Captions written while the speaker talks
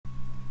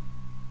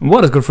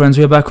What is good, friends?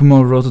 We are back with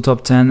more Road to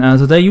Top 10.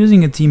 Today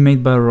using a team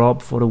made by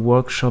Rob for the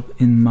workshop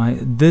in my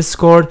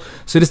Discord.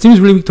 So this team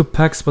is really weak to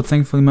packs, but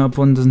thankfully my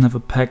opponent doesn't have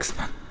a packs.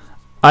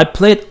 I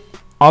played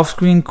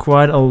off-screen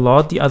quite a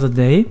lot the other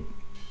day.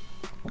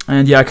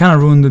 And yeah, I kind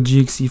of ruined the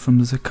GXE from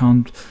this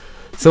account.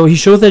 So he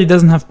shows that he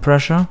doesn't have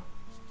pressure,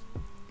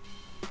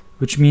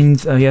 which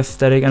means he has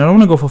static. And I don't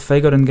want to go for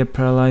fake out and get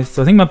paralyzed.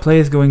 So I think my play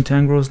is going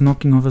Tangros,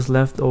 knocking off his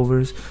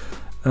leftovers.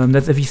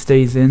 That's if he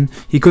stays in.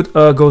 He could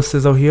go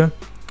Scissor here.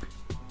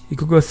 He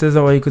could go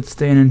Scissor or he could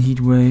stay in and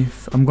Heat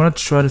Wave. I'm gonna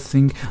try to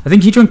think. I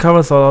think Heat Wave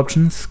covers all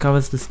options.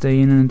 Covers the stay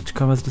in and it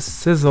covers the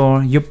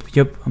Scissor.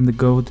 Yup, I'm the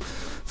goat.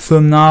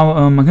 So now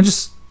I can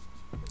just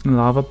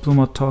Lava Plume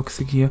or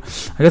Toxic here.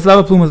 I guess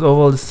Lava Plume is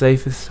overall the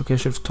safest. Okay, I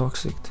should have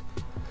Toxic.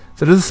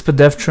 So this is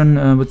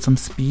Pedestrian with some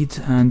speed.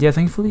 And yeah,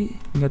 thankfully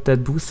we got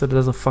that boost so that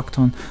does a fuck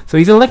ton. So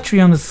his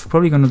Electrium is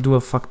probably gonna do a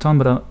fuck ton,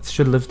 but I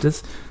should lift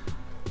this.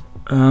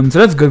 So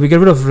that's good. We get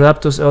rid of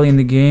Raptors early in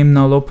the game.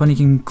 Now low pun,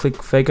 can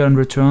click Fake Out and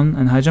return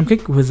and high jump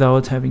kick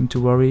without having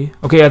to worry.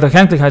 Okay, yeah, I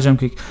can't click high jump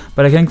kick,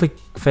 but I can click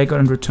Fake Out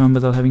and return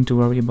without having to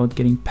worry about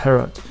getting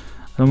parried.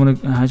 I don't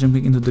want to high jump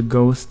kick into the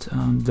ghost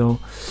though.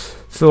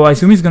 So I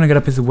assume he's gonna get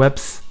up his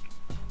webs.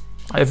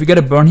 If we get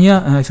a burn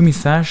here, I assume he's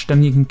Sash,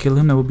 then you can kill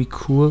him. That would be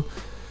cool.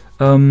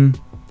 So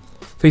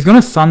he's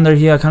gonna Thunder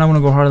here. I kind of want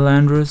to go hard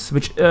Landorus,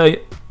 which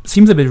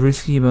seems a bit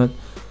risky, but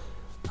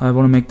I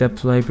want to make that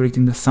play,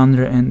 predicting the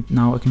Thunder, and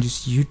now I can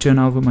just U-turn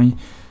out with my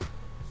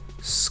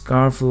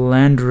Scarf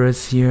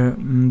Landorus here.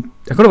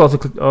 I could have also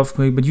clicked off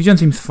quick, but U-turn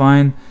seems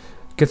fine.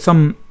 Get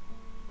some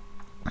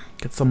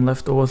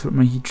leftovers with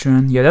my Heat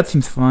turn. Yeah, that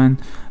seems fine.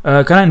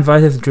 Can I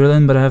invite his Drill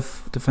in, but I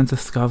have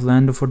defensive Scarf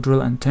Lando for Drill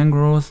and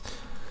Tangros,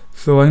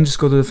 so I can just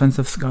go to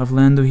defensive Scarf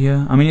Lando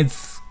here. I mean,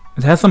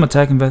 it has some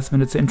attack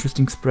investment. It's an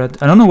interesting spread.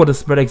 I don't know what the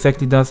spread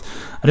exactly does.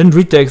 I didn't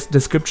read the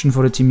description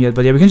for the team yet,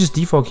 but yeah, we can just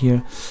defog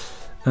here.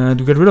 To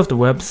get rid of the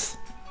webs,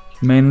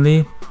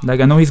 mainly. Like,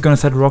 I know he's gonna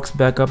set rocks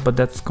back up, but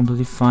that's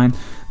completely fine.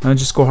 Now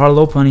just go hard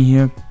low punny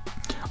here.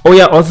 Oh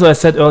yeah, also I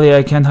said earlier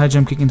I can't high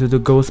jump kick into the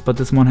ghost, but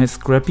this one has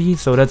Scrappy,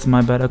 so that's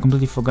my bad. I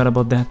completely forgot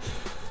about that.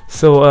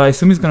 So I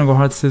assume he's gonna go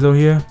hard Scissor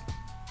here.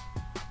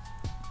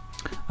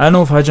 I don't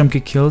know if high jump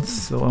kick kills,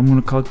 so I'm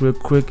gonna calculate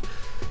real quick.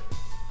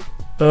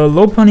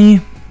 Low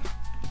punny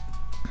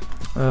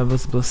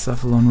versus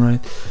Blacephalon, right?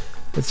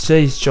 Let's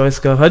say he's Choice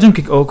Scarf. High jump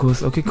kick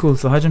Okus. Okay, cool.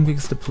 So high jump kick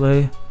is the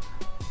play.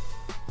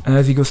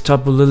 As he goes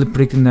top with Lily,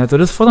 predicting that. So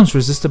this Photon's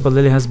resisted, but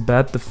Lily has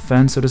bad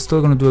defense, so they're still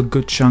gonna do a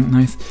good chunk.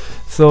 Nice.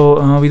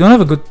 So we don't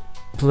have a good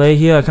play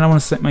here. I kind of want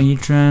to set my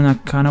Heatran. I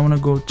kind of want to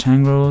go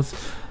Tangros.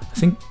 I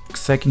think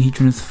second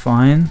Heatran is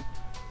fine.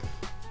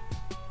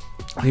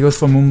 He goes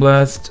for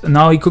Moonblast.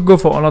 Now he could go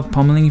for all-out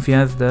pummeling if he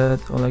has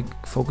that, or like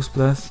Focus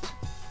Blast.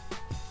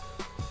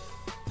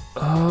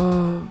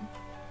 I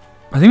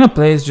think my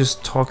play is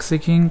just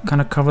Toxicking.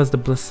 Kind of covers the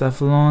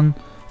Blacephalon.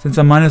 Since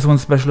I'm -1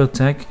 special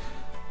attack,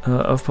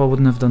 Earth Power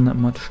wouldn't have done that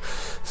much.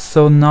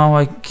 So now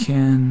I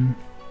can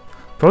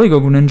probably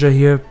go Greninja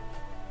here.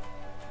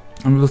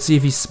 And we'll see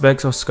if he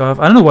specs or Scarf.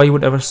 I don't know why you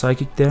would ever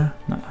Psychic there.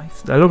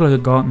 Nice. I look like a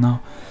god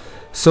now.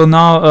 So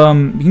now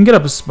you can get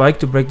up a Spike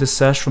to break the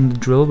Sash from the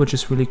Drill, which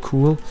is really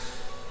cool.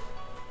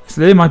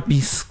 So they might be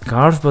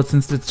Scarf, but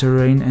since the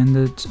terrain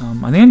ended, I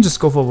think I can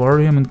just go for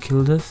Warrium and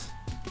kill this.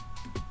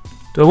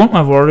 Do I want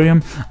my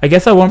Warrium? I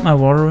guess I want my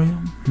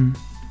Warrium.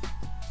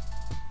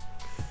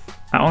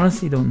 I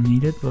honestly don't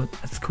need it, but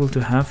it's cool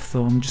to have,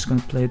 so I'm just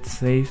gonna play it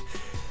safe.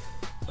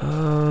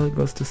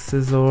 Goes to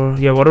Scissor.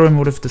 Yeah, Waterium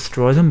would have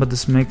destroyed him, but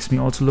this makes me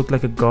also look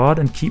like a god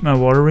and keep my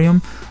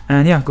Waterium.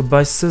 And yeah,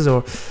 goodbye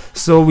Scissor.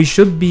 So we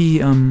should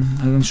be, I'm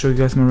gonna show you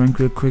guys my rank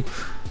real quick.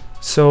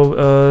 So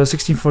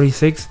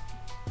 1646.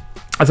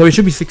 So we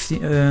should be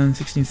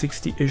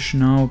 1660-ish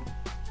now.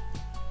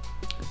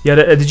 Yeah,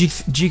 the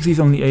GXE is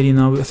only 80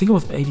 now. I think it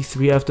was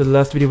 83 after the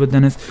last video with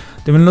Dennis.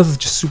 The win loss is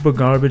just super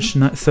garbage,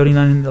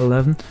 39 and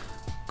 11.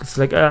 It's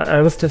like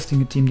I was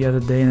testing a team the other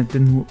day and it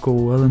didn't go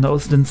well, and I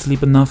also didn't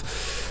sleep enough.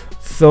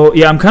 So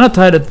yeah, I'm kind of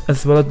tired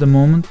as well at the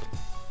moment,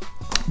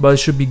 but it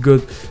should be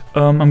good.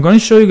 I'm going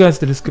to show you guys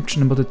the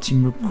description about the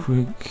team real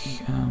quick.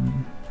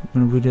 I'm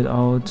going to read it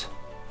out.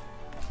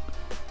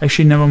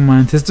 Actually, never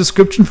mind. His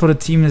description for the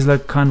team is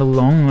like kind of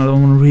long. I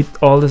don't want to read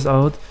all this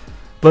out,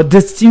 but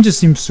this team just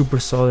seems super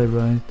solid,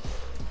 right?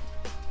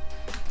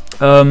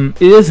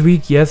 It is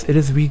weak, yes, it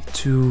is weak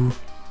to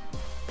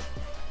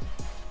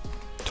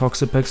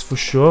Toxapex for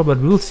sure, but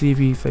we'll see if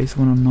we face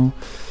one or no.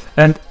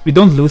 And we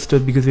don't lose to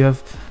it because we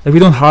have, like, we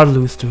don't hard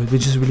lose to it, we're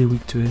just really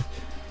weak to it.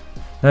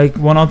 Like,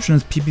 one option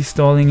is PP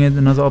stalling it,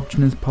 another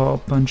option is Power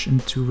Punch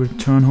into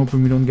return,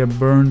 hoping we don't get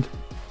burned.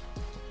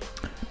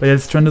 But yeah,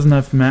 this turn doesn't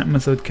have Magma,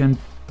 so it can't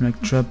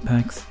like trap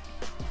packs.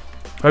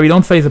 But we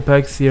don't face a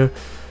packs here.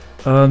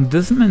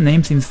 This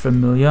name seems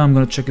familiar. I'm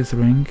gonna check his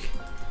rank.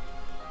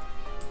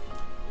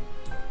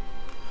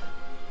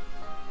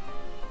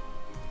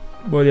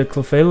 Well, yeah,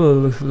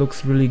 Clefable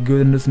looks really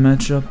good in this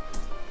matchup.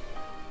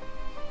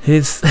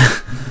 His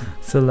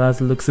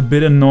Salazzle looks a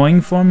bit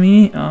annoying for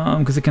me,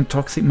 because it can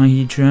Toxic my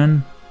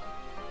Heatran.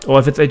 Or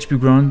if it's HP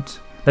Grunt.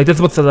 Like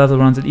that's what Salazzle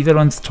runs. It either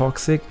runs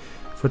Toxic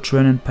for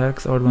Tren and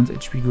packs, or it runs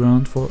HP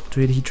Ground to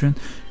hit Heatran.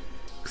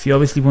 Because he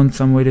obviously wants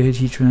some way to hit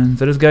Heatran.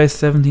 So this guy is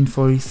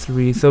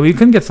 1743. So we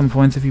can get some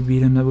points if we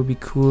beat him. That would be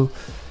cool.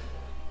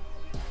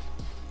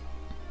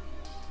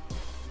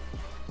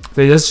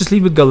 So let's just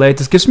lead with Galate.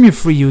 This gives me a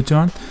free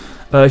U-turn.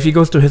 If he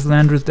goes to his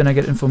Landorus, then I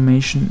get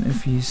information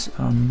if he's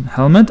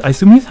Helmet. I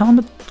assume he's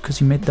Helmet because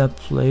he made that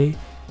play.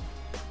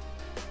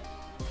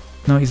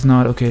 No, he's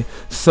not. Okay.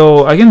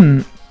 So I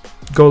can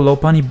go low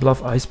punny,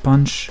 bluff Ice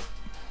Punch,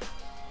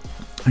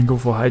 and go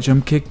for high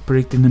jump kick,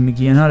 predicting the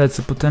Megiana. That's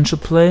a potential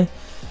play.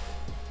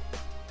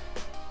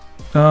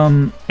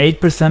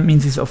 8%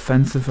 means he's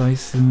offensive, I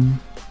assume.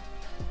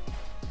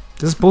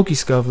 This is bulky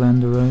Scarf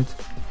Lander, right?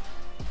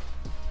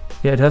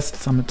 Yeah, it has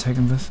some attack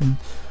investment.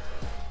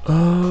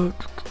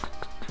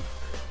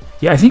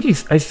 Yeah,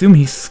 I assume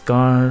he's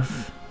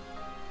Scarf.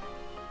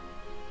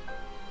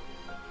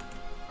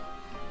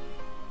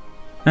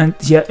 And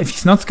yeah, if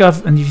he's not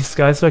Scarf and if he's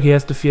Sky Strike, he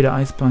has to fear the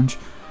Ice Punch.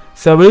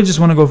 So I really just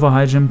want to go for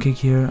high jump kick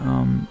here.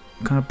 Kind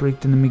of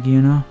break in the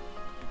Megiana.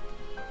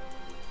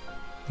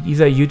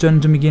 Either a U-turn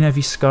into Megiana if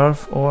he's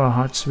Scarf, or a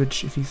hard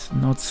switch if he's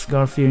not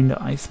Scarf fearing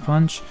the Ice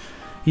Punch.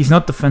 He's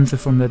not defensive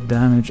from that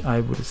damage, I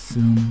would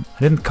assume. I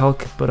didn't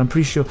calc it, but I'm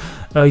pretty sure.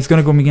 He's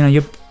gonna go Megiana,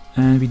 yep.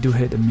 And we do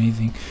hit,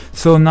 amazing.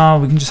 So now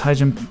we can just high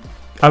jump.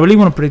 I really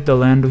want to predict the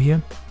Lando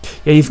here.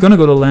 Yeah, he's gonna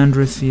go to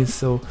Landorus here,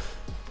 so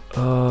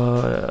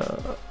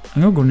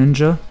I'm gonna go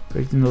Ninja,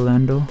 predicting the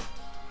Lando.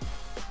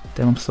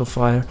 Damn, I'm so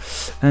fire.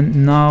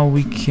 And now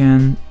we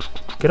can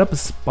get up a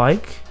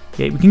Spike.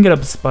 Yeah, we can get up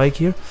a Spike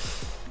here.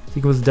 He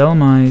goes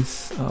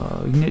Delmise.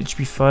 We can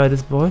HP fire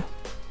this boy.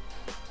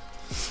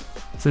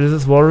 So this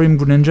is Walrein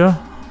Greninja.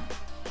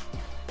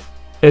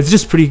 It's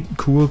just pretty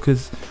cool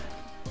because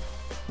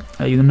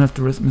you don't have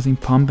to risk missing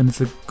Pump, and it's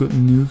a good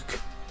nuke.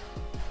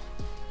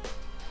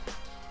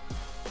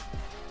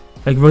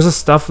 Like versus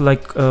stuff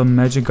like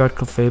Magikarp,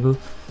 Clefable,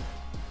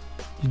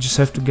 you just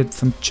have to get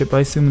some chip, I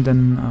assume, and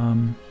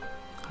then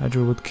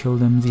Hydro would kill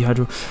them, the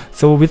Hydro.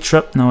 So we're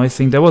trapped now, I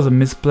think. That was a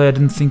misplay. I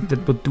didn't think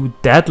that would do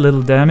that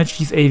little damage.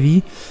 He's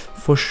AV,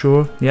 for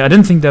sure. Yeah, I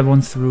didn't think that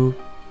one through.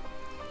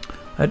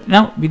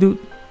 Now, we do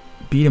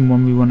beat him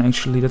 1v1,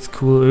 actually. That's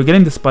cool. We're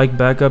getting the Spike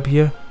back up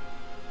here.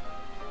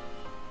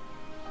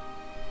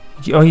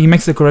 Oh, he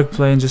makes the correct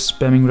play and just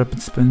spamming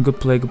Rapid Spin. Good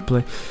play, good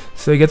play.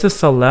 So he gets a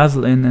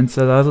Salazzle in, and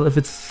Salazzle, if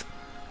it's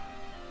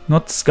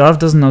not Scarf,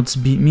 doesn't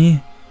outspeed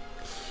me.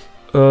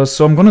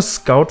 So I'm gonna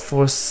scout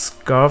for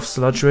Scarf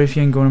Sludge Wave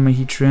here and go to my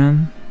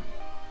Heatran.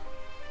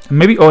 And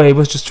maybe, oh, he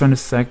was just trying to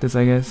sack this,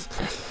 I guess.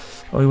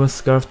 Oh, he was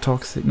Scarf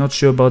Toxic, not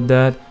sure about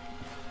that.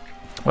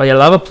 Oh yeah,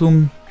 Lava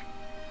Plume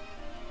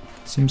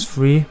seems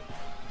free.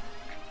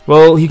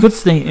 Well, he could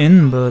stay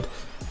in, but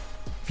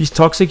if he's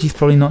Toxic, he's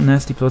probably not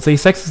Nasty Plot. So he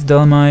sacks his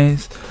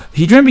Delmise.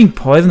 Heatran being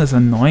poisoned is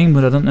annoying,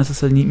 but I don't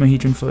necessarily need my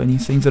Heatran for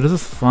anything, so this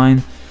is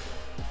fine.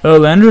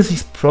 Landorus,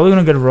 he's probably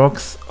gonna get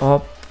rocks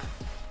up.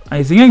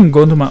 I think I can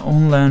go into my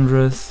own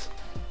Landorus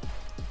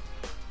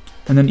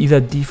and then either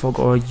defog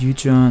or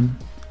U-turn.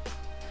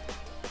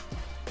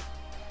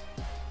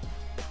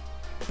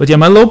 But yeah,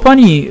 my low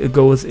punny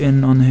goes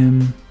in on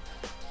him.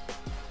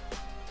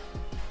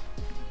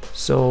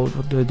 So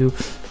what do?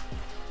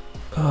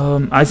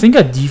 I think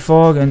I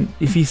defog, and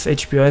if he's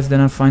HPIs,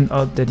 then I find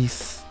out that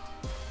he's...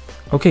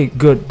 Okay,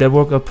 good, that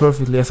worked out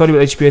perfectly. I thought he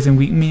would HPIs and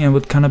weaken me and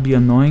would kind of be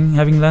annoying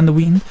having Lando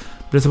weakened,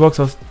 but this works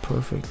out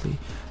perfectly.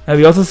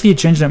 We also see he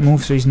changed that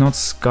move, so he's not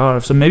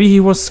Scarf. So maybe he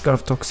was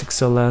Scarf Toxic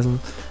Salazzle,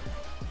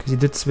 because he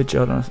did switch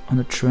out on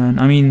the Tren.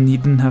 I mean, he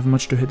didn't have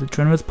much to hit the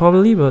Tren with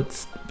probably,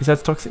 but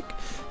besides Toxic.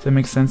 So it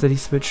makes sense that he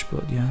switched,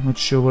 but yeah, not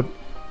sure what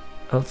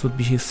else would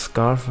be his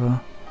Scarf.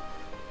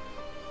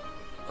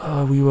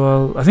 We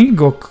will... I think he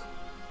go...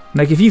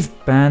 Like, if he's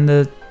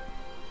Bandit,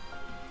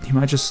 he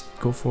might just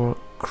go for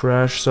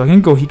Crash. So I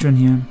can go Heatran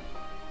here.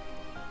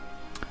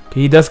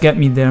 Okay, he does get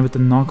me there with the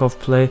knockoff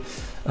play.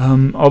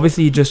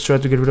 Obviously, he just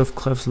tried to get rid of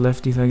Clef's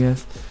lefties, I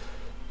guess.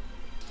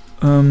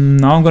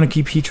 Now I'm gonna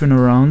keep Heatran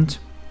around.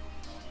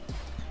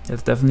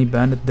 That's definitely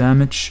Bandit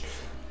damage.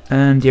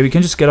 And yeah, we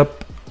can just get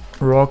up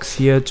rocks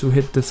here to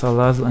hit the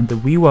Salazzle and the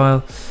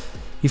Weavile.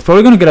 He's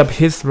probably gonna get up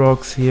his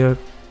rocks here.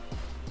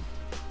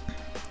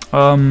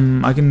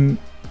 I can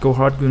go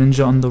hard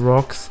Greninja on the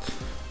rocks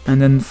and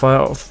then fire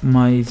off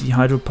my Z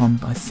Hydro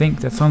Pump. I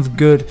think that sounds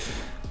good.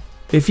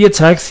 If he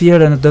attacks here,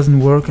 then it doesn't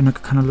work and it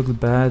kind of looks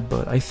bad,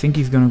 but I think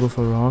he's gonna go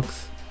for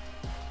rocks.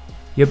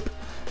 Yep.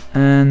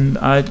 And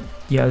I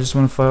just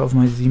want to fire off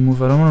my Z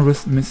move. I don't want to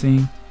risk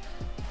missing.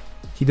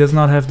 He does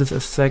not have this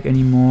as sec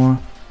anymore.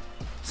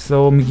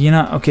 So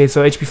Megiana, okay,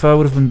 so HP fire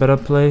would have been better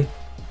play.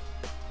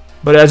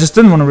 But I just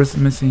didn't want to risk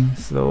missing,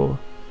 so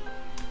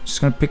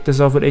just gonna pick this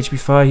off with HP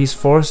fire. He's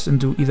forced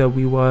into either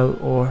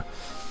Weavile or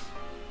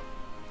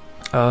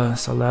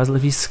Salazzle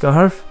if he's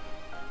Scarf.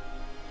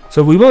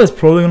 So Weavile is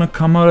probably gonna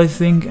come out, I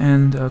think,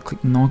 and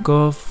click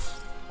knockoff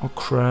or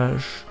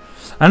Crash.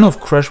 I don't know if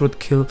Crash would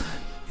kill.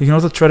 He can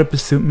also try to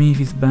pursue me if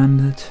he's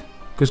Bandit,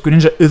 because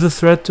Greninja is a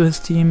threat to his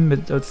team,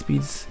 but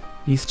outspeeds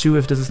These two,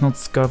 if this is not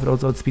Scarf, it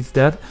also outspeeds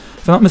that.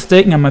 If I'm not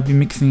mistaken, I might be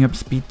mixing up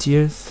speed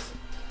tiers.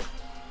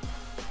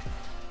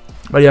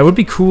 But yeah, it would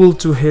be cool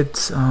to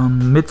hit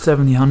mid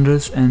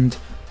 1700s and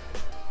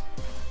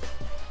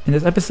in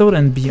this episode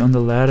and be on the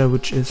ladder,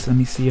 which is, let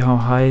me see how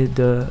high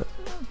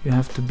you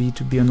have to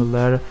be on the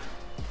ladder.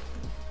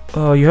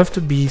 Oh, you have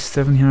to be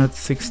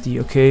 760.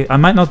 Okay, I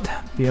might not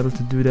be able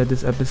to do that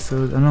this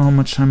episode. I don't know how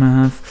much time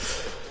I have.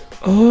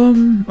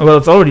 Well,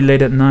 it's already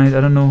late at night.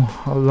 I don't know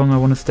how long I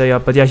want to stay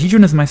up. But yeah,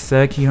 Hedron is my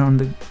sec here on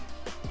the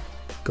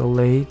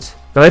Gallade.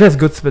 Gallade has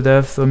good speed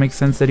F, so it makes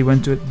sense that he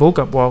went to it. Bulk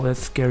up, wow, that's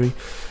scary.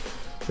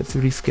 That's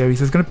really scary.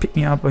 So it's gonna pick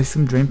me up, I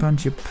assume Drain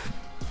Punch, yep.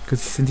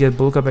 Because since he had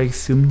Bulk up, I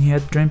assumed he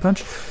had Drain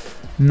Punch.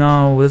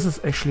 Now, this is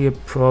actually a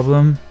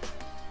problem.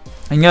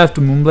 I think I have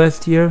to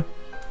Moonblast here.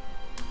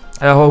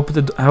 I hope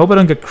I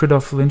don't get crit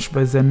or flinched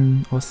by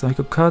Zen or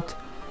Psycho Cut.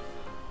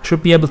 I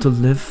should be able to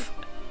live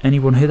any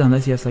one hit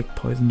unless he has like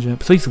Poison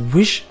Jab. So he's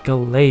Wish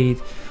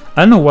Gallade.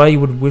 I don't know why he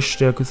would Wish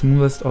there, because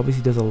Moonblast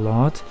obviously does a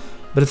lot.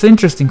 But it's an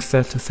interesting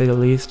set to say the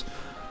least.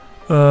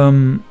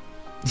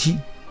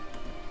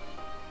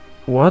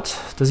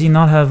 What? Does he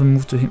not have a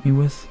move to hit me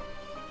with?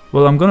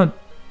 Well, I'm gonna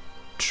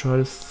try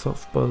to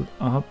softball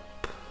up.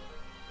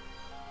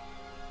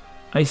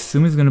 I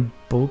assume he's gonna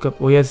bulk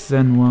up. Oh yes,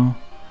 Zen, wow.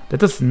 That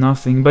does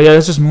nothing. But yeah,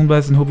 let's just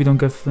Moonblast and hope you don't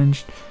get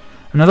flinched.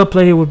 Another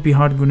play here would be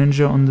Hard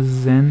Greninja on the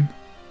Zen.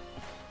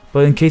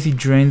 But in case he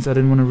drains, I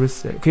didn't want to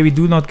risk that. Okay, we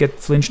do not get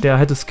flinched there. I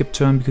had to skip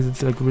turn because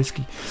it's like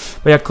risky.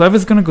 But yeah,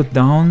 Clever's gonna go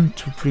down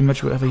to pretty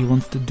much whatever he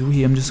wants to do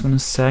here. I'm just gonna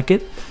sack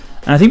it.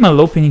 And I think my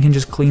Lopunny can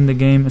just clean the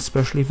game,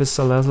 especially if his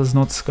Salazzle is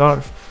not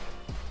Scarf.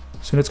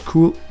 So that's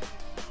cool.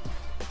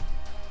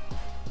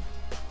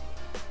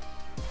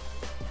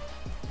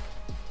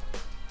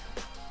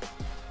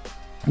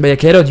 But yeah,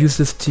 K-Dot used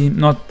this team,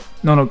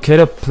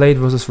 K-Dot played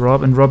versus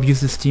Rob, and Rob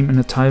used this team in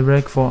a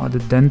tiebreak for the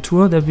Den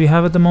Tour that we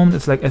have at the moment.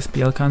 It's like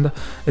SPL kinda.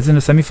 It's in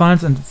the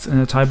semifinals and it's in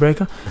a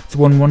tiebreaker. It's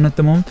 1-1 at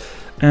the moment.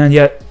 And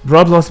yeah,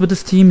 Rob lost with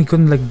this team. He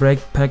couldn't like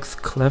break Pax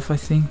Clef, I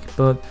think,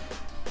 but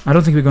I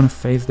don't think we're gonna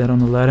face that on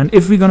the ladder. And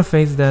if we're gonna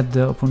face that,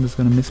 the opponent is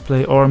gonna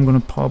misplay, or I'm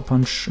gonna Power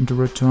Punch into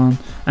return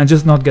and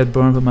just not get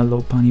burned with my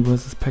Lopunny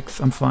versus Pax.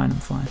 I'm fine.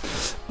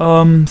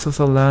 So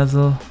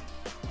Salazzle.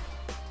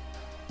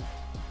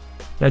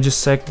 Yeah, I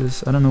just sacked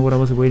this. I don't know what I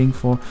was waiting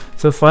for.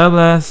 So Fire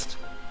Blast.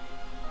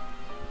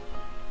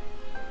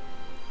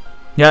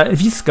 Yeah, if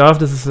he's Scarf,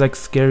 this is like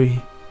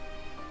scary.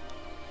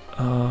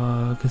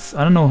 Because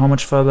I don't know how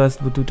much Fire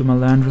Blast would do to my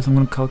Landorus. I'm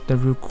gonna calc that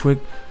real quick.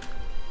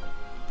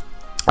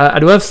 I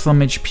do have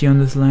some HP on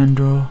this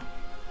Landro.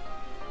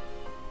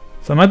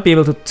 So I might be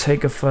able to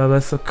take a Fire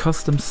Blast. So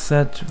custom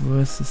set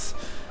versus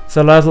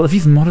Salazzle. If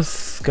he's Modest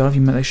Scarf, he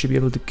might actually be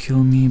able to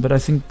kill me. But I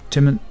think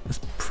Timid is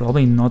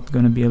probably not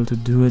gonna be able to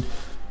do it.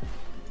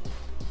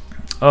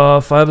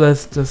 Fire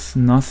Blast does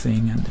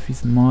nothing, and if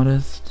he's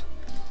Modest,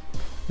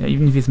 yeah,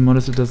 even if he's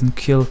Modest, it doesn't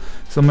kill.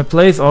 So my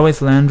play is always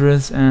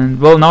Landorus, and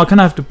well, now I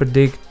kind of have to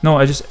predict. No,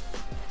 I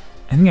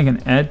think I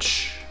can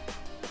edge.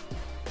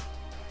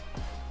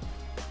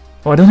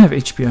 Oh, I don't have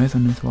HPIs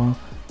on this. Wow.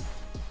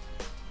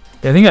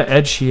 Yeah, I think I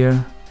edge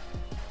here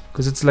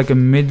because it's like a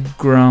mid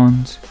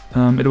ground.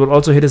 It will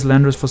also hit his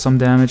Landorus for some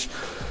damage.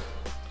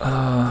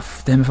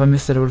 Damn, if I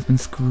missed that, I would have been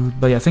screwed.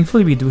 But yeah,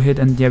 thankfully we do hit,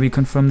 and yeah, we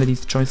confirmed that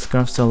he's Choice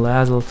Scarf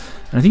Salazzle.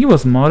 And I think he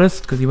was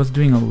Modest, because he was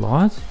doing a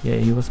lot. Yeah,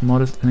 he was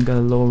Modest and got a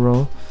low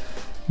roll.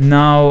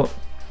 Now,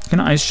 can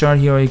Ice Shard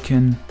here, or he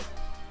can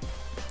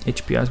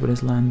HPIs with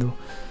his Lando.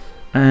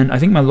 And I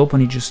think my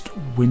Lopunny just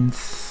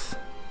wins.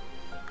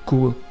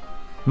 Cool.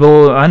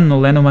 Well, I don't know,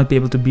 Lando might be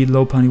able to beat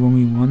Lopunny when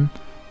we won.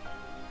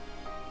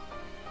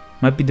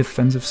 Might be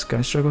defensive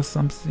Skystrike or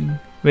something.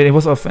 Wait, it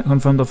was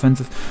confirmed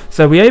offensive.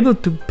 So we're able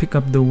to pick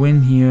up the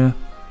win here,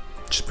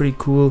 which is pretty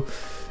cool.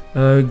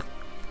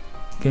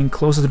 Getting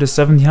closer to the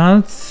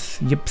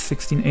 1700s. Yep,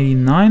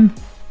 1689.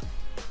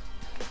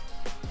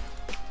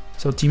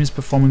 So team is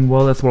performing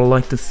well. That's what I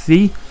like to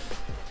see.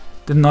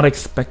 Did not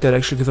expect that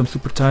actually, because I'm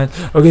super tired.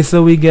 Okay,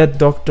 so we get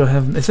Dr.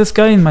 Heaven. Is this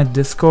guy in my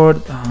Discord?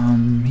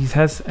 He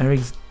has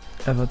Eric's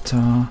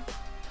avatar.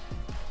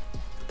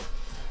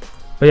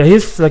 But yeah, he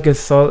has like a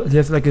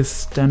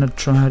standard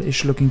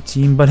tryhard-ish looking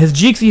team, but his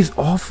GXE is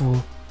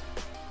awful.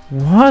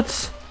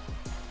 What?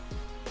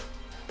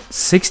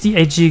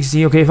 68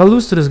 GXE. Okay, if I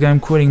lose to this guy,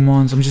 I'm quitting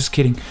Mons. I'm just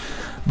kidding.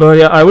 But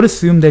yeah, I would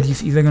assume that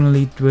he's either gonna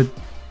lead with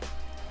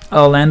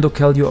Lando,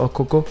 Keldeo, or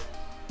Coco.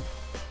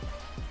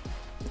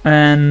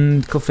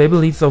 And Clefable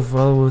leads off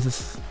well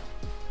with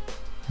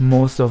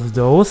most of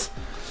those.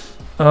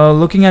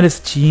 Looking at his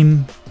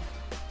team,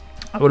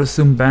 I would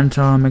assume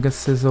Bantar, Mega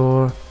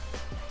Scizor,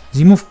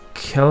 Z-move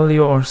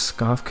Keldeo or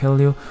Scarf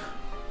Keldeo.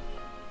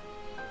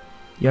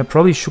 Yeah,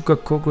 probably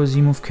Shuka, Coco,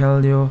 Z-move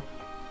Keldeo.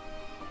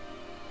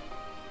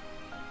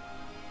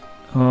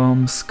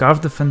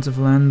 Scarf defensive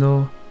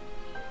Lando.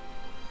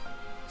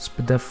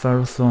 Spadef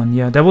Ferrothorn.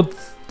 Yeah,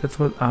 that's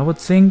what I would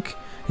think.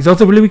 He's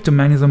also really weak to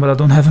Magnezone, but I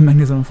don't have a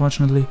Magnezone,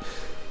 unfortunately.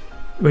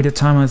 Wait, the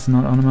timer is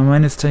not on. My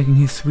mind is taking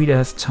his sweet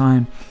ass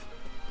time.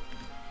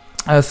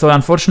 So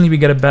unfortunately we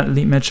get a bad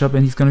lead matchup,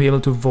 and he's gonna be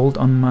able to volt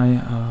on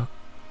my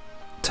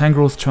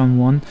Tangrowth turn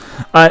 1.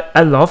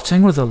 I love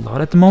Tangrowth a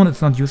lot at the moment.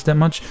 It's not used that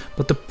much,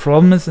 but the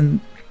problem is,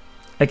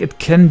 like, it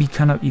can be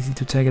kind of easy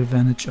to take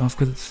advantage of,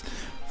 because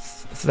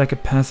it's like a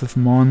passive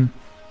mon.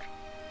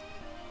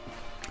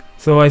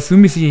 So I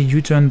assume we see a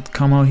U-turn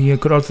come out here.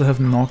 Could also have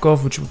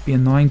knockoff, which would be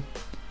annoying.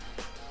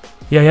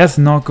 Yeah, he has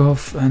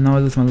knockoff, and now I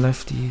lose my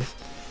lefties.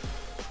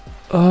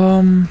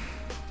 So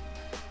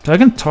I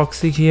can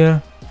toxic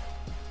here.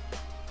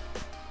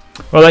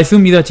 Well, I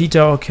assume either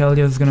Tita or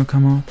Keldeo is gonna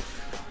come out.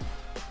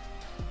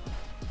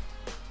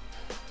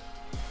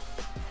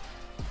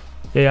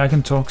 Yeah, I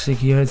can toxic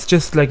here. It's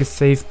just like a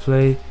safe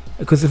play,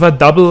 because if I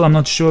double, I'm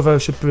not sure if I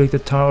should predict the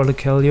Tar or the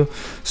Keldeo.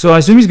 So I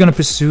assume he's gonna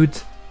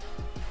Pursuit.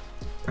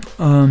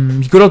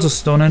 He could also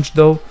Stone Edge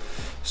though.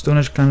 Stone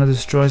Edge kind of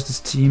destroys this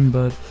team,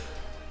 but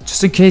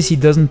just in case he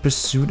doesn't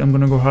Pursuit, I'm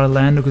gonna go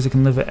Harlander because he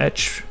can live an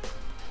Edge.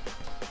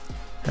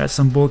 That's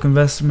some bulk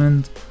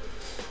investment.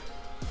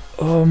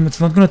 It's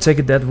not gonna take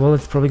it that well.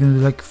 It's probably gonna be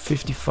like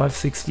 55,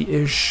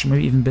 60-ish,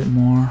 maybe even a bit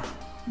more.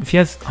 If he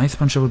has Ice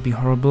Punch, that would be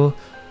horrible.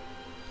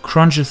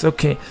 Crunches,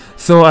 okay.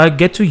 So I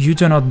get to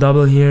U-turn or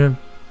double here.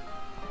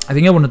 I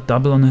think I want to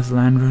double on his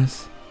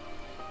Landorus.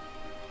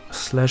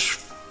 Slash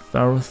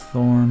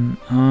Ferrothorn.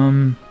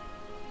 I'm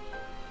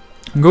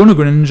going to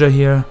Greninja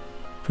here.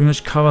 Pretty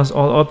much covers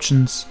all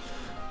options.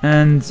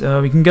 And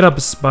we can get up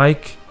a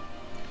Spike.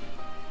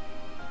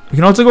 We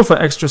can also go for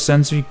extra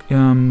sensory,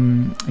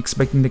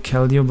 expecting the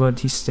Keldeo, but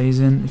he stays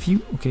in.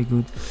 Okay,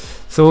 good.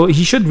 So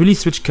he should really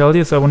switch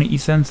Keldeo, so I want to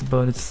E-Sense,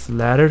 but it's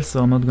ladder,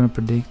 so I'm not gonna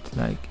predict.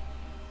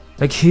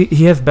 Like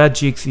he has bad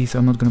GXE, so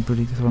I'm not gonna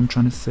predict. That's what I'm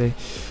trying to say.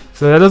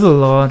 So that does a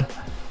lot.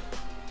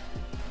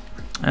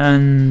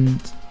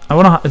 And I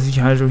want to see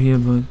Hydro here,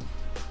 but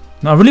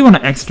no, I really want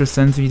to extra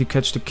sensory to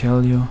catch the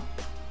Keldeo.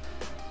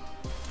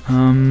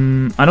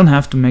 I don't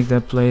have to make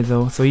that play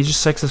though. So he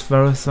just sexes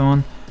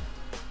Ferrothorn.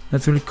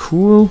 That's really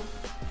cool.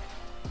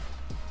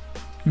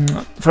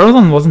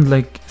 Ferrothorn wasn't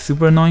like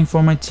super annoying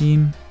for my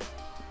team,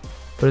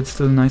 but it's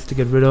still nice to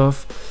get rid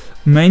of.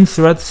 Main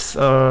threats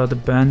are the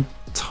Band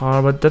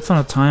Tar, but that's on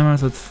a timer,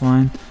 so it's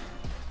fine.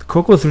 The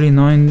Coco is really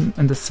annoying,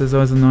 and the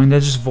Scizor is annoying. They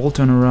just Volt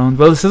turn around.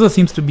 Well, the Scizor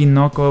seems to be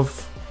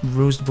knockoff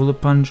Roost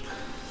Bullet Punch.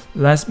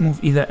 Last move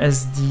either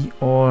SD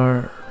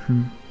or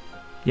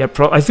yeah,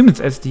 I assume it's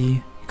SD.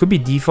 It could be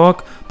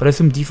Defog, but I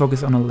assume Defog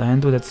is on a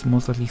Lando. That's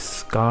most likely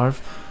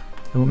Scarf.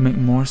 That would make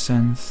more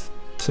sense.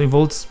 So he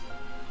volts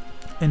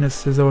in a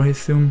Scizor, I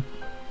assume.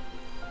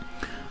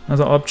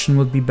 Another option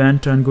would be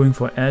Banter and going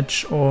for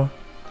Edge or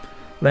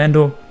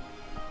Lando.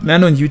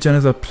 Lando and U-turn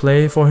is a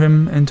play for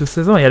him into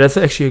Scizor. Yeah, that's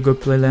actually a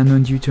good play, Lando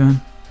and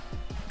U-turn.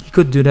 He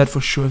could do that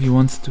for sure if he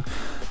wants to.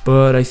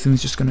 But I assume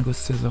he's just gonna go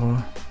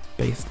Scizor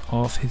based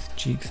off his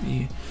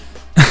GXE.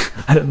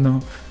 I don't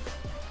know.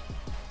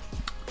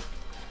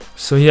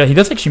 So yeah, he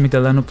does actually make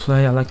the Lando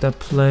play. I like that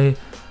play.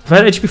 If I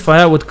had HP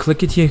Fire, I would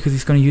click it here because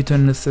he's gonna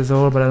U-turn the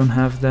Scizor, but I don't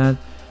have that.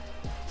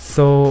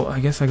 So I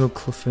guess I go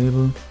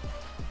Clefable.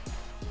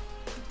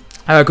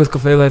 Because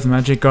Clefable has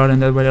Magic Guard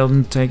and that way I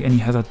don't take any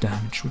hazard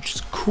damage, which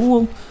is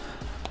cool.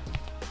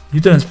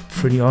 U-turn is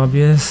pretty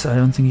obvious. I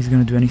don't think he's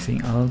gonna do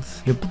anything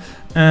else. Yep.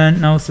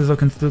 And now Scizor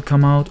can still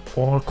come out,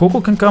 or Coco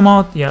can come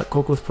out. Yeah,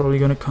 Coco's probably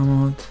gonna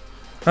come out.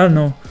 I don't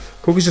know.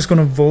 Coco's just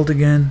gonna Volt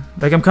again.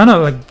 Like, I'm kind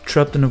of like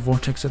trapped in a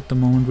vortex at the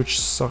moment, which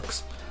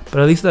sucks. But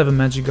at least I have a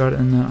Magic Guard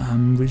and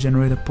a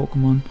Regenerator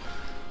Pokemon,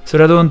 so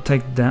that I don't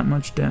take that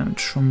much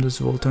damage from this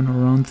Volt turn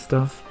around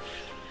stuff.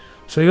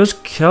 So he goes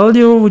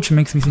Keldeo, which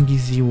makes me think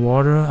he's the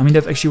Water. I mean,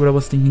 that's actually what I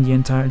was thinking the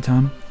entire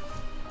time.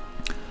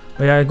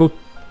 But yeah, I go.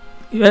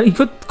 Yeah, he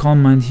could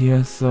Calm Mind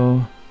here,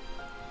 so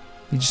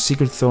he just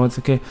Secret Swords.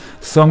 Okay,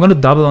 so I'm gonna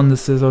double on the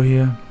Scizor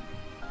here.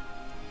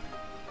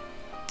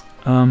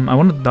 I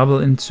want to double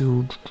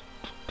into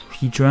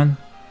Heatran.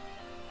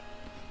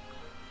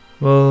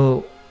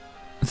 Well,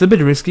 it's a bit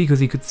risky because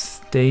he could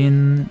stay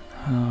in.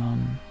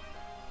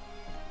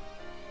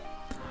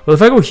 Well,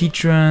 if I go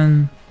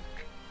Heatran,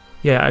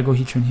 yeah, I go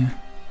Heatran here.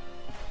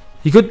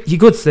 He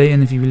could stay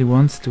in if he really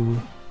wants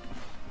to.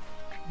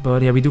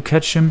 But yeah, we do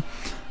catch him.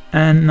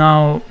 And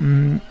now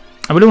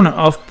I really want to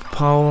off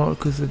power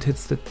because it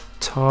hits the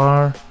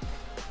Tar.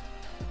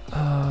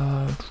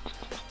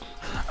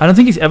 I don't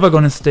think he's ever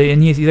gonna stay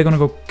in here. He's either gonna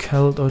go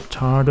Kelt or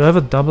Tar. Do I have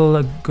a double,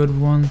 a good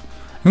one?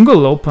 I can go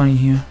Lopunny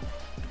here.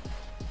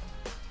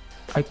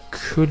 I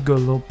could go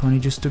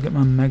Lopunny just to get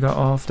my Mega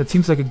off. That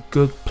seems like a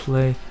good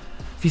play.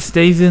 If he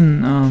stays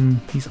in,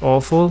 he's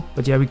awful.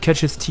 But yeah, we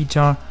catch his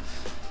T-Tar.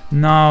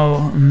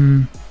 Now,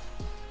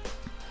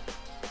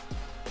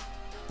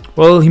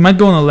 well, he might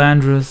go on a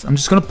Landorus. I'm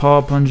just gonna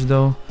Power Punch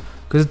though,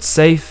 because it's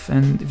safe.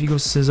 And if he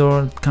goes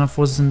Scizor, it kind of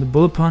forces him to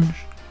Bullet Punch.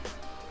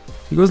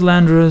 He goes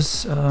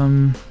Landorus.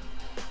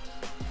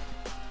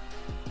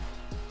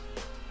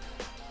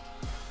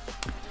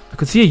 I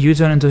could see a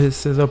U-turn into his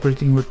Scizor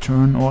predicting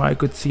return, or I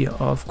could see an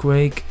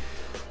Earthquake.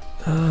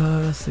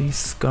 So he's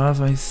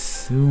Scarf, I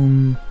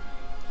assume.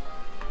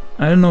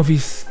 I don't know if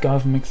he's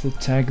Scarf max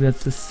attack,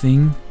 that's the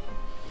thing.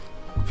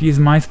 If he's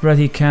my spread,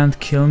 he can't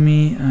kill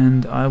me,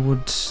 and I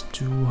would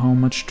do how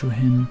much to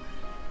him?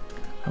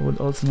 I would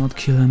also not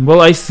kill him.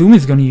 Well, I assume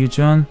he's gonna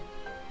U-turn,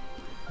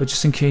 but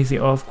just in case he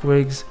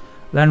earthquakes,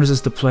 Landorus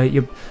is the play.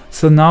 Yep.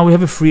 So now we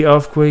have a free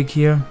earthquake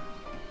here,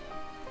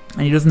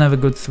 and he doesn't have a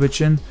good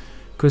switch in,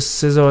 because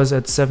Scizor is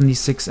at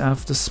 76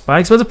 after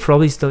spikes, but it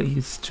probably still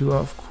eats 2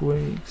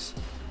 earthquakes.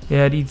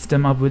 Yeah, it eats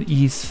them up with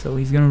ease, so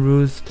he's gonna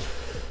roost.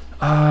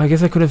 I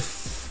guess I could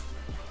have...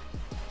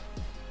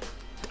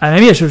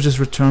 maybe I should have just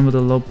returned with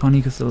a low punny,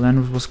 because the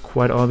Landorus was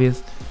quite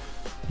obvious.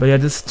 But yeah,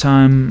 this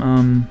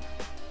time,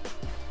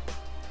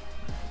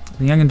 I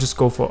think I can just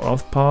go for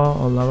off power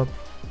or lava.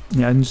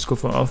 Yeah, I can just go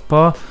for off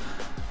power.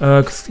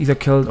 Because either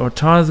Killed or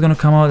Tar is gonna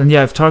come out. And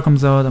yeah, if Tar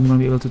comes out, I'm gonna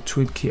be able to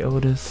tweet KO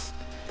this.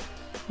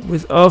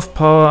 With off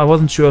power, I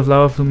wasn't sure if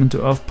Lava Plume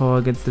into off power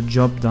gets the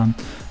job done.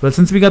 But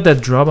since we got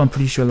that drop, I'm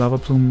pretty sure Lava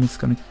Plume is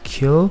gonna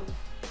kill.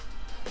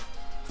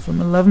 From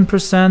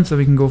 11%, so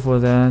we can go for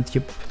that.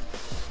 Yep.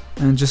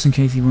 And just in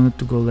case he wanted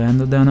to go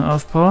Lando down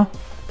off power.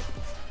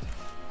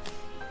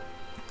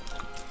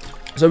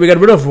 So we got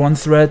rid of one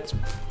threat.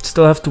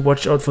 Still have to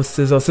watch out for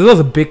Scizor. Scizor's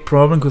a big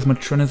problem because my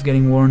Tron is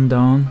getting worn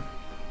down.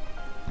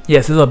 Yeah,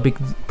 Scizor a big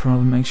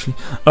problem actually.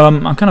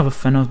 I'm kind of a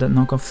fan of that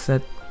knockoff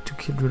set to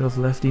get rid of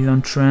lefties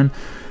on Tran.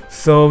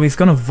 So he's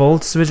gonna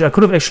Volt Switch. I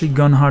could have actually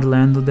gone hard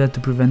Lando there to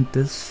prevent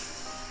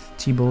this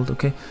T-Bolt,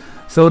 okay.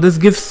 So this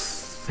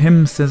gives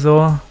him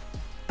Scizor.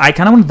 I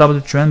kinda want to double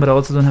the Tran, but I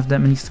also don't have that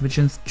many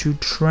switches to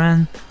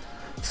Tran.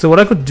 So what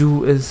I could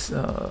do is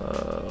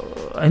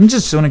I'm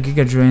just gonna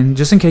Giga Drain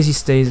just in case he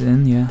stays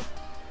in, yeah.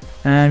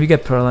 And we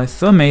get paralyzed,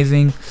 so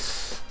amazing.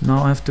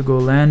 Now I have to go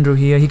Lando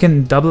here. He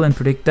can double and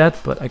predict that,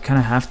 but I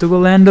kinda have to go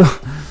Lando.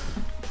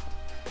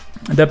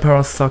 That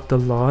para sucked a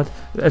lot.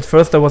 At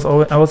first I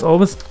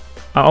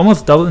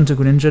almost doubled into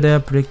Greninja there,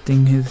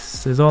 predicting his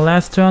Scizor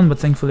last turn, but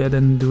thankfully I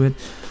didn't do it.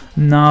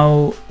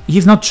 Now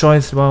he's not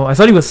choice. Wow, I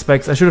thought he was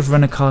Specs. I should have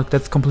run a calc.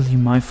 That's completely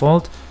my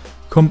fault.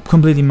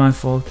 Completely my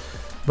fault.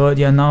 But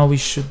yeah, now we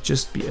should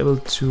just be able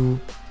to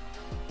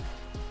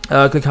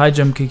click high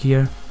jump kick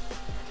here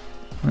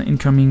on the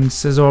incoming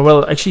Scizor.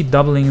 Well, actually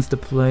doubling is the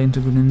play into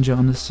Greninja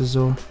on the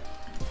Scizor.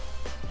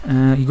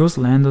 He goes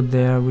Lando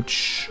there,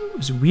 which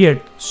is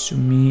weird to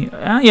me.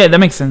 Yeah, that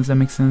makes sense. That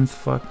makes sense.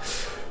 Fuck.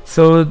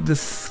 So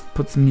this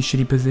puts him in a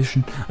shitty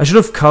position. I should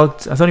have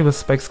calced. I thought he was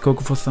Specs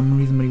Coco for some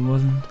reason, but he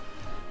wasn't.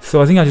 So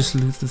I think I just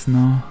lose this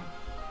now.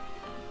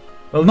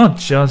 Well, not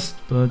just,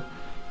 but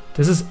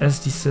this is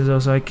SD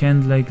Scizor, so I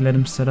can't like let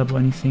him set up or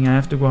anything. I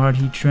have to go hard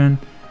Heatran.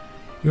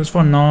 He goes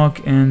for knock,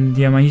 and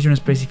yeah, my Heatran is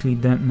basically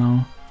dead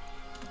now.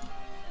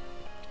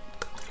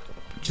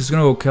 Just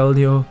gonna go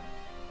Keldeo.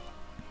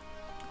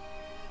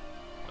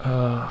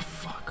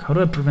 Fuck. How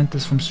do I prevent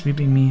this from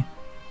sweeping me?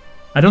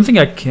 I don't think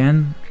I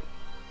can.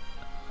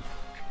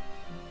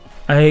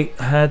 I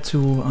had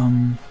to, I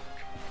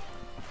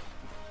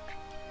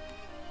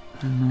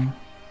don't know.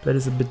 That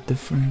is a bit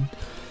different.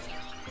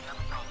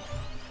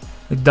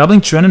 Like doubling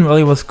Tren in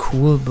early was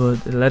cool,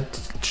 but it let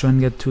Tren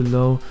get too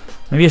low.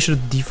 Maybe I should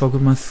have defog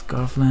with my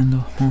Scarf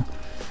Lando. Huh.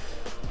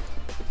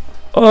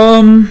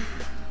 I'm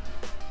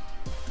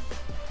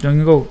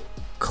gonna go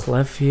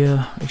Clef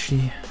here.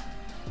 Actually,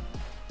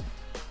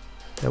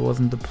 that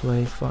wasn't the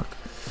play. Fuck.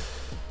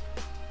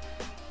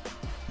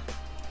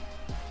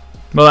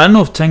 Well, I don't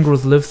know if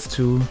Tangrowth lives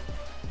too.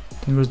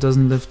 Tangrowth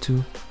doesn't live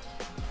too.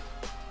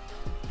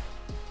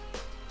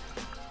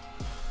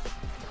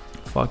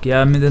 Fuck,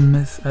 yeah, I didn't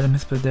miss. I didn't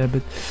miss by there,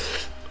 but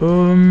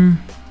so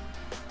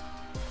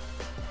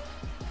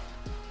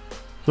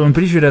I'm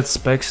pretty sure that's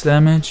Specs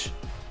damage.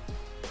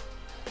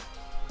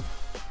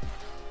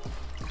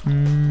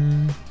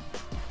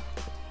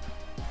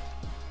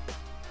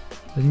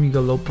 Let me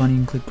go low punny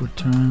and click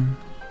return.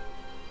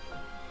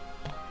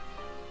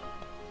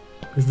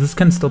 Because this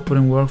can still put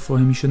in work for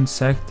him. He shouldn't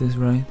sack this,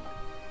 right?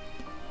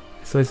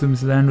 So I assume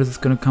his Landorus is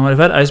gonna come out. If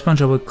I had Ice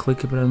Punch, I would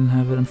click it, but I don't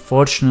have it,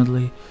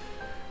 unfortunately.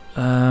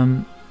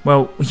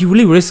 Well, he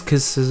really risked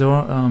his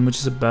Scizor, which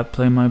is a bad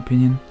play in my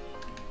opinion.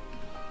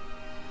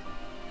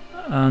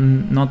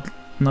 Not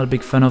a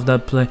big fan of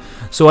that play.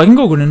 So I can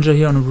go Greninja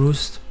here on a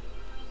Roost.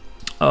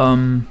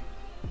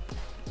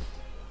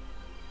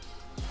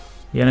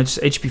 Yeah, and I just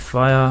HP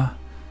Fire.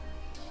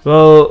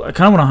 Well, I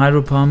kind of want to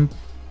Hydro Pump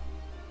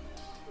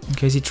in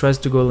case he tries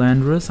to go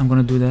Landorus. I'm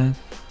gonna do that.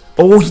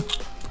 Oh,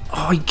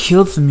 he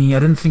kills me. I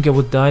didn't think I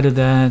would die to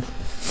that.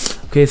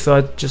 Okay, so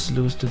I just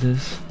lose to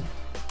this.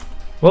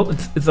 Well,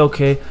 it's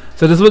okay.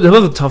 So this was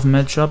a tough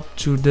matchup.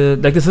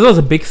 This was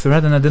a big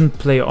threat, and I didn't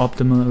play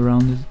optimal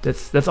around it.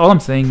 That's all I'm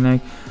saying.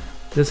 Like,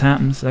 this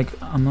happens. Like,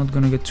 I'm not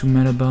gonna get too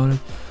mad about it.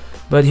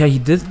 But yeah, he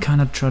did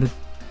kind of try to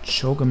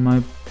choke, in my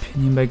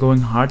opinion, by going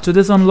hard to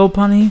this on low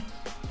punny.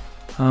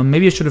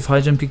 Maybe I should have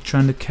high jump kick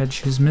trying to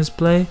catch his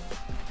misplay.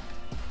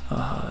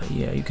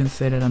 Yeah, you can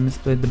say that I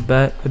misplayed a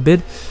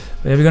bit.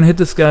 But yeah, we're gonna hit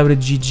this guy with a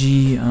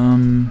GG.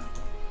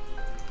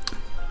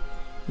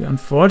 We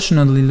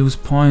unfortunately lose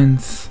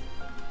points.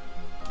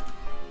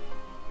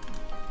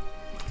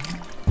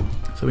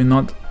 So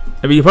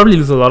we probably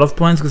lose a lot of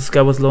points because this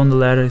guy was low on the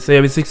ladder. So yeah,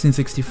 we're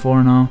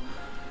 1664 now.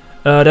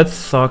 That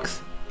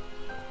sucks.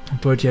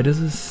 But yeah, this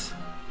is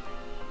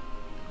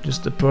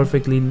just a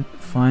perfectly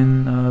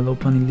fine low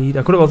pony lead.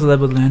 I could have also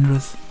leveled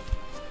Landorus.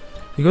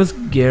 He goes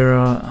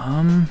Gera.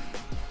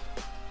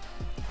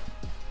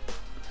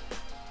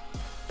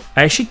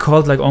 I actually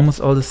called like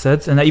almost all the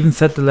sets, and I even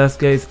said the last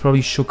guy is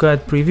probably Shuka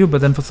at preview, but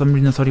then for some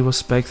reason I thought he was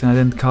Specs and I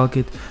didn't calc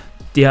it.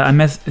 Yeah,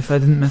 if I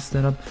didn't mess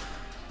that up.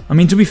 I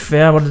mean, to be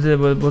fair, what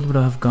would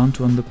I have gone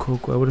to on the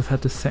Coco? I would have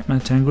had to sack my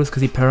Tangrowth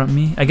because he parried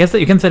me. I guess that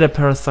you can say that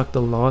para sucked a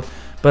lot,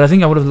 but I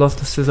think I would have lost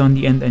the Scissor in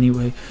the end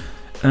anyway.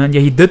 And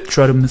yeah, he did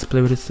try to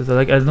misplay with his Scissor.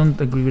 Like, I don't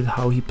agree with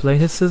how he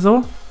played his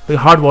Scissor. Like,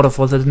 hard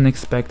Waterfalls, I didn't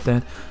expect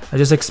that. I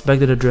just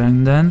expected a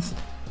Dragon Dance.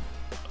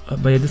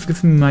 But yeah, this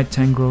gives me my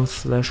Tangrowth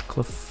slash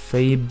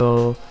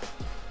Clefable.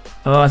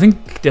 I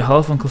think the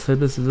health on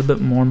Clefable is a little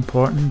bit more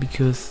important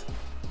because,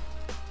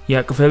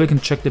 yeah, Clefable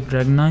can check the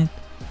Dragonite.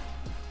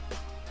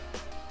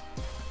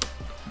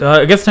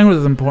 I guess Tangrowth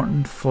is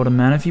important for the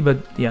Manaphy, but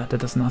yeah, that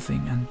does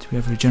nothing. And we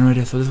have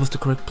Regenerator, so this was the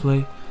correct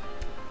play.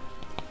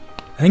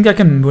 I think I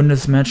can win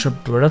this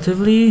matchup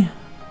relatively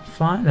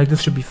fine. Like,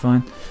 this should be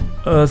fine.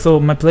 So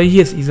my play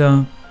here is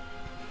either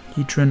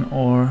Heatran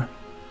or...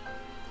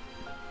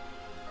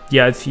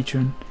 yeah, it's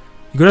Heatran.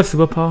 You could have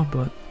Superpower,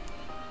 but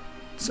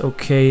it's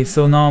okay.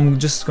 So now I'm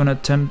just gonna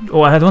attempt...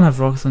 oh, I don't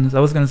have rocks on this. I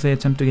was gonna say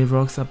attempt to get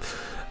rocks up.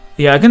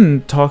 Yeah, I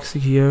can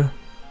Toxic here.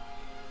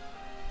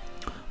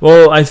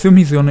 Well, I assume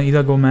he's gonna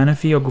either go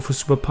Manaphy or go for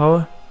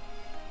Superpower.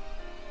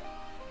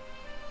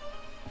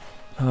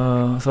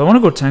 So I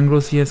wanna go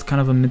Tangrowth here. It's kind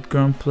of a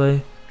mid-ground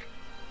play.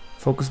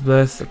 Focus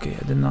Blast. Okay,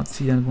 I did not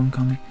see that one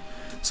coming.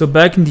 So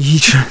back in the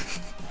Heatran.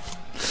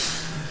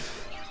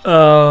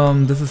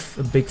 This is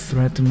a big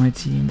threat to my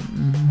team.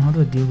 How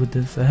do I deal with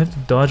this? I have to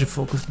dodge a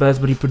Focus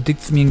Blast, but he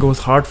predicts me and goes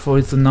hard for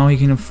it, so now he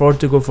can afford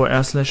to go for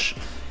Air Slash.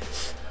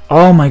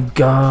 Oh my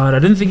god, I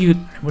didn't think you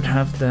would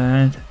have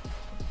that.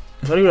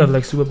 I thought you would have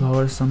like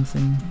Superpower or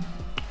something.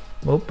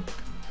 Whoop.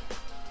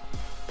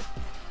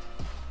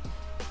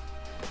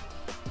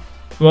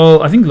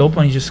 Well, I think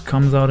Lopunny just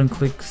comes out and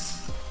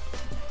clicks.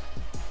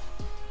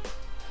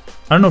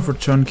 I don't know if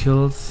return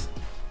kills.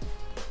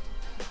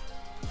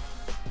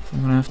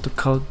 I'm gonna have to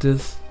cult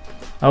this.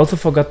 I also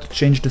forgot to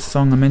change the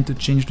song. I meant to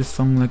change the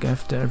song like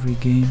after every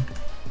game.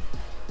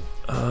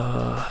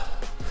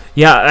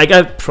 Yeah, like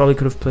I probably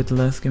could have played the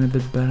last game a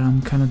bit better.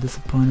 I'm kind of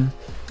disappointed.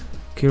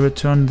 Okay,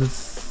 return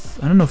this.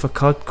 I don't know if I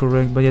cult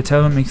correct, but yeah,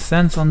 Tailwind makes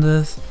sense on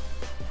this.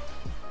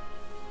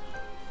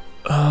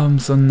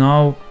 So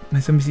now I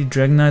assume we see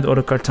Dragonite or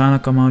the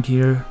Kartana come out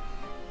here.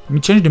 Let me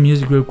change the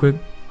music real quick.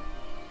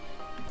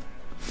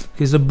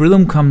 Okay, so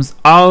Breloom comes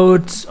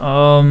out.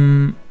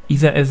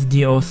 Either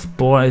SD or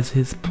Spore is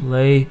his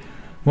play.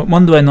 What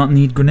one do I not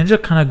need?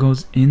 Greninja kind of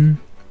goes in.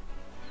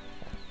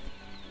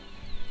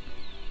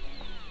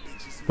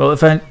 Well,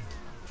 if I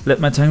let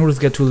my Tangrowth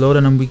get too low,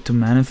 then I'm weak to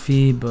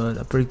Manaphy, but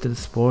I predicted the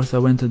Spore, so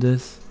I went to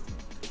this.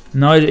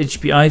 Now it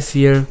HPI's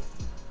here.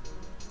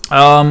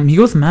 He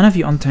goes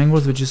Manaphy on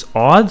Tangrowth, which is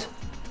odd.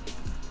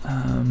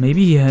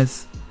 Maybe he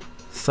has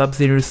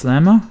Sub-Zero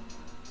Slammer.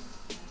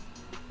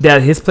 Yeah,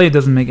 his play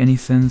doesn't make any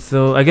sense,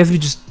 so I guess we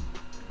just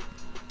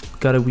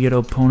got a weird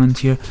opponent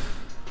here.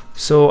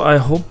 So I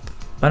hope...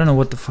 I don't know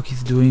what the fuck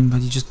he's doing,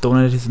 but he just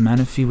donated his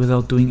Manaphy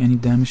without doing any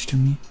damage to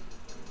me.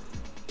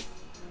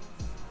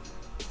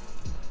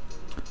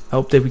 I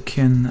hope that we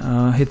can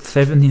hit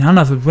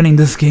 1700 with winning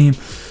this game.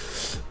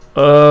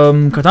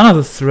 Kartana's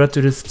a threat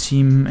to this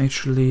team,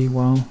 actually.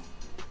 Wow.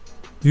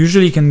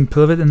 Usually you can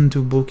pivot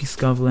into Bulky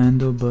Scarf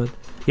Lando, but...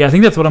 yeah, I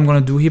think that's what I'm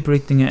gonna do here,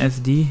 predicting a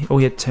SD. Oh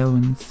yeah,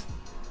 Tailwind.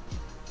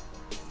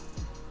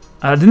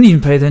 I didn't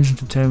even pay attention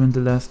to Tailwind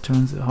the last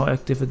turns, how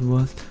active it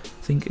was.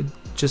 I think it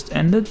just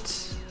ended.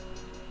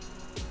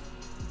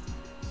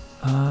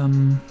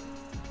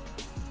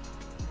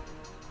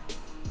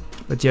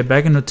 But yeah,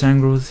 back into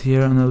Tangrowth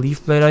here on a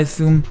Leaf Blade, I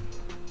assume.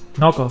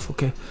 Knockoff,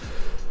 okay.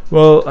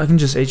 Well, I can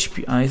just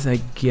HP Ice, I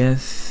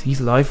guess. He's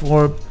Life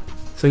Orb,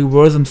 so he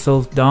wears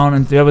himself down.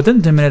 And yeah, with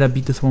Intimidate, I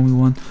beat this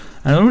 1v1.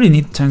 I don't really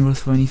need Tangrowth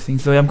for anything,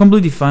 so yeah, I'm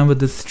completely fine with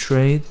this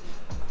trade.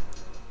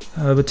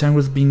 But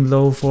Tangrowth being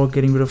low for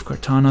getting rid of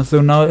Kartana. So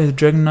now his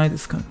Dragonite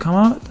is gonna come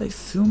out, I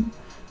assume.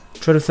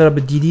 Try to set up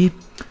a DD.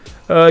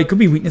 It could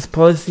be Weakness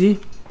Policy.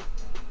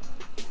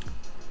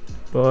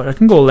 But I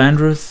can go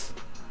Landorus.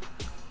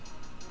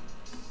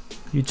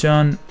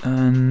 U-turn,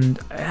 and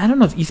I don't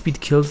know if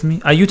E-Speed kills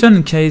me. I U-turn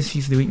in case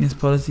he's the Weakness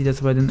Policy,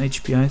 that's why I didn't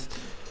HPIs.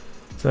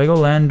 So I go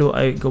Lando,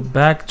 I go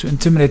back to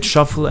Intimidate,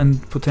 Shuffle,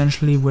 and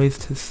potentially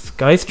waste his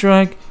Sky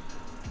Strike.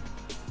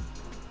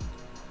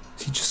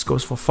 He just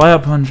goes for Fire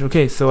Punch.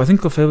 Okay, so I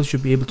think Clefable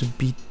should be able to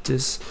beat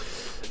this.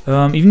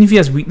 Even if he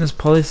has Weakness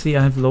Policy,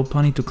 I have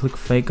Lopunny to click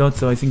Fake Out,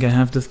 so I think I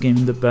have this game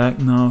in the bag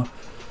now.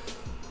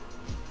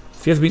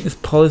 If he has Weakness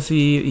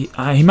Policy,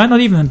 he might not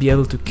even be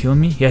able to kill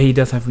me. Yeah, he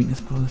does have Weakness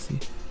Policy.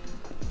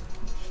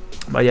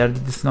 But yeah,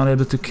 it's not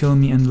able to kill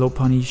me, and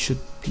Lopunny should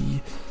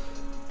be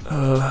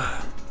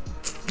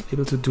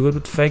able to do it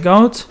with Fake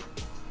Out.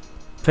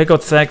 Fake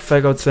Out Sack,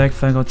 Fake Out Sack,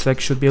 Fake Out Sack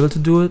should be able to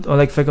do it. Or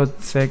like Fake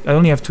Out Sack. I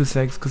only have 2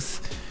 sacks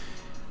because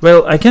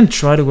Well, I can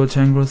try to go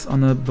Tangrowth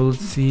on a Bullet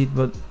Seed,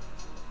 but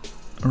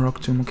a Rock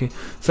Tomb, okay.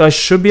 So I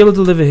should be able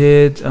to live a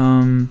hit,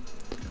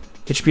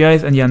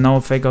 HPIs, and yeah, now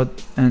a Fake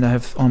Out, and I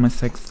have all my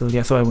stacks still,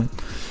 yeah, so I win.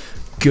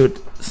 Good.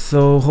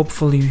 So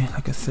hopefully,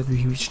 like I said,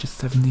 we reached the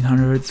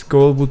 1700s.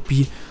 Goal would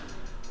be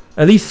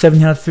at least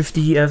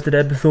 1750 after the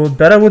episode.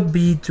 Better would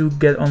be to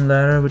get on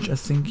ladder, which I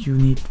think you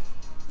need.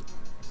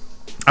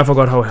 I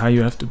forgot how high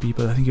you have to be,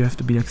 but I think you have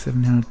to be like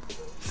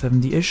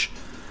 770-ish.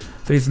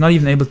 So he's not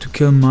even able to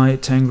kill my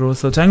Tangrowth.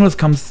 So Tangrowth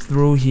comes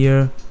through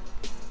here.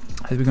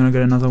 As we're gonna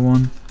get another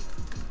one.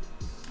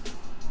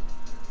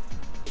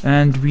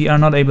 And we are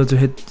not able to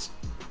hit.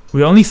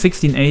 We're only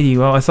 1680.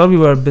 Wow, I thought we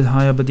were a bit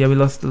higher, but yeah, we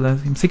lost the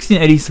last game.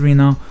 1683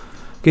 now.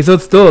 Okay, so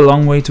it's still a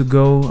long way to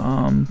go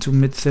to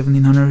mid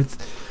 1700s.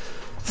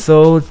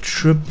 So it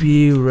should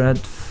be Red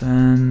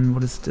Fan.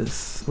 What is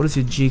this? What is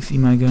your GXE,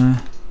 my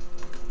guy?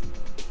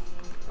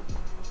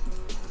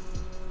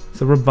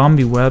 So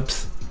Rabambi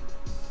webs.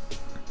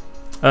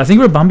 I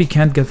think Rabambi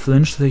can't get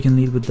flinched, so he can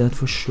lead with that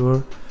for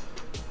sure.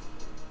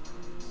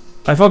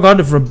 I forgot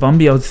if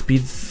Rabambi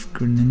outspeeds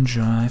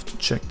Greninja. I have to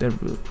check that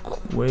real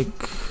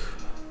quick.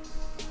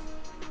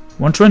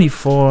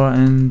 124,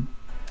 and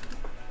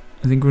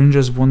I think Greninja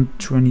is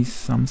 120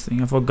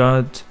 something. I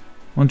forgot.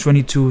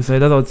 122, so it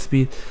does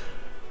outspeed.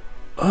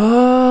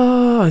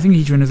 I think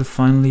Heatran is a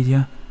final lead,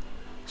 yeah.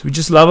 So we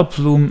just Lava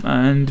Plume,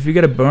 and if we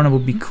get a burn, it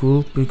would be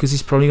cool, because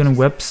he's probably gonna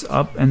webs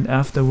up, and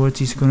afterwards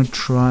he's gonna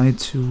try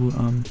to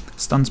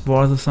stun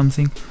Spores or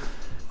something.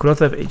 Could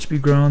also have HP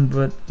ground,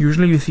 but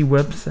usually you see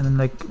webs and then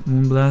like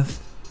Moonblast.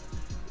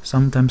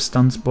 Sometimes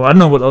stun Spore. I don't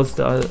know what else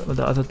the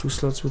other two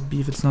slots would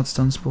be if it's not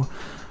stun Spore.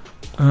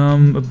 A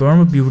burn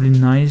would be really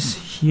nice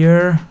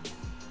here.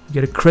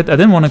 Get a crit. I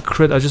didn't want a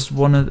crit. I just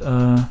wanted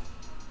a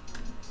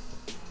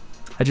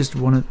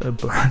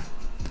burn.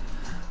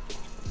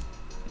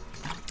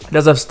 It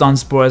does have stun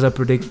Spore as I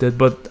predicted,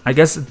 but I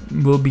guess it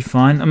will be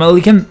fine. Well,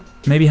 he can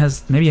maybe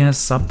he has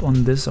sub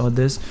on this or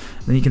this,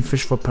 then he can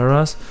fish for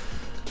paras.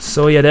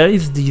 So yeah, there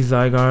is the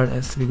Zygarde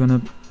as we're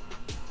gonna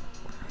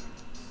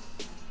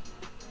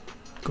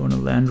go on a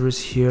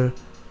Landorus here,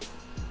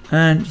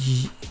 and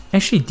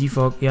actually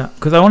Defog, yeah,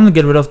 because I want to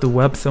get rid of the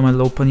web, so my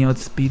low pony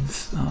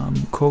outspeeds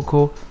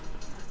Coco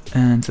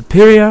and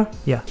Superior.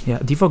 Yeah,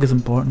 Defog is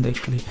important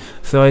actually.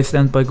 So I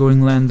stand by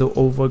going Lando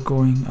over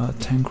going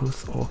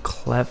Tangrowth or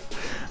Clef.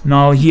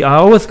 Now I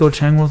always go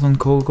Tangrowth on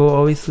Coco,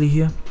 obviously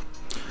here.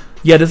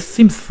 Yeah, this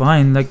seems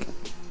fine. Like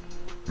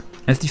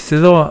as the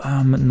Scizor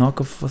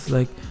knockoff was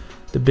like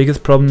the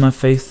biggest problem I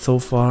faced so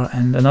far,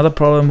 and another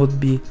problem would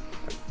be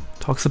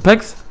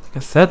Toxapex, like I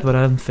said, but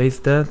I haven't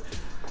faced that.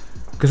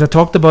 Because I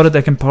talked about it,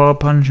 I can Power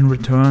Punch in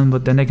return,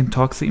 but then I can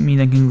Toxic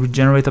me, I can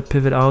regenerate or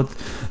pivot out.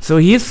 So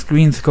he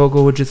screens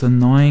Coco, which is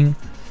annoying.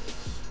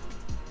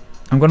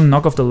 I'm gonna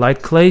knock off the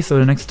Light Clay, so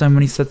the next time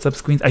when he sets up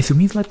screens, I assume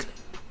he's Light Clay?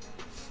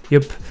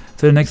 Yep.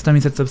 So the next time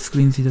he sets up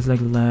screens, he does like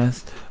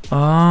last.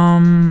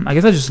 I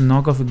guess I just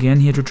knock off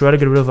again here to try to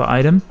get rid of an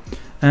item.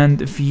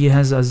 And if he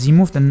has a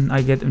Z-move, then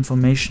I get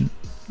information.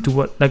 To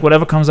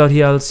whatever comes out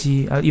here, I'll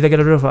see. I'll either get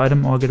rid of an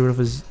item or get rid of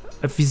his.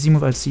 If he's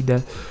Z-move, I'll see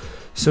that.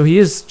 So he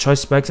is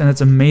Choice Specs, and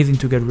it's amazing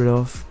to get rid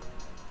of.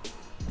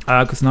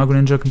 Because now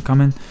Greninja can come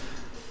in.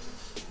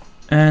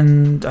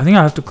 And I think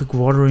I have to click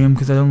Waterium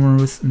because I don't want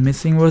to risk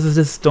missing. Versus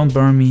this, Don't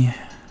Burn Me.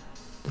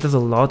 That does a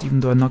lot, even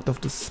though I knocked off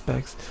the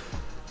specs.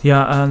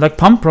 Yeah, like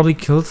Pump probably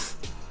kills.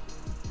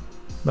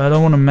 But I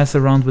don't want to mess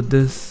around with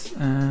this.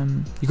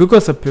 He could go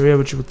Superior,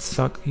 which would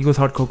suck. He goes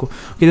Hard Coco.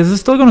 Okay, this is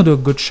still going to do a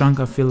good chunk,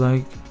 I feel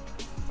like.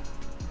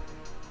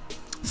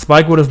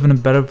 Spike would have been a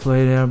better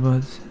play there,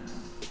 but...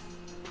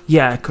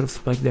 yeah, I could have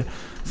spiked there.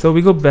 So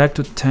we go back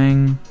to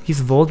Tang.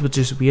 He's Volt, which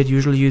is weird.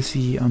 Usually you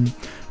see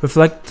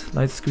Reflect,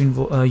 Light Screen,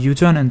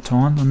 U-Turn and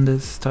Taunt on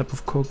this type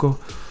of Coco.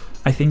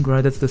 I think,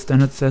 right, that's the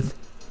standard set.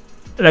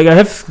 Like, I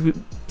have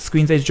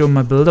Screens HO in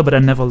my builder, but I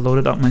never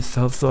loaded up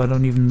myself, so I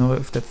don't even know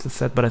if that's the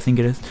set, but I think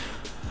it is.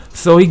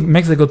 So he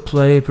makes a good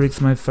play,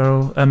 predicts my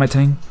my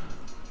Tang.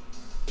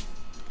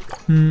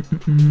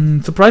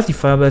 Surprised he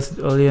Fire Blasted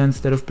earlier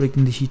instead of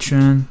predicting the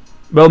Heatran.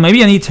 Well,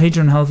 maybe I need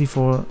Heatran healthy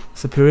for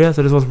Superior,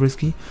 so this was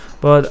risky.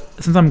 But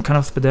since I'm kind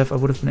of Spadef, I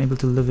would have been able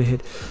to live a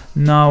hit.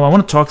 Now, I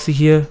want to Toxie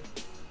here,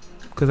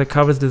 because I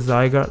covers the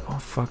Zygarde. Oh,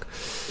 fuck.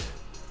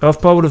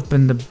 Earth Power would have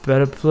been the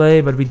better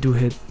play, but we do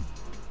hit.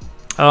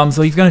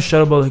 So he's gonna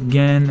Shadow Ball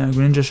again.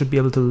 Greninja should be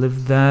able to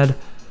live that.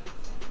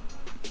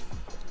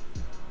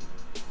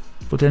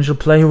 Potential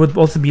play here would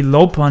also be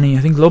Lopunny.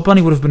 I think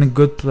Lopunny would have been a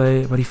good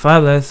play, but he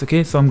Fire Blasts.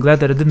 Okay, so I'm glad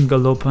that I didn't go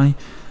Lopunny.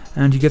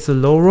 And he gets a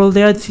low roll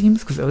there, it seems,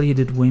 because earlier he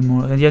did way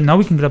more. And yeah, now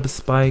we can grab a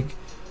Spike.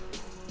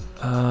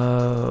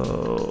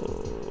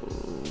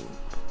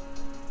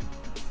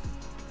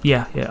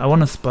 Yeah, I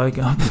want to Spike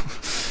up.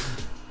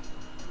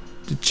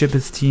 To chip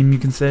his team. You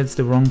can say it's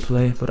the wrong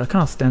play, but I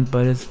cannot stand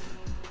by this.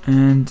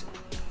 And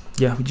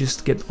yeah, we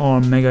just get our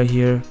Mega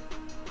here.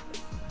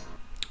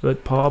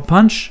 With Power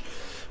Punch.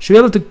 Should be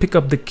able to pick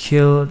up the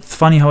kill. It's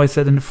funny how I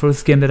said in the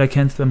first game that I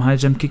can't spam High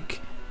Jump Kick.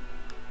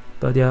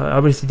 But yeah,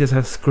 obviously this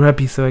has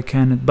scrappy, so I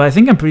can't. But I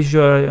think I'm pretty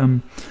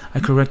sure I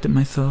corrected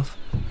myself.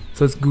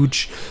 So it's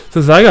gooch.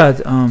 So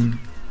Zygarde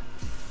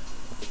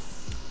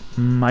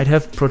might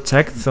have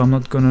protect, so I'm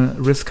not gonna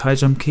risk high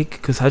jump kick,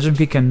 because high jump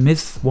kick can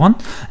miss 1,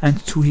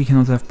 and 2 he can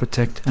also have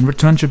protect. And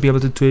return should be able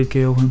to 2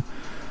 KO him.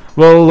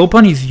 Well,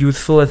 Lopunny is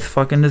useful as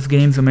fuck in this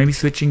game, so maybe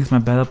switching is my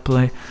better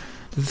play.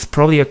 This is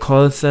probably a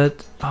call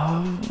set.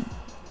 Oh.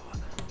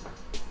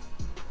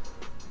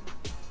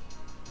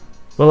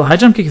 Well, high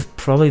jump kick is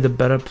probably the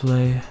better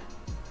play.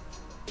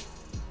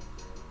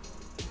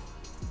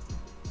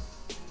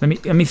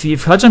 Let me see.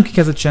 If high jump kick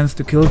has a chance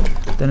to kill,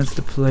 then it's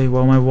the play.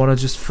 Well, my water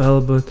just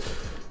fell, but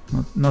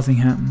nothing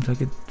happened.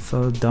 Like it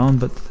fell down,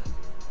 but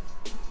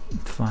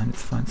it's fine.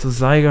 It's fine. So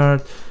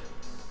Zygarde,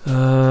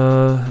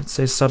 let's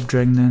say sub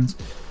Dragon Dance.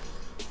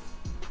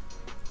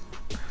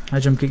 High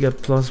jump kick at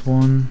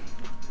 +1.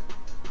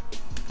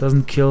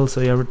 Doesn't kill, so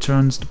yeah,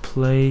 returns to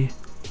play.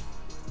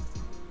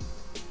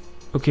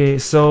 Okay,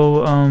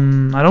 so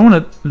I don't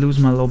want to lose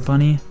my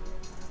Lopunny.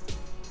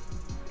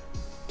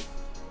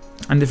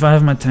 And if I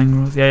have my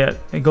Tangrowth, yeah,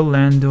 I go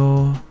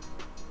Lando.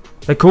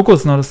 Like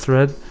Coco's not a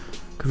threat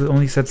because it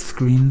only sets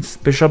screens.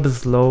 Bishop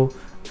is low,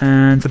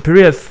 and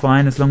Superior is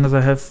fine as long as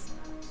I have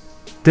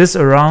this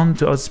around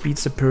to outspeed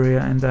Superior,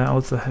 and I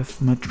also have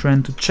my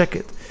trend to check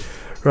it.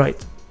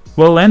 Right.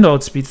 Well, Lando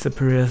outspeeds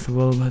Superior as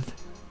well, but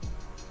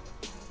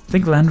I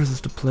think Landorus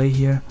is the play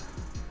here.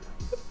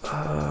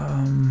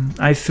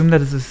 I assume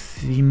that it's a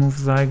C-move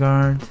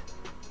Zygarde.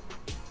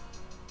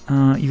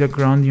 Either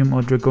Groundium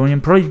or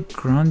Dragonium. Probably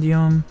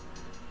Groundium.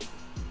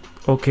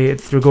 Okay,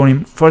 it's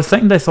Dragonium. For a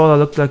second I thought I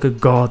looked like a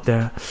god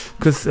there,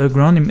 because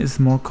Groundium is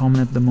more common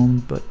at the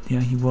moment, but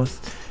yeah, he was.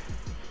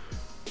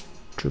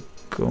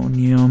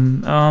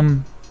 Dragonium.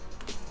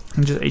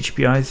 And just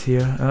HPIs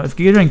here. If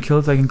Giga Drain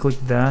kills, I can click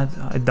that.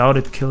 I doubt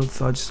it kills,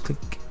 so I'll just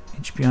click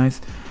HPIs.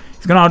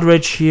 He's gonna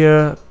Outrage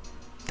here.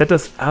 That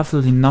does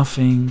absolutely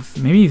nothing.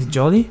 Maybe he's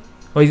Jolly?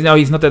 Oh,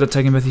 he's not that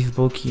attacking, but he's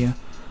bulky here.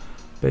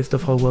 Based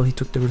off how well he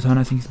took the return,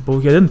 I think he's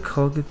bulky. I didn't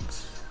calc it.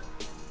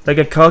 Like,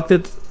 I calced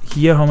it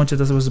here how much it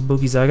was a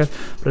bulky Zygarde,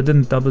 but I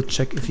didn't double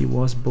check if he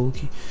was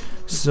bulky.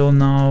 So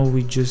now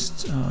we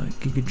just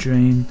Giga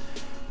Drain.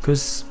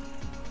 Because.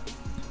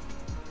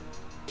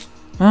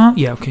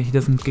 Yeah, okay, he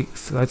doesn't get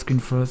Slide Screen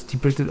first. He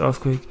predicted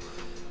Earthquake.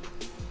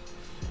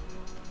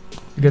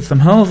 Get some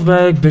health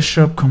back.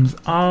 Bishop comes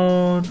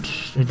out.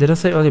 Did I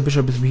say earlier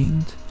Bishop is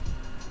weakened?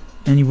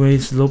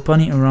 Anyways,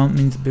 Lopunny around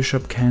means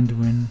Bishop can't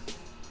win.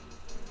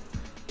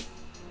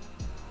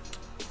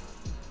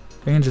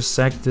 I can just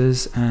sack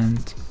this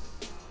and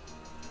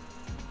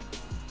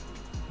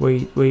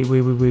wait,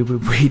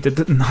 that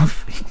did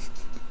nothing.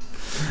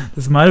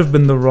 This might have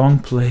been the wrong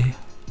play.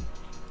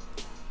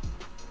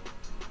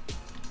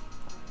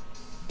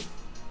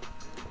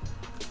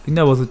 I think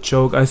that was a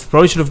joke. I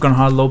probably should have gone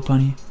hard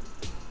Lopunny.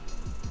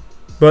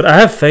 But I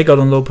have Fake Out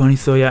on Lopunny,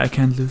 so yeah, I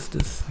can't lose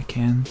this. I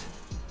can't.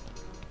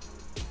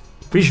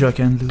 Pretty sure I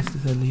can't lose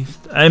this at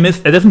least. I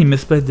definitely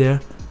misplayed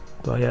there.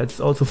 But yeah, it's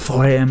also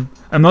 4 AM.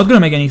 I'm not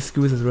gonna make any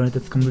excuses, right?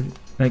 That's completely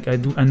like I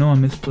know I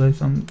misplay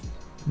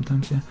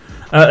sometimes, yeah.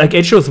 Like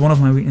H is one of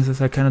my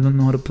weaknesses. I kinda don't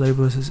know how to play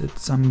versus it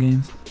some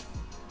games.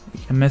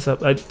 I mess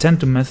up. I tend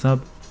to mess up.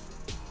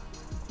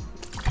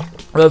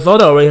 Well, I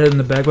thought I already had it in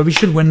the bag, but we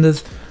should win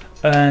this.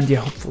 And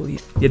yeah, hopefully.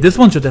 Yeah, this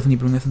one should definitely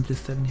bring us into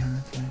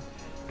 700, right?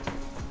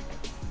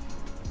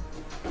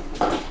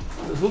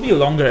 This will be a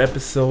longer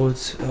episode.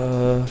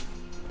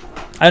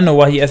 I don't know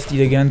why he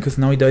SD'd again, because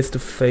now he dies to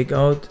Fake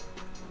Out.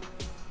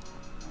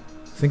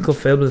 I think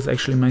Clefable is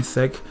actually my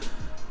sec.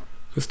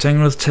 Because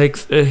Tangrowth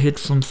takes a hit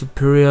from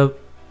Superior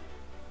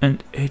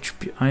and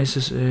HP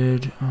ices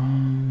it.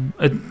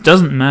 It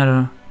doesn't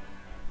matter.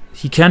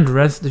 He can't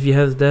rest if he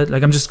has that.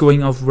 Like, I'm just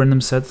going off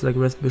random sets like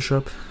Rest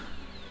Bishop.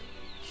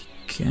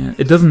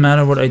 It doesn't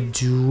matter what I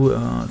do.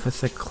 If I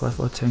set Clef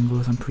or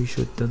Tangrowth, I'm pretty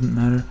sure it doesn't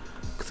matter.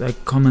 Because I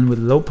come in with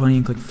Lopunny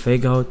and click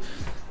Fake Out.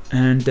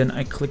 And then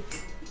I click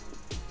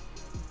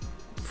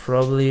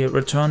probably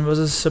Return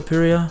versus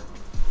Superior.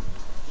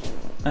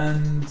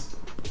 And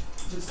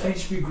if it's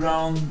HP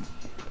Ground,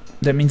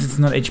 that means it's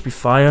not HP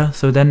Fire.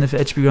 So then if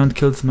HP Ground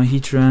kills my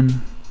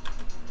Heatran,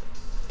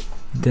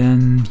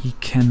 then he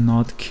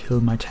cannot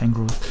kill my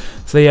Tangrowth.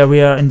 So yeah,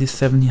 we are in the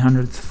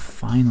 1700s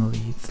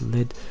finally. It's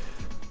lit.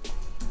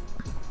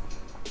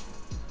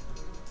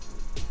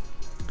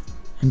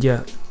 And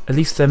yeah, at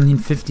least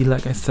 1750,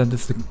 like I said,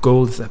 is the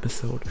goal this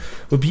episode.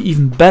 Would be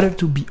even better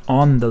to be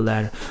on the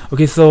ladder.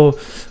 Okay, so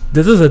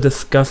this is a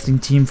disgusting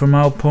team from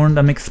our opponent.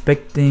 I'm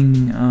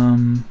expecting...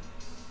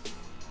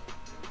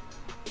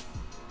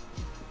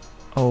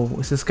 Oh,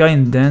 is this guy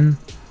in Den?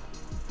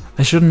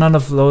 I should not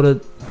have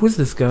loaded... Who is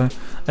this guy?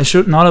 I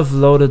should not have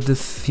loaded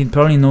this. He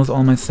probably knows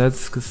all my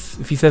sets, because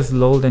if he says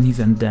LOL, then he's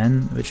in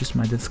Den, which is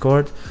my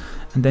Discord.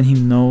 And then he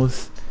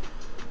knows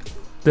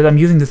that I'm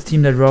using this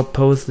team that Rob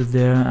posted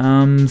there.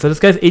 So this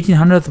guy's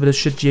 1800s, but it's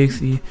shit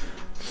GXE.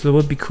 So it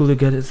would be cool to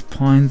get his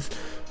points.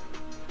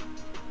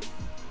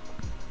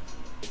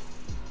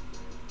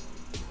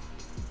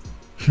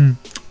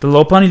 The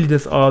low pony lead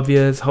is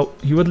obvious. How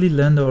he would lead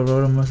Lander or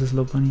Rotom versus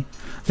low pony.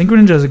 I think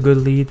Greninja is a good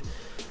lead.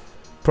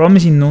 Problem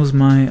is he knows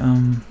my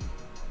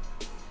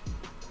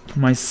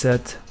my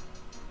set.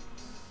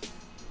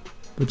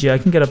 But yeah, I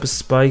can get up a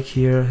spike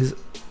here. His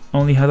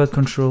only hazard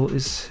control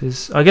is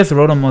his. I guess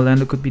Rotom or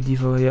Lander could be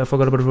default. Yeah, I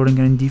forgot about Rotom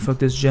getting default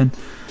this gen.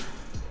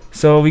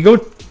 So we go.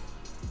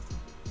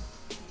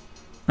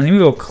 I think we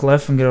go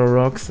Clef and get our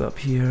rocks up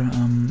here.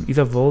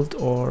 Either Volt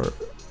or.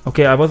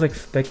 Okay, I was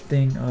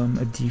expecting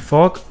a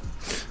defog,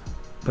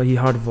 but he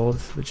hard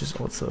Volts, which is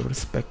also a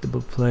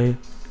respectable play.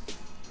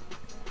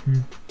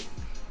 And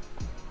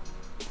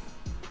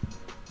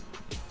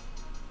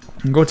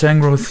go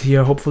Tangrowth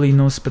here. Hopefully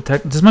no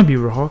Spectac. This might be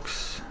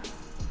rocks.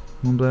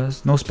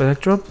 Moonblast. No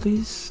Spectactra,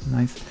 please.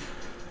 Nice.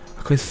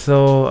 Okay,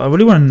 so I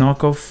really want to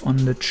knock off on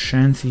the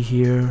Chansey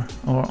here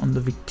or on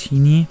the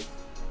Victini.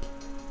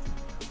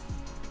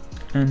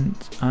 And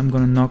I'm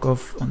gonna knock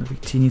off on the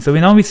Victini. So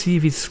we see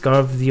if he's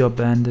Scarf Z or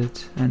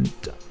Bandit, and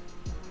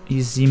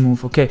he's Z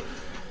move. Okay,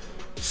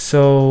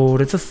 so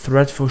that's a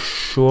threat for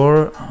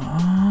sure.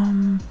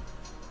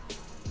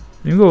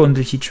 Let me go on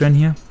the Heatran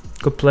here.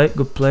 Good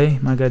play.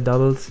 My guy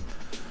doubles.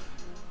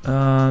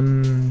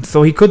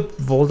 So he could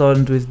Volt out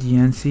into his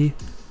DNC.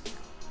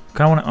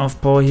 Kinda want to off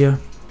power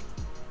here.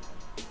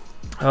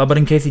 But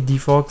in case he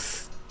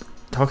defogs,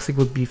 Toxic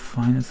would be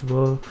fine as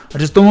well. I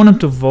just don't want him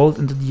to Volt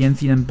into the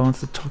DNC and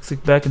bounce the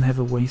Toxic back and have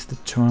a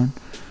wasted turn.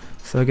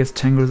 So I guess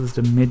Tangrowth is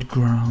the mid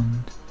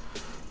ground.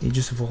 He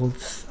just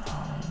Volts.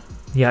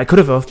 Yeah, I could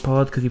have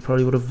off-powered because he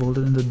probably would have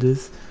Volted into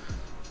this.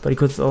 But he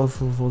could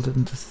also Volted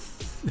into...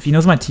 If he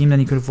knows my team, then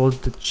he could have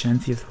Volted the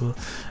Chansey as well.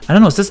 I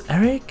don't know, is this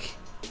Eric?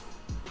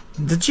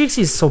 The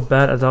GXE is so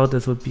bad, I doubt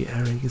this would be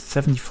Eric. It's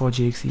 74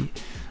 GXE.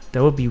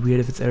 That would be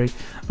weird if it's Eric.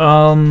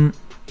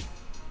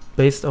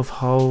 Based off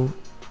how...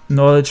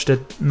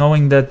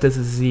 knowing that this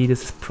is Z,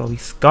 this is probably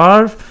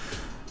Scarf.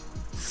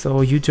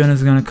 So U-turn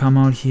is gonna come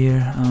out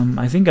here.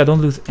 I think I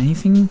don't lose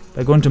anything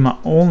by going to my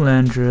own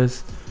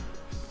Landorus.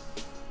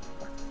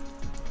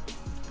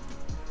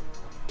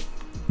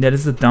 That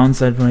is the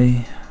downside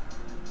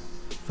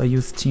if I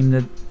use team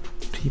that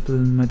people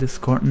in my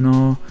Discord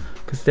know,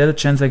 because there's a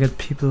chance I get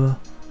people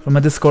from my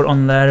Discord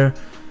on ladder.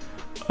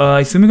 I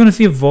assume we're gonna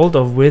see a Volt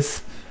of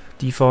Wisp,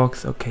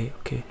 Defox. Okay.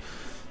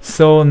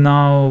 So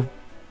now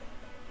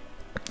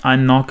I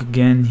knock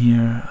again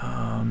here.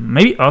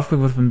 Maybe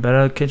Earthquake would have been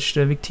better to catch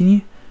the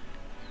Victini.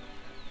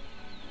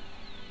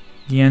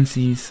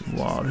 DNC's.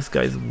 Wow, this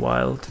guy is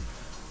wild.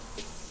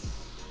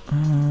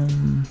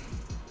 I'm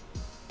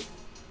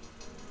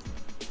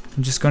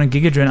just gonna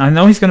Giga Drain. I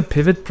know he's gonna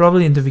pivot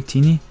probably into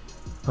Victini.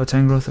 Oh,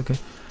 Tangrowth, okay.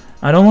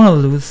 I don't want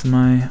to lose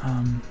my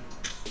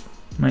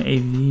my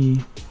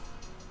AV.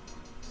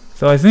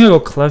 So I think I go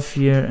Clef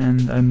here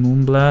and I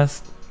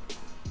Moonblast.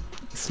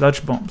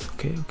 Sludge Bombs,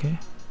 okay.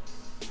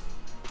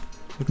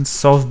 We can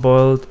soft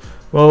boiled.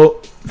 Well,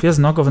 if he has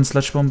knockoff and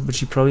Sludge Bomb, which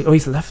he probably... Oh,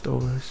 he's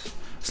leftovers.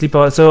 Sleep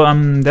out. So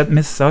that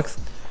miss sucks.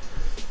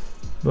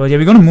 But yeah,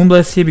 we're gonna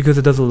Moonblast here because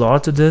it does a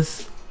lot to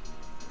this.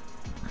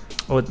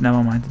 Oh,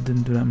 never mind. It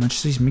didn't do that much.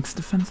 So he's mixed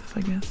defensive,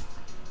 I guess.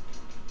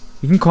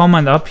 We can Calm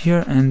Mind up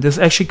here, and this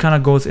actually kind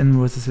of goes in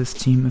versus his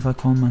team if I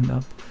Calm Mind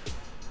up.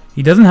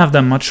 He doesn't have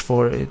that much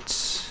for it.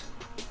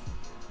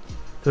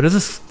 So this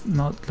is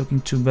not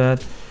looking too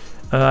bad.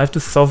 I have to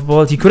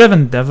softball. He could have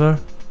Endeavor,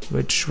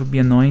 which would be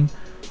annoying.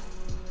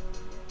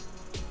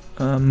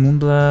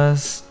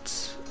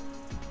 Moonblast.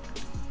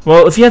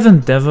 Well, if he has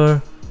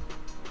Endeavor,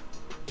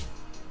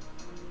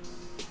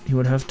 he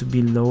would have to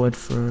be low at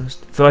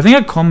first. So I think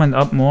I comment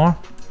up more.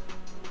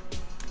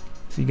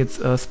 So he gets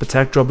a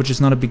Spectac drop, which is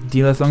not a big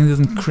deal. As long as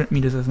he doesn't crit me,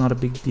 this is not a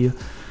big deal.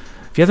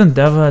 If he has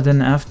Endeavor,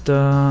 then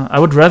after... I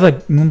would rather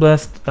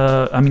Moonblast,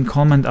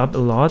 comment up a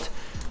lot.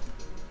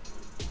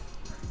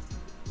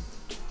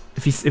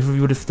 If we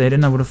would have stayed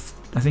in, I would have,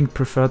 I think,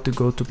 preferred to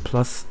go to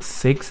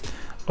 +6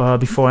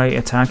 before I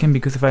attack him,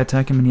 because if I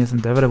attack him and he has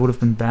Endeavor, that would have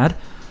been bad.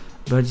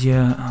 But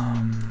yeah,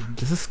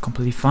 this is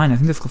completely fine. I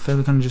think this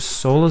Clefairy kind of just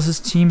solos his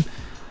team.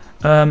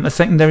 A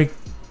secondary...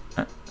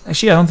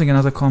 actually, I don't think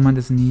another comment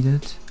is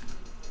needed.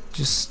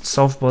 Just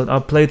softball. I'll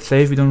play it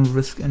safe, we don't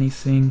risk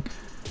anything.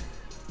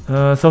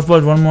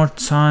 Softball one more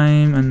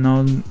time, and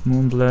now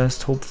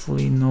Moonblast.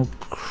 Hopefully no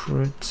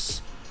crits.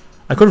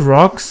 I could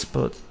Rocks,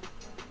 but...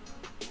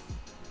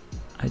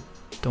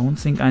 don't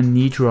think I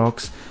need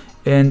Rocks.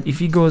 And if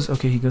he goes...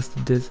 Okay, he goes to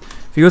this.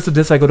 If he goes to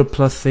this, I go to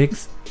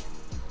 +6.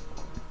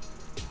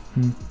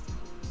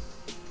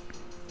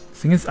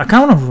 Thing is, I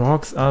kind of want to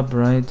Rocks up,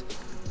 right?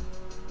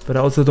 But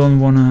I also don't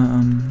want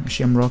to...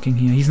 actually, I'm rocking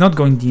here. He's not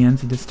going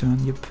DNC this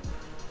turn, yep.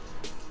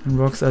 And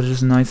Rocks are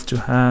just nice to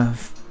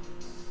have.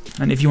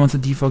 And if he wants to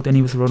defog, then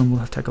he with Rotom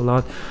will attack a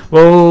lot.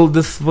 Well,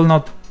 this will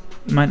not...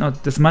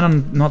 This might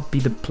not be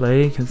the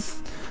play,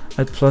 because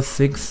at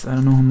 +6, I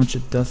don't know how much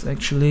it does,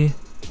 actually.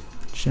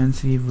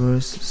 Chansey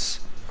versus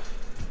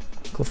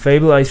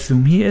Clefable, I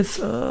assume he is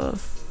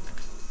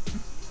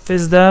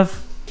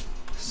Fizdev.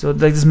 So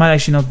like, this might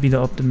actually not be the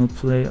optimal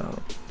play.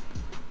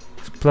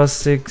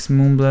 +6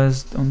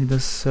 Moonblast only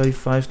does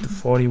 35 to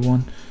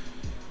 41.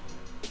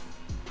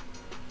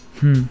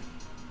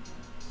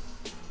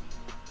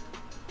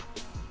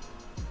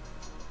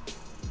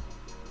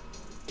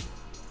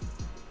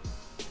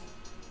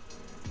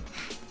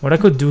 What I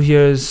could do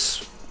here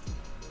is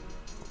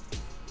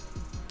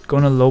go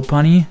on a low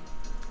punny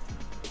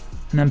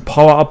and then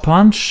power up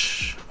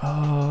punch.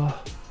 I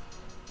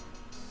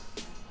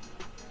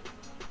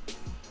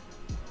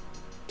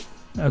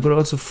could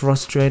also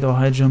frustrate or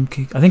high jump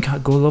kick. I think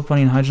go low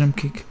punny and high jump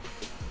kick.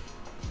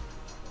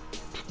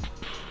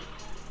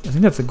 I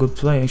think that's a good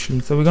play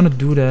actually. So we're gonna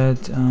do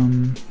that.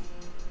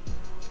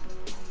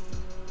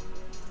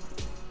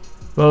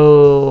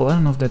 Well, I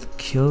don't know if that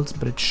kills,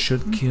 but it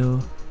should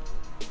kill.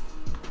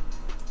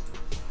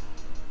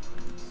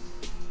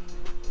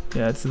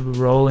 Yeah, it's a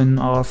roll in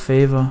our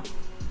favor.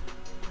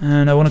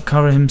 And I want to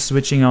cover him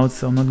switching out,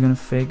 so I'm not gonna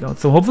fake out.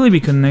 So hopefully we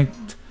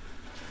connect.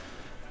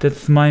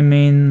 That's my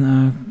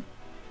main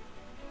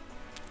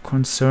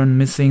concern,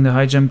 missing the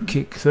high jump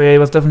kick. So yeah, it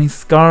was definitely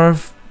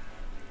Scarf.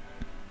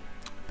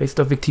 Based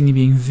off Victini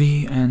being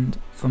V, and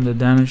from the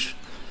damage.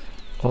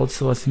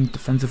 Also, I think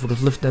defensive would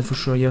have lifted that for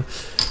sure, yeah.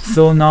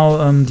 So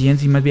now the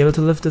NC might be able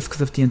to lift this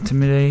because of the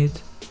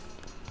Intimidate.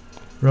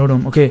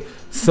 Rotom. Okay,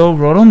 so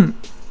Rotom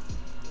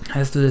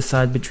has to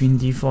decide between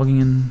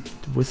defogging and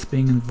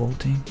wisping and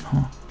vaulting.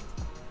 Huh.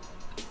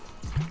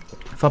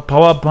 If I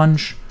power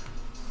punch,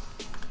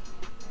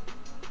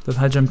 does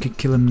high jump kick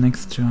kill him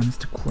next turn is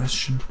the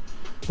question.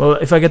 Well,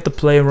 if I get the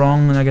play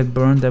wrong and I get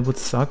burned, that would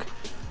suck.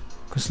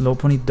 Because low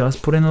pony does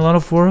put in a lot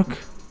of work.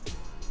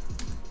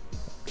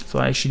 So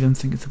I actually don't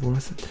think it's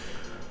worth it.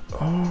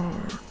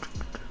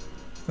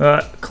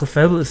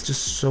 Clefable is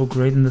just so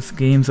great in this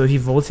game. So if he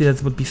votes here,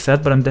 that would be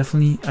sad. But I'm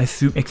definitely, I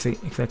assume,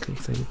 exactly.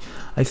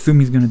 I assume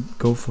he's gonna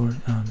go for it.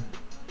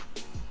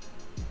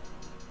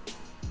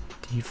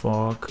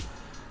 Defog.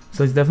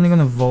 So he's definitely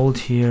gonna volt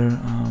here.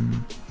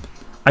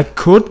 I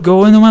could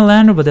go into my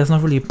lander, but there's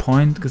not really a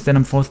point. Because then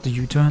I'm forced to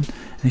U-turn.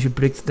 And if he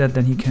predicts that,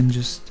 then he can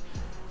just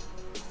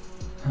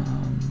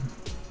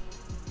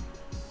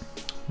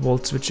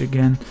volt switch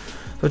again.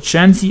 So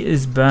Chansey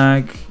is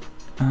back.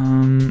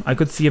 I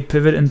could see a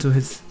pivot into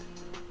his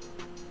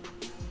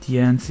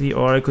DNC,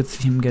 or I could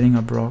see him getting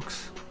up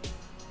rocks.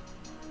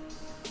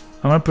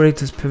 I'm gonna predict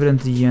his pivot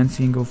into the DNC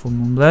and go for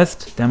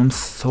Moonblast. Damn, I'm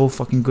so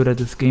fucking good at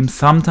this game.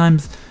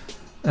 Sometimes,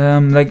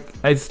 like,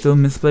 I still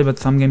misplay, but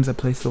some games I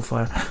play so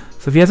far.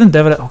 So if he has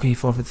Endeavor, okay, he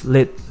forfeits.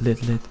 Lit.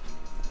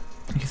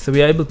 Okay, so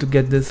we are able to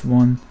get this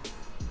one.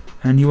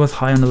 And he was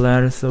high on the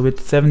ladder, so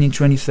it's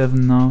 17-27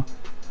 now.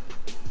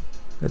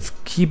 Let's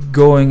keep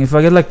going. If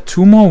I get like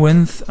 2 more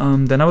wins,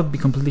 then I would be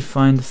completely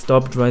fine.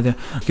 Stopped right there.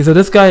 Okay, so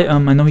this guy, I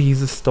know he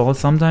uses stall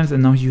sometimes,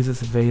 and now he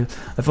uses Veil.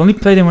 I've only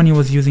played him when he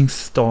was using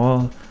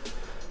stall.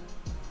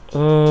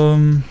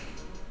 And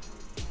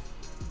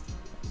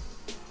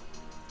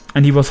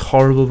he was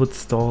horrible with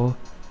stall.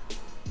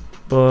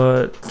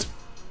 But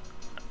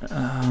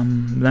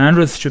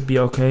Landorus should be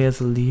okay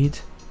as a lead.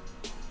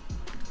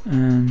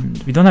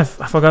 And we don't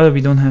have, I forgot that we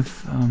don't have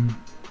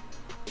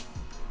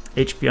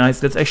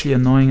HPIs. That's actually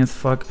annoying as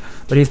fuck.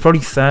 But he's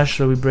probably Sash,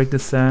 so we break the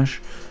Sash.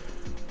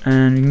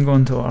 And we can go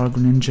into Argo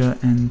Ninja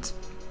and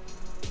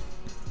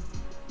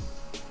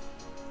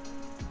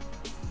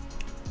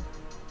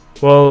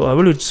well, I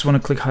really just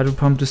want to click Hydro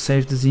Pump to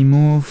save the Z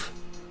move.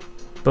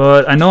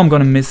 But I know I'm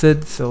gonna miss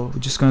it, so we're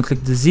just gonna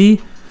click the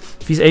Z.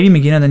 If he's AV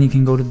Megina, then he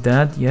can go to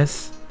that,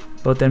 yes.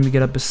 But then we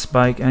get up a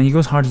Spike, and he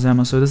goes Hard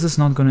Zama, so this is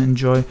not gonna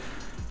enjoy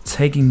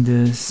taking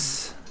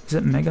this. Is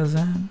it Mega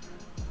Zam?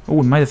 Oh,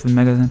 it might have been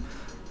Mega Zam.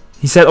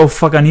 He said, oh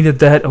fuck, I needed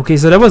that. Okay,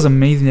 so that was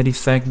amazing that he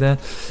sacked that.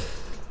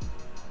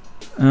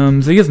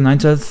 So he has 9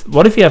 tails.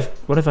 What if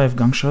I have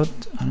Gunk Shot?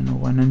 I don't know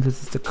why 9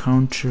 tails is the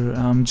counter.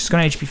 Just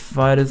gonna HP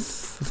fight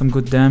this for some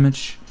good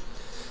damage.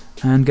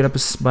 And get up a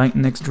Spike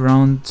next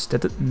round.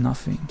 That did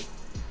nothing.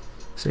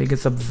 So he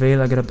gets up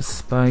Veil, I get up a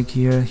Spike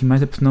here. He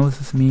might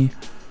Hypnosis me.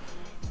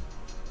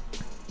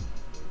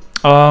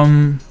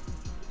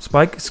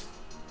 Spike is,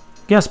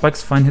 yeah,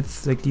 Spike's fine,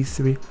 hits like these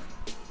 3.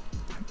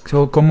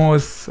 So Como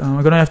is,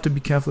 I'm gonna have to be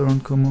careful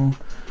around Como.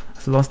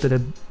 I've lost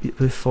it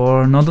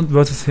before, not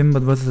versus him,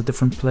 but versus a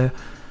different player.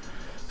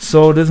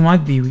 So this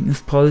might be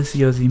Weakness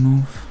Policy or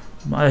Z-Move.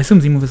 I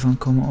assume Z-Move is on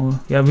Como. Or,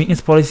 yeah,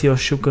 Weakness Policy or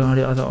Shuka are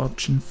the other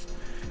options.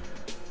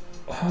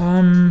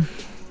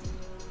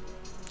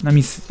 Let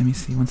me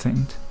see, 1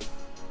 second.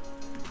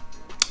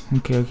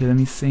 Okay, let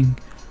me think.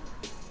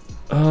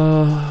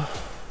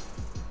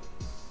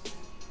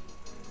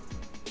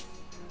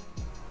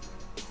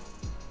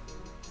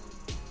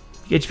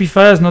 HP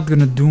Fire is not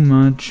gonna do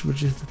much,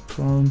 which is the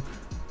problem.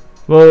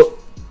 Well,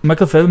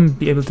 Michael Feldman would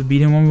be able to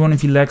beat him 1v1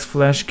 if he lacks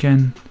Flash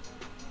Can.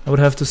 I would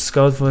have to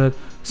scout for that.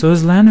 So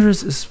his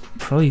Landorus is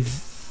probably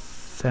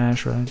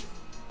Sash, right?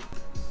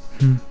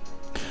 I'm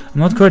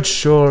not quite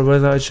sure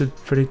whether I should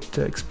predict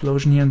the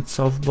Explosion here and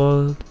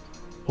Softball,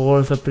 or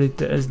if I predict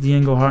the SD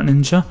and go Heart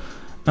Ninja.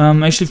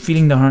 I'm actually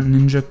feeling the Heart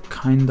Ninja,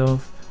 kind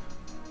of.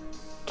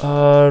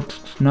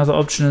 Another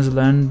option is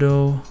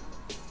Lando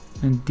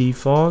and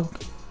Defog.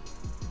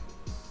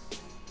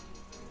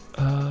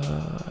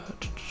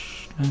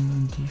 Lando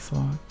and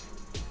Defog.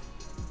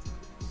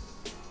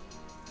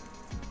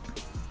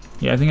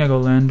 Yeah, I think I go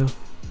Lando.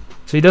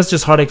 So he does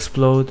just hard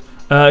explode.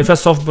 If I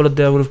soft bullet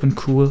there, would have been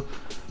cool.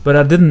 But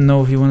I didn't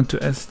know if he wanted to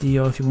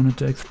SD or if he wanted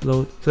to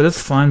explode. So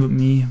that's fine with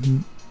me.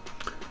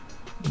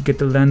 Get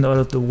the land out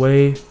of the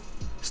way.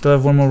 Still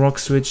have one more rock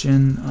switch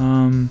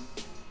in.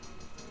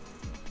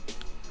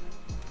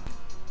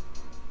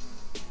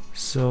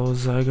 So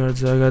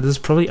Zygarde. This is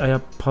probably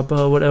Ayapapa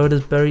or whatever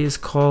this berry is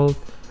called.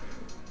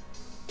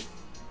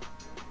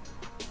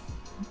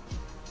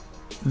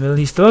 Well,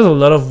 he still has a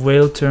lot of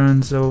whale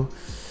turns, so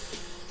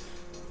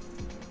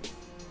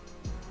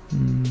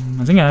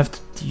I think I have to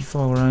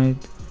default, right?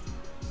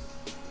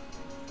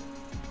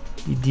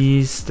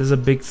 DDs, there's a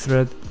big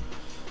threat.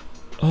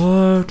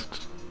 Oh,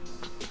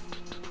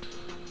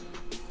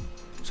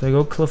 so I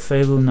go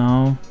Clefable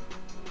now.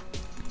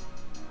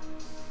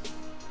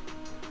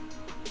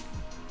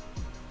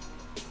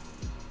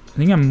 I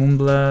think I'm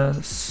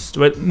Moonblast.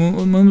 Wait,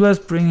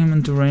 Moonblast bring him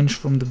into range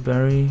from the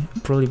berry.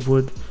 Probably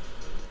would.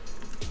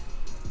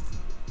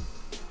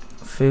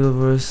 Fail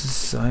versus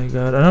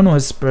Zygarde. I don't know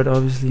his spread,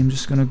 obviously. I'm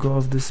just gonna go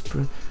off this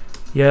spread.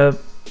 Yeah,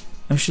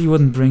 actually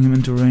wouldn't bring him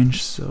into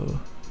range, so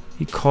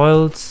he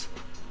coils.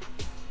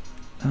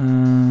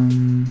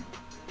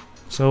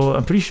 So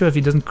I'm pretty sure if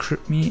he doesn't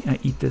crit me, I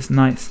eat this.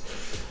 Nice.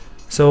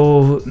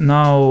 So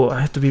now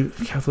I have to be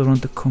careful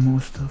around the combo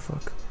stuff.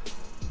 Fuck.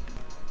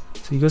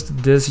 So he goes to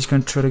this. He's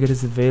gonna try to get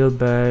his veil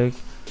back.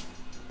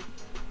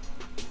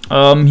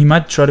 He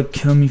might try to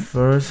kill me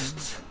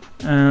first.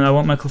 And I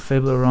want my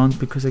Clefable around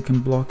because I can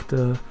block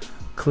the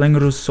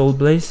Klanguru Soul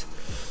Blaze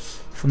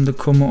from the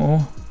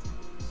Komo-O.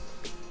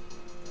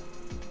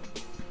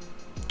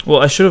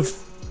 Well, I should have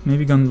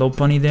maybe gone low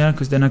pony there,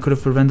 because then I could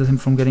have prevented him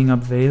from getting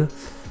up Veil.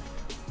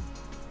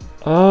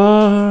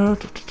 So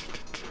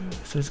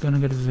it's gonna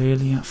get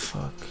Veil, yeah,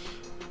 fuck.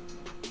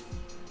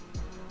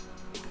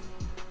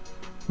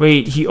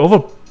 Wait, he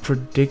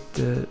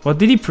over-predicted. What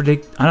did he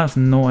predict? I have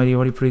no idea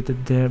what he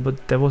predicted there,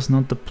 but that was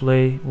not the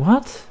play.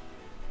 What?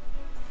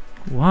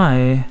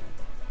 Why?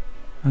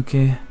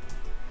 Okay.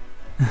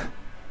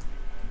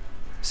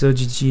 So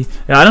GG.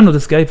 Yeah, I don't know,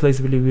 this guy plays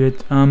really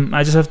weird.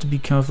 I just have to be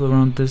careful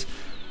around this.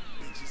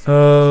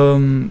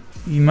 You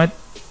might...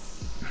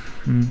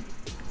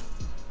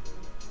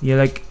 Yeah,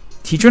 like,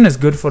 T-Tron is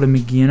good for the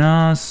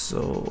Megina,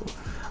 so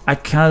I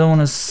kinda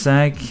wanna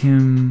sack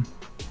him.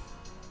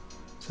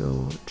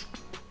 So...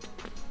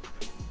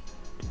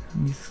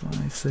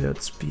 25, so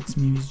that speeds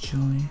me with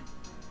Joy.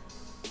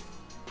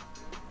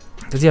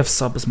 Does he have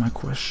sub is my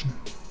question.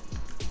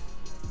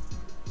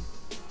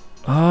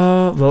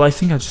 Well, I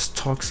think I just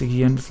Toxic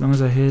again as long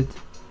as I hit.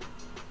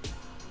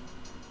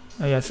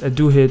 Yes, I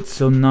do hit,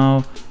 so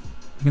now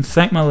I can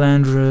thank my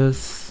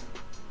Landorus.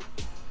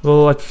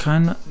 Well, I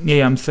kinda...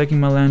 Yeah, I'm thanking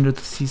my Landorus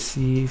to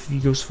CC. If he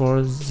goes for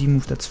a Z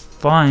move, that's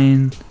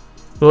fine.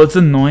 Well, it's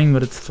annoying,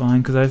 but it's fine,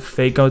 because I have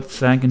fake out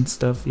thank and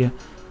stuff, yeah.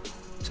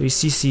 So he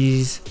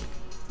CCs.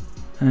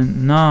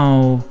 And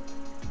now...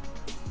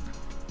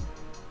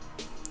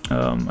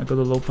 I go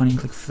to low pony and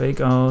click fake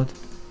out.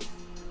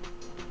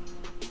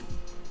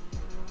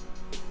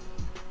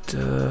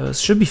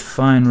 Should be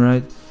fine,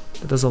 right?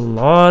 That does a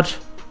lot.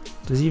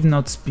 Does he even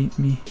outspeed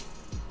me?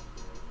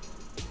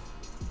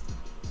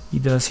 He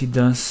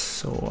does.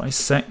 So I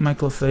sack my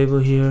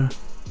Clefable here.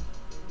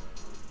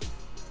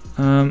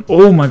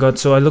 Oh my god,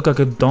 so I look like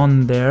a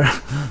Don there.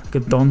 Like a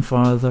Don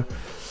father.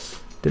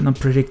 Did not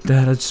predict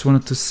that, I just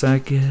wanted to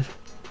sack it.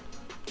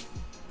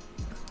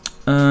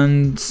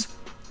 And...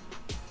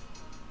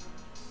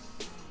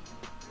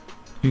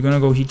 we're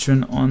gonna go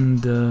Heatran on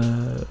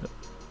the...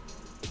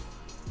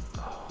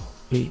 Oh,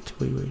 wait.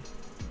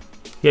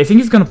 Yeah, I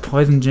think he's gonna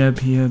Poison Jab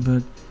here,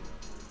 but...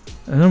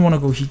 I don't wanna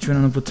go Heatran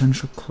on a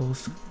potential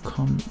close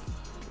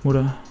would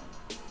I?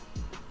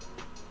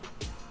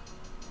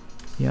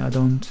 Yeah, I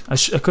don't. I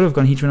could have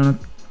gone Heatran on a...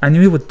 I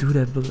knew he would do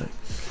that, but like...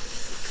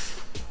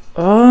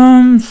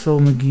 So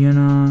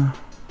Megina... I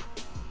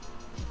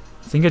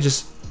think I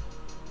just...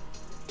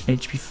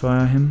 HP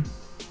fire him.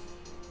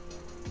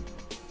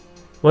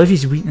 What if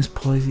he's weakness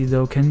policy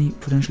though? Can he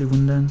potentially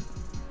win then?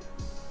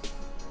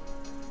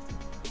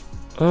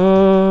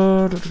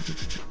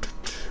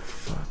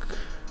 Fuck.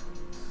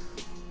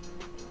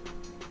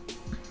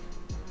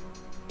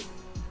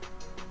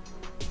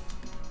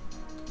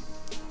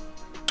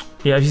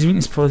 Yeah, if he's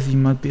weakness policy, he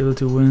might be able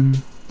to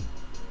win.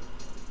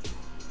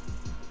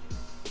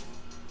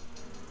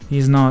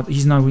 He's not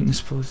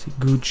weakness policy.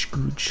 Gooch.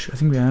 I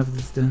think we have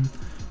this then.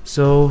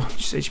 So,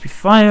 just HP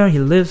fire, he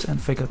lives, and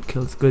fake out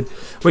kills. Good.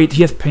 Wait,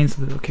 he has pain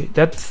split. Okay,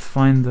 that's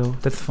fine though.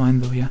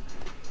 Yeah.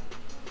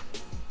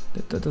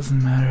 That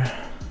doesn't matter.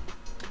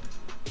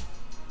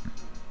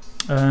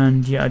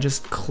 And yeah, I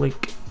just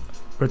click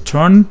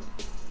return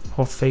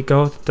or fake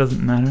out.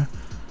 Doesn't matter.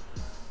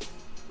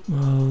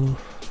 Well,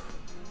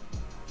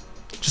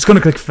 just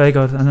gonna click fake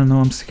out. I don't know.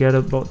 I'm scared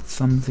about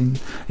something.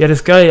 Yeah,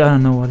 this guy. I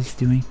don't know what he's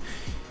doing.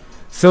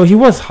 So he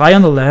was high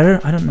on the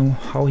ladder. I don't know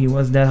how he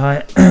was that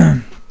high.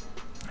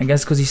 I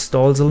guess because he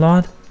stalls a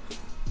lot.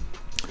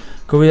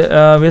 We're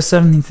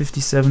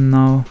 1757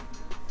 now.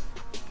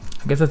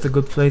 I guess that's a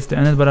good place to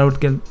end it, but I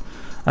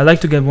I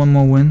like to get one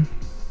more win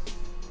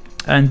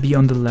and be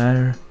on the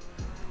ladder.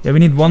 Yeah, we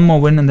need one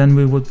more win and then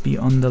we would be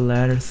on the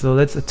ladder. So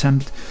let's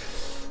attempt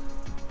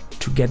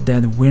to get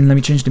that win. Let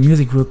me change the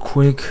music real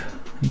quick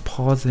and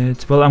pause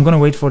it. Well, I'm gonna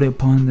wait for the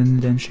opponent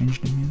and then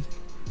change the music.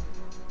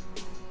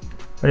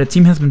 But the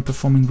team has been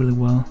performing really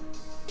well.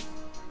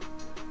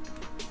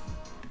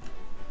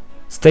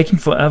 It's taking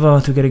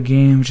forever to get a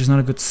game, which is not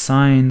a good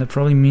sign. That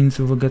probably means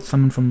we will get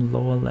someone from the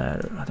lower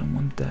ladder. I don't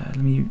want that.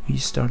 Let me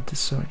restart the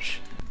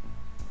search.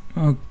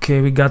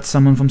 Okay, we got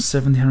someone from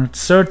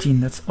 1713.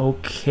 That's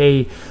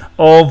okay.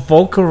 Oh,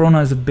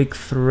 Volcarona is a big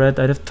threat.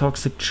 I'd have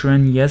Toxic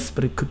Trend, yes,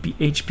 but it could be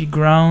HP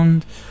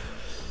Ground.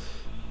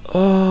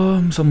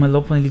 So my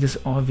low pony lead is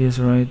obvious,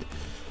 right?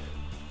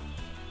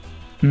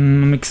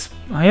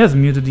 I have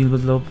Mew to deal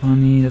with low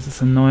pony. That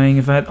is annoying.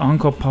 If I had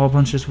Encore Power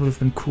Punch, this would have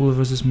been cool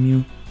versus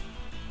Mew.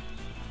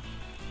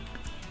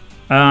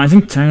 I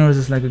think Tangrowth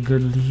is like a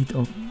good lead,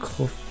 or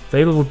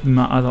Clefable would be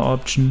my other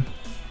option.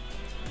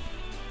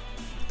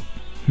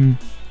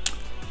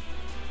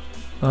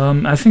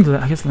 I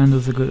guess Lando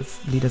is a good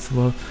lead as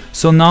well.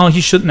 So now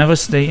he should never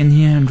stay in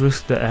here and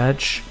risk the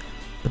edge.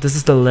 But this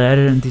is the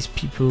ladder and these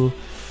people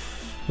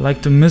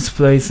like to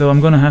misplay, so I'm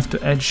gonna have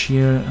to edge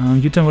here.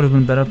 U-turn would have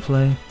been better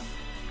play.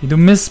 You do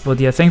miss, but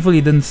yeah, thankfully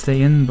he didn't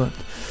stay in, but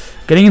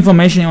getting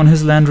information on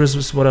his Landorus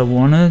was what I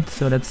wanted,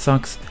 so that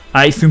sucks.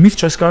 I assume he's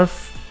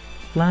Scarf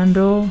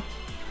Lando,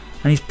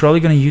 and he's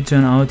probably gonna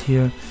U-turn out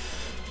here,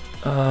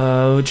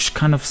 which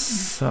kind of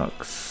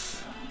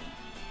sucks.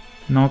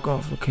 Knock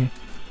off, okay.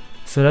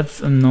 So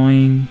that's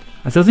annoying.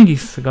 I still think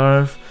he's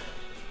Scarf.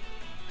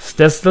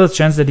 There's still a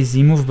chance that he's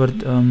Z-move,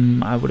 but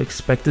I would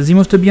expect the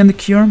Z-move to be on the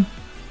Kyurem.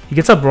 He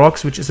gets up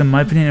Rocks, which is in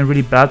my opinion a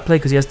really bad play,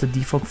 because he has the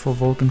default for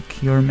Volk and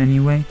Kyurem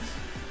anyway.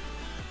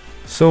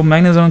 So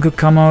Magnezone could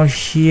come out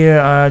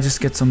here, just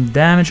get some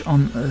damage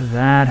on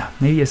that.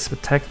 Maybe a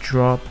attack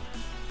drop.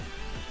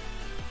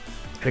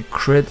 A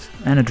crit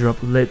and a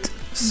drop lit.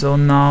 So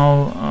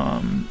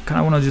now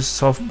kinda wanna just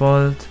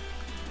softball it.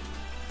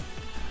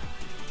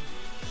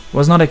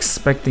 Was not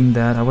expecting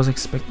that. I was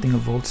expecting a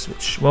Volt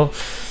Switch. Well,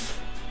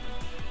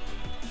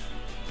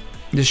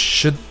 this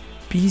should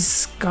be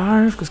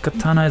Scarf, because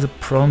Katana is a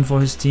problem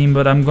for his team,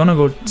 but I'm gonna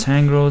go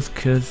Tangrowth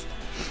because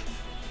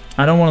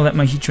I don't want to let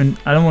my Heatran.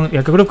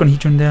 I could have gone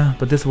Heatran there,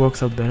 but this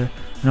works out better.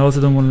 And I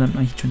also don't want to let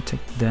my Heatran take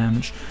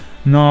damage.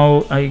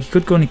 Now I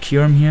could go into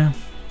Kyurem here,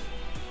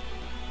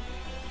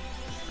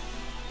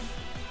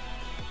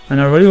 and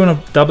I really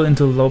want to double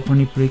into low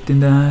pony predicting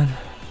that,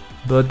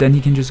 but then he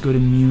can just go to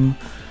Mew.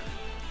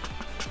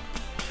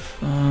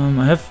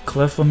 I have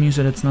Clef for Mew,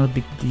 so that's not a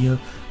big deal.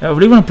 I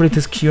really want to predict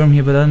this Kyurem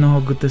here, but I don't know how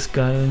good this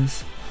guy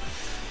is.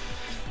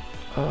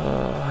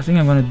 I think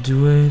I'm gonna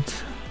do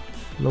it.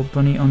 Low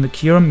pony on the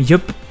Kyurem.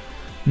 Yup.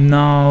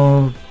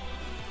 Now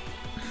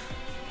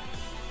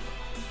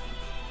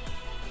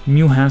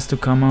Mew has to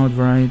come out,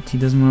 right? He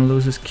doesn't want to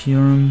lose his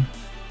Kyurem.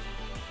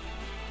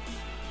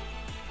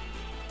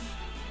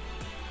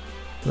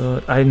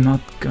 But I'm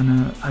not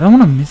gonna. I don't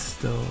want to miss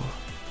though.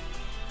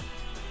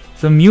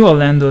 So Mew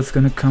Orlando is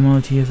gonna come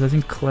out here. So I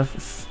think Clef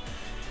is.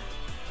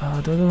 Do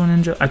I go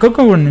Ninja? I could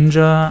go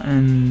Ninja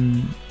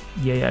and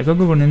yeah, I could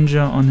go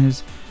Ninja on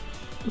his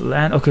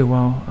land. Okay,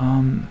 wow.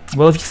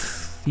 Well,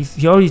 if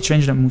he already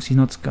changed that move. He's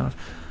not Scarf,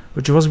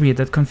 which was weird.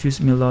 That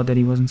confused me a lot that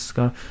he wasn't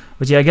Scarf.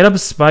 But yeah, I get up a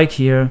Spike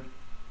here.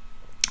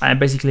 I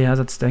basically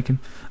hazard stack him.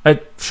 I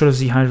should have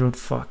Z-Hydroed.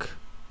 Fuck.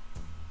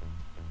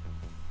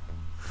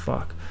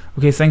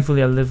 Okay,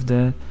 thankfully I lived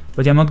that.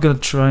 But yeah, I'm not gonna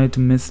try to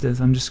miss this.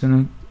 I'm just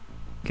gonna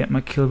get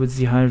my kill with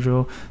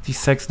Z-Hydro. He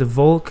sacks the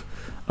Volk.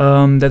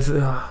 That's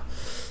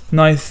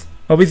nice.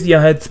 Obviously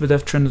I had Spit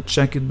F trying to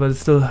check it, but it's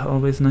still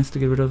always nice to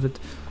get rid of it.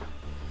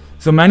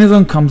 So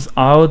Magnezone comes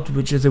out,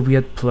 which is a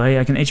weird play.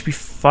 I can HP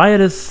fire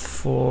this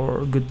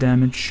for good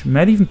damage.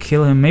 Might even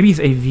kill him. Maybe he's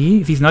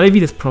AV. If he's not AV,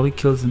 this probably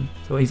kills him.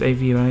 So he's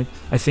AV, right?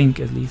 I think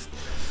at least.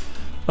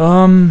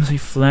 So he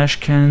flash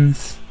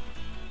cannons.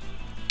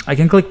 I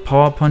can click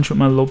Power Punch with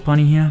my low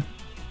pony here.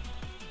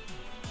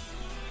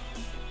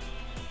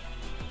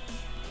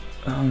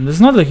 This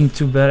is not looking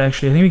too bad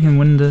actually. I think we can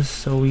win this.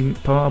 So we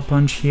Power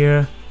Punch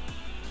here.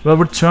 Well,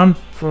 return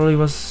probably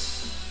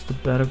was the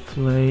better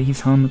play.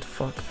 He's helmet.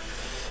 Fuck.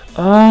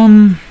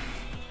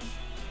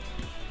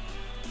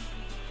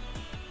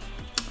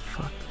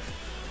 Fuck.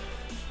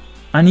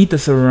 I need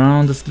this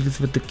around. Let's do this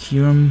with the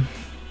Kyurem.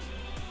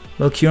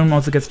 Well, Kyurem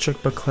also gets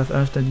checked by Clef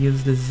after I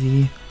use the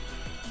Z.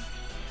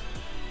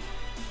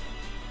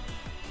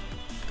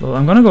 Well,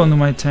 I'm gonna go into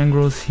my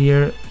Tangrowth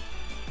here.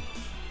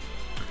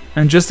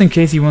 And just in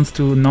case he wants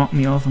to knock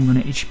me off, I'm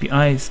gonna HP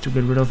Ice to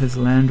get rid of his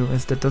Landor,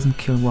 as that doesn't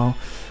kill. Wow.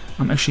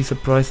 I'm actually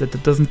surprised that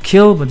that doesn't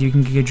kill, but you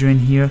can get drain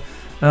here.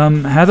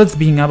 Hazards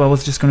being up, I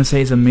was just gonna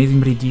say, is amazing,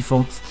 but he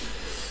defaults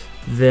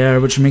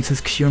there, which makes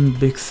his Kyurem a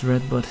big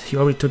threat, but he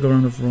already took a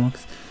round of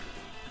rocks.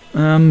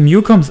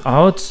 Mew comes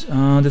out.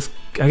 I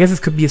guess this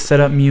could be a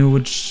setup Mew,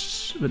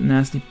 which with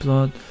nasty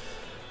plot.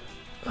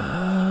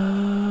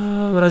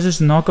 But I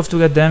just knock off to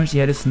get damage.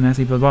 Yeah, this is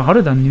nasty, but wow, how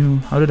did I know?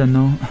 I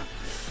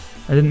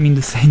didn't mean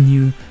to say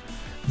new.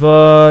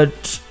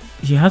 But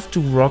he has to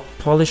rock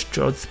polish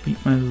to outspeed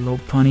my low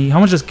punny. How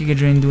much does Giga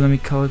Drain do? Let me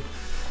call it.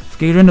 If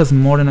Giga Drain does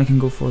more, then I can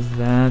go for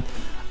that.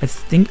 I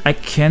think I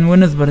can win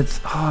this, but it's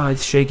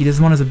shaky. This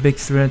one is a big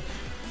threat.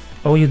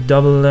 Oh, you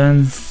double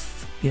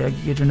lens. Yeah,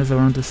 Giga Drain is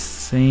around the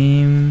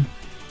same.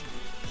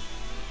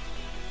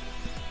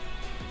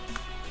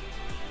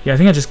 Yeah, I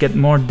think I just get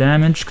more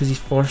damage because he's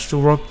forced to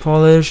rock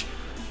polish.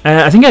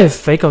 I think I have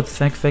fake out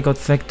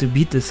sack to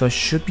beat this, so I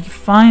should be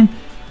fine.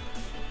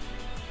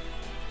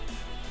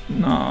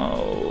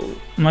 No,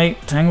 my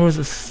Tangrowth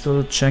is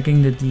still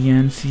checking the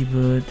DNC,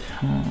 but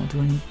do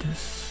I need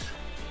this?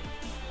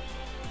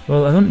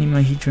 Well, I don't need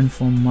my Heatran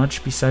for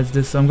much besides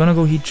this, so I'm gonna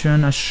go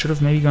Heatran. I should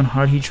have maybe gone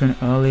hard Heatran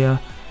earlier.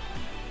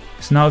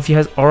 So now if he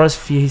has Aura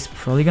Sphere, he's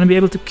probably gonna be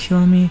able to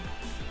kill me.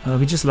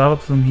 We just Lava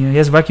Plume here. He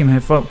has Vacuum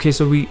Head. Okay,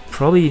 so we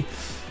probably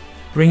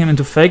bring him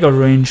into Fake Out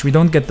range. We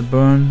don't get the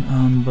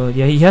burn, but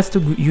yeah, he has to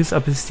use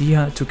up his C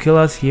to kill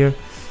us here.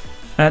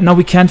 Now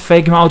we can't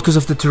fake him out because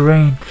of the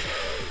terrain.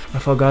 I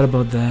forgot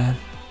about that.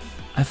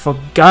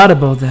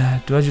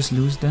 Do I just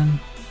lose then?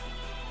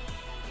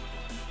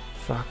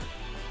 Fuck.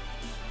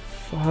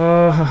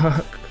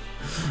 I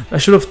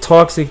should have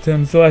Toxic'd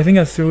him, so I think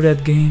I threw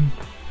that game.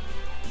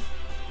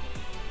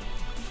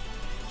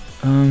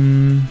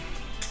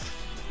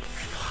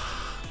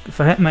 If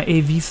I had my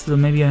AV still,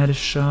 maybe I had a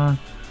shot.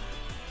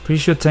 Pretty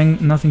sure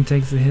nothing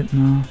takes a hit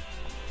now.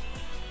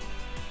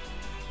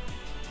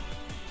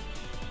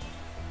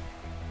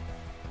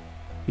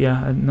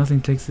 Yeah,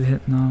 nothing takes a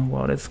hit now.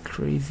 Wow, that's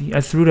crazy.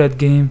 I threw that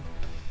game.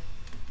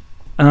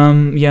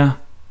 Yeah.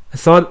 I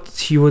thought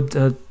he would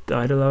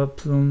die to Lava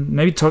Plume.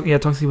 Maybe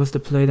Toxic was the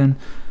play then.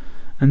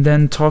 And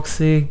then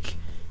Toxic,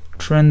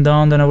 trend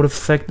down, then I would have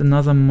sacked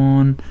another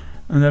Mon.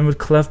 And then with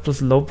Clef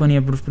plus Low Bunny, I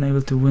would have been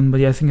able to win. But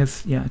yeah, I think I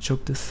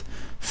choked this.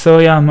 So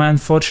yeah, my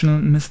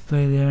unfortunate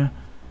misplay there.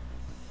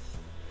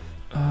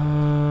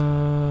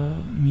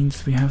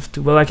 Means we have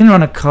to... Well, I can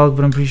run a Cult,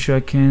 but I'm pretty sure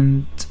I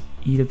can't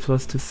eat a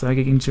 +2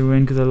 Psychic into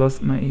Rain because I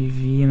lost my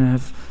AV and I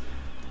have...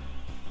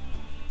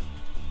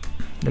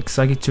 Like,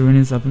 Psychic Terrain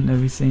is up and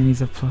everything,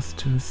 he's a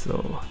 +2,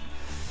 so...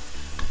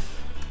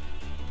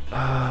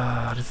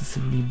 this is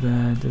really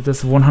bad.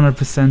 That's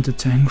 100% to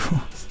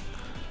Tangrowth.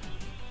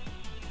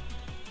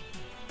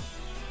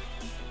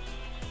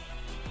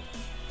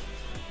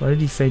 Why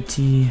did he say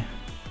T?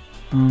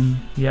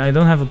 Yeah, I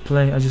don't have a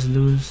play, I just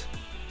lose.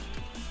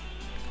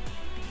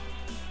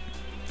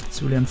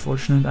 It's really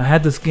unfortunate. I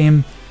had this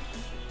game...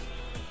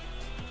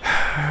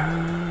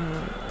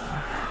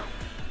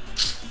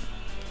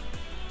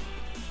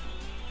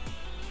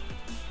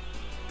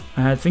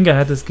 I think I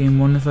had this game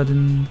won if I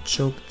didn't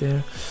choke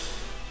there.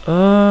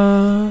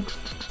 Well,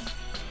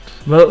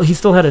 he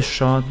still had a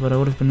shot, but I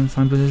would have been in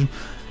fine position.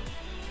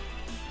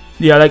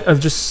 Yeah, like, I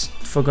just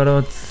forgot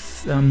about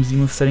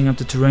Zimov setting up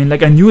the terrain.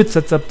 Like, I knew it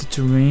sets up the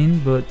terrain,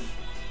 but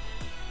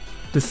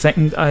the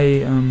second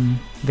I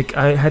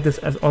had this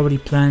as already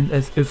planned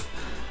as if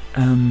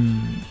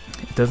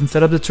it doesn't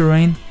set up the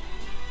terrain.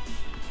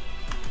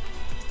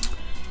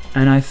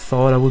 And I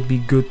thought I would be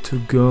good to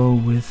go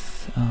with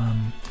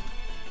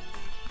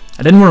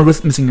I didn't want to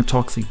risk missing a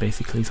Toxic,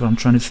 basically, is what I'm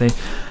trying to say.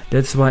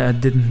 That's why I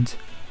didn't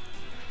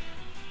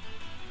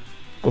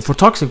go for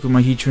Toxic with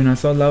my Heatran. I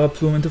thought Lava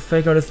Plume into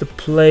Fake Out as the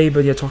play,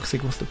 but yeah,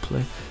 Toxic was the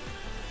play.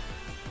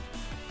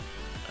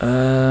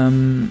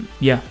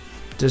 Yeah,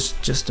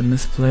 just a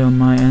misplay on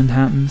my end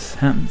happens.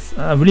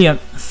 Really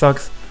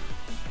sucks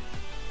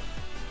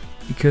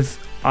because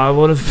I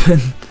would have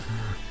been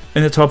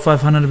in the top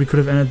 500. We could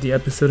have ended the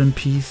episode in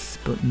peace,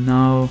 but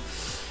now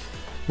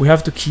we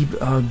have to keep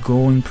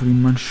going pretty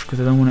much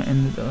because I don't want to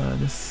end it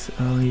this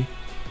early.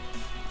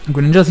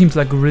 Greninja seems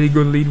like a really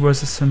good lead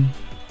versus him.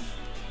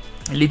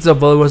 It leads up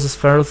well versus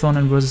Ferrothorn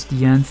and versus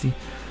Diancie.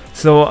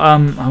 So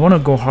I want to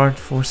go hard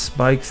for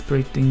Spikes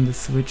breaking the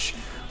switch.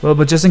 Well,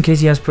 but just in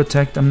case he has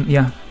Protect, I'm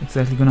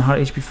exactly gonna hard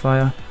HP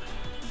Fire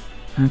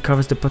and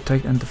covers the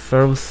Protect and the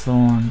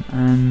Ferrothorn.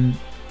 And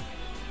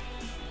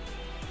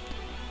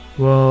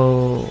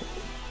well,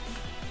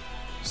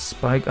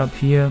 Spike up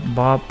here,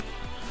 Bob.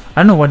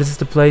 I don't know why this is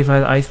the play. If I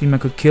had Ice Beam, I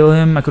could kill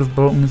him. I could have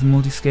broken his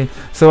multi-scale.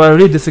 So I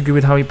really disagree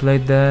with how he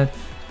played that.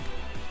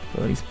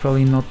 But he's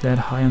probably not that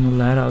high on the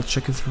ladder. I'll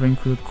check his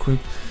rank real quick.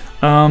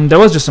 That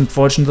was just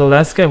unfortunate. The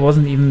last guy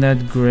wasn't even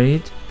that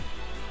great.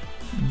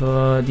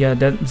 But yeah,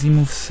 that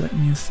Z-move set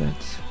me a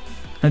set.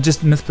 I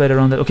just misplayed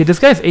around that. Okay, this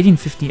guy is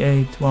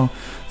 1858. Wow.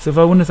 So if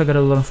I win this, I got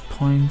a lot of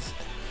points.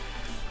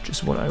 Which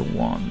is what I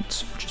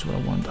want.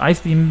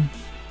 Ice Beam.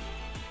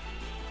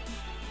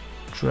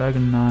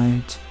 Dragon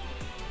Knight.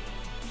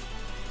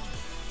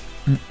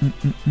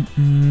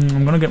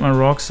 I'm gonna get my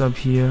rocks up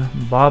here.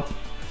 Bob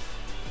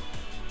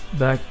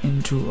back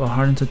into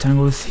hard into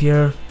Tangrowth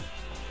here.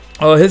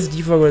 Oh, his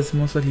defog is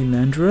most likely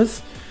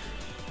Landorus.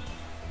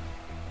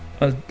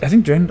 I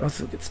think Dragon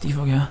also gets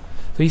defog, yeah.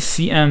 So he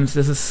CMs.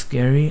 This is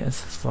scary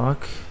as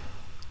fuck.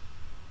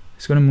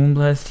 He's gonna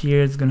Moonblast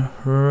here. It's gonna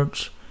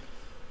hurt.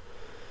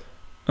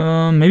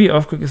 Maybe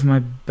Earthquake is my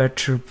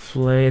better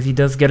play as he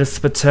does get a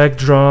Spatek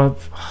drop.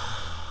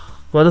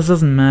 Well, this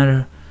doesn't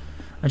matter.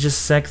 I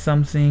just sacked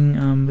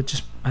something, but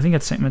just I think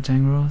I'd sack my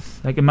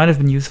Tangrowth. Like, it might have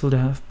been useful to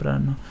have, but I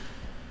don't know.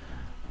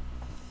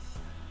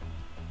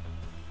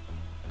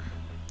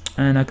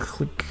 And I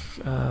click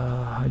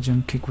high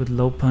jump kick with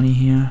low punny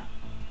here.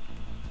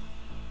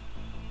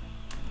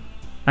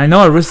 I know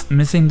I risked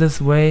missing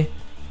this way,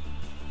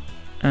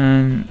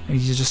 and he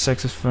just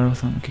sacks his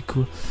Ferrothorn. Okay,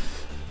 cool.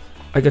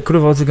 Like, I could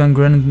have also gone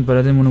Gren, but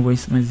I didn't want to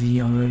waste my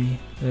Z already.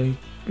 Like,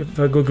 if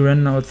I go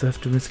Gren, I also have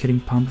to risk hitting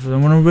Pump. So I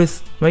don't want to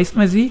waste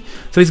my Z.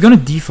 So he's gonna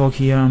defog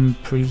here, I'm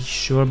pretty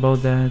sure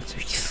about that.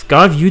 He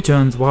Scarf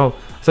U-turns, wow.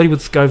 I thought he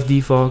would Scarf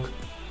defog,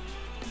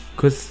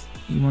 because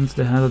he wants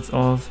the hazards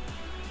off.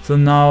 So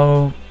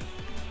now,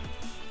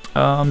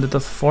 that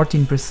does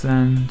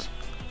 14%.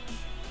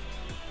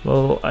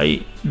 Well,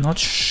 I'm not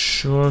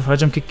sure if high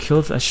jump kick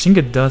kills. I think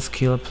it does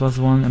kill,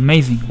 +1.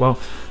 Amazing, wow.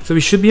 So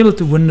we should be able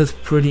to win this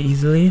pretty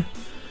easily.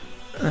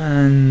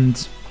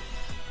 And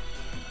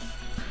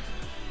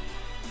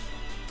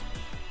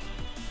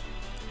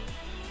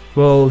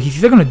well, he's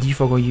either gonna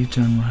defog or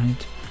U-turn,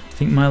 right? I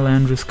think my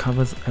Landorus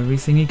covers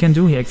everything he can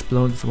do. He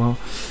explodes, wow.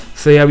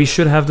 So yeah, we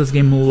should have this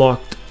game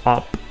locked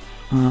up.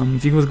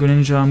 If he goes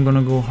Greninja, I'm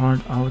gonna go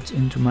hard out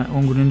into my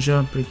own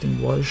Greninja,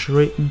 predicting Water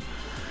Shuriken.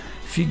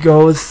 If he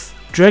goes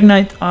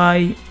Dragonite,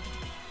 I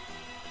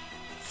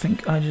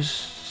think I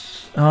just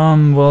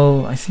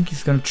well, I think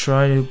he's gonna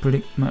try to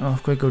predict my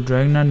Earthquake or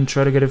Dragonite and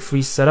try to get a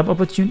free setup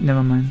opportunity.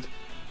 Never mind.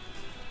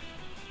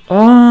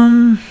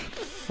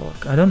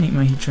 Fuck, I don't need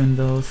my Heatran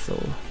though,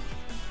 so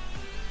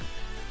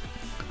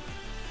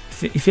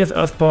if he has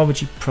Earth Power, which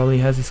he probably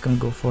has, he's gonna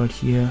go for it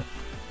here.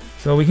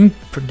 So we can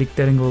predict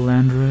that and go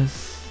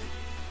Landorus.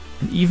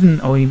 And even,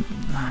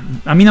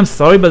 I mean, I'm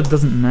sorry, but it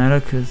doesn't matter,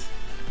 because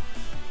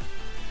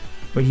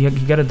but he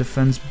got a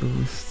defense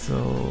boost,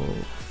 so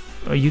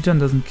a U-turn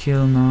doesn't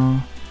kill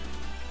now.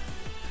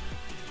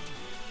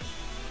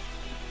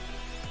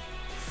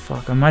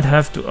 Fuck, I might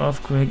have to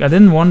Earthquake. I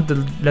didn't want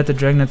to let the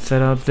Dragonite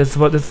set up. That's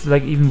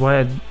like even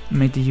why I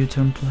made the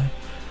U-turn play.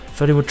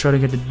 Thought he would try to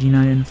get the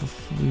D9 in for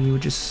free,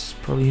 which is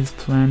probably his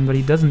plan, but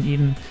he doesn't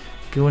even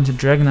go into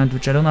Dragonite,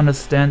 which I don't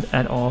understand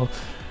at all.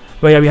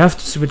 But yeah, we have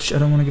to switch. I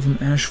don't want to give him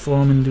Ash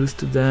Form and lose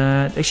to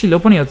that. Actually, low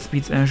punny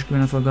outspeeds Ash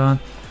Green, I forgot.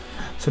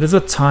 So there's a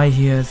tie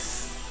here.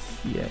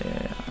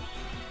 Yeah.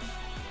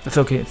 It's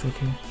okay, it's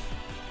okay.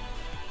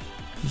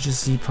 You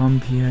just see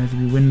Pump here. If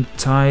we win the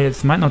tie,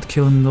 it might not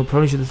kill him though.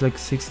 Probably should have like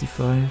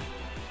 65.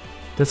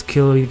 Does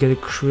kill, you get a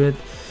crit.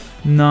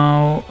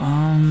 Now,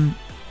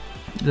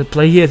 the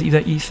play here is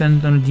either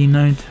E-Send on a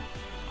D9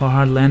 or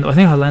Hard Land. I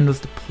think Hard Land was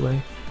the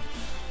play.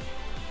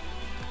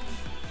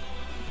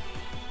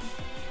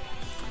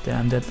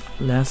 Damn, that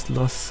last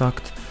loss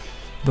sucked.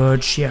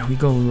 But yeah, we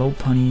go low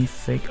punny,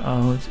 fake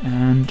out,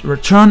 and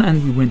return,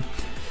 and we win.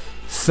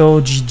 So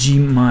GG,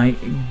 my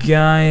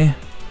guy.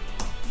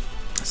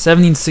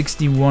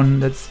 1761,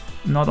 that's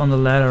not on the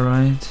ladder,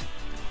 right?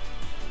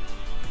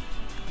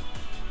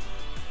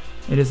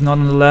 It is not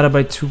on the ladder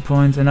by 2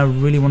 points, and I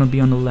really want to be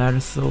on the ladder,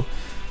 so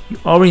you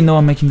already know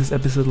I'm making this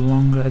episode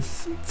longer.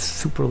 It's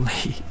super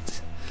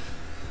late.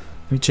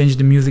 Let me change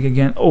the music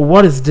again. Oh,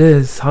 what is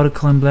this? How to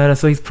climb ladder.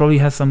 So he probably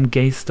has some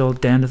gay stall.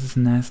 Damn, this is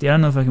nasty. I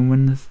don't know if I can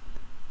win this.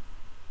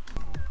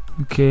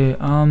 Okay,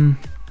 I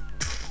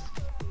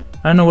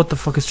don't know what the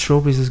fuck his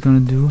trophies is gonna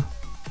do.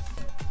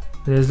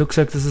 It looks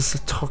like this is a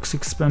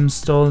toxic spam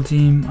stall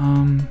team.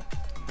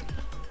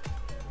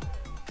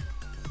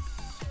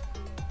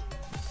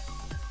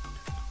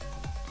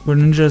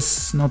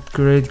 Greninja's not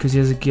great because he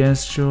has a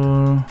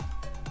Gastro.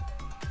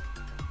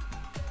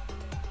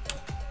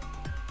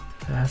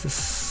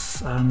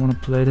 I don't want to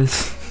play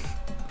this.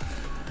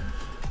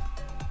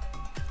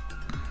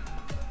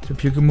 So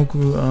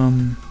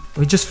Pyukimuku,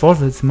 he just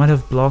forfeits. Might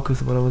have block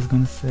is what I was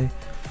gonna say.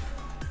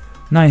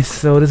 Nice.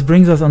 So this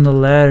brings us on the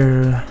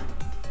ladder.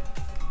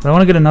 But I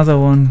want to get another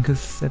one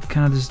because that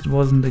kind of just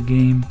wasn't the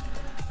game.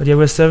 But yeah,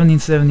 we're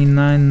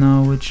 1779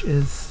 now, which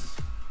is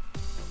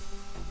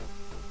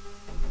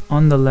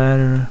on the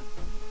ladder.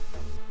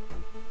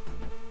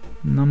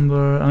 I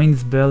mean,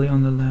 it's barely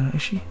on the ladder.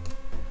 Is she?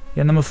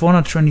 Yeah, number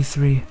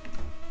 423.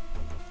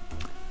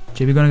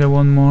 JB gonna get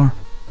one more.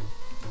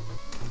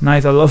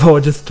 Nice, I love how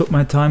I just took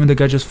my time and the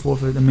guy just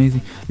forfeited.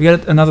 Amazing. We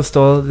got another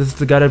stall. This is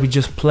the guy that we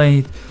just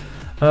played.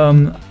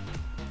 I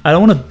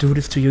don't want to do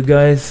this to you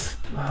guys.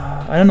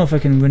 I don't know if I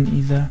can win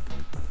either.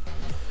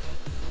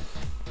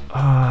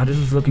 This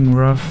is looking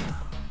rough.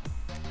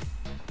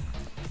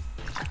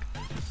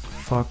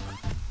 Fuck.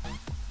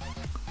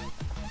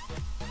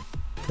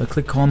 So I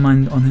click Calm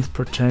Mind on his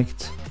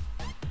Protect.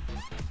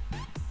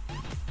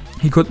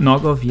 He could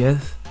knock off,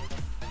 yes.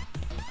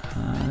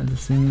 The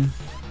thing is,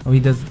 oh,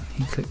 he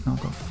clicked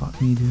knock off. Fuck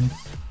me, dude.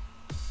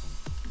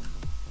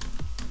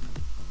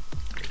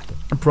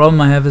 The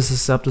problem I have is the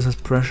Zapdos has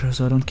pressure,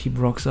 so I don't keep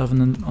rocks off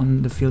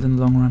on the field in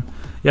the long run.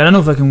 Yeah, I don't know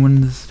if I can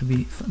win this, to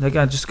be like,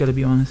 I just gotta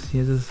be honest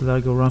here. This is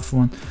like a rough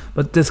one,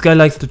 but this guy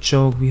likes to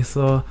choke. We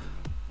saw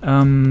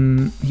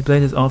he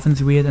played his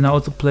offense weird, and I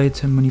also played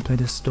him when he played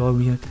his store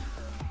weird.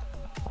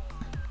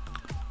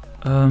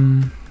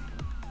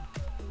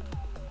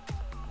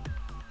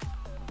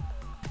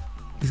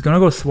 He's gonna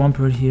go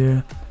Swampert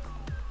here.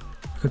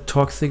 I could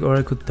Toxic or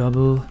I could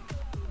double.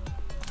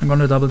 I'm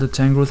gonna double the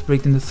Tangrowth,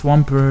 break in the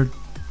Swampert.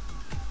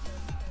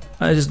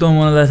 I just don't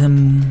want to let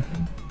him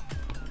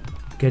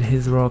get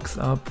his rocks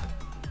up.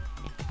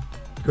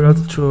 Gonna have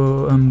to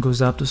throw go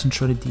Zapdos and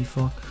try to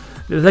defog.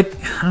 Like,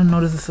 I don't know,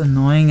 this is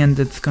annoying and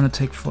it's gonna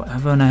take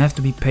forever and I have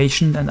to be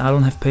patient and I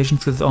don't have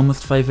patience because it's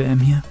almost 5 AM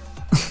here.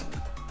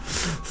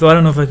 So I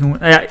don't know if I can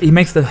win. He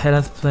makes the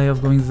head play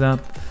of going Zap.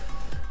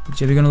 But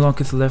yeah, we're gonna lock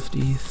his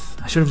lefties.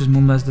 I should have just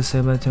Moonblast the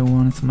Sableye Tier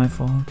 1, it's my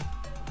fault.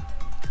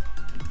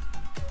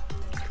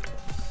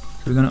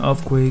 So we're gonna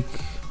Earthquake.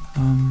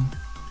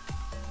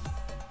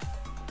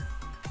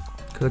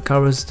 Cause it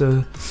covers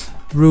the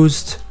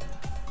Roost.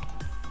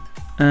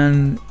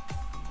 And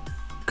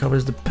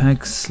covers the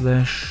Peck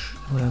slash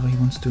whatever he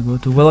wants to go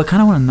to. Well, I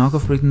kinda wanna knock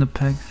off breaking the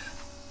Peck.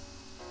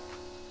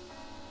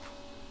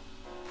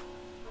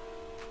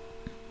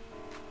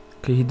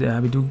 Okay,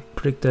 we do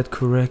predict that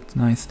correct,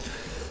 nice.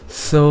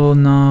 So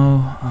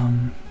now,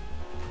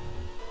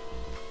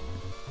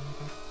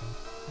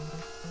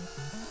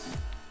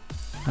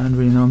 I don't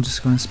really know, I'm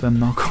just gonna spam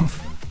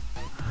knockoff.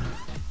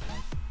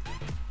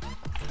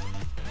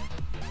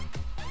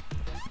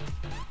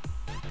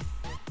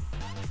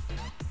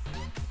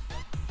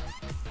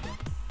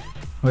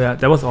 Oh yeah,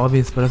 that was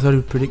obvious, but I thought it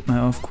would predict my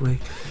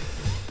Earthquake.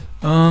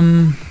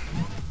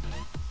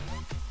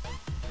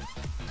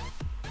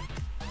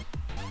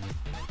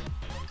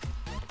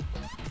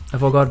 I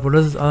forgot, what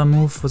is his other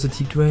move? Was it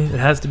Heat Wave? It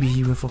has to be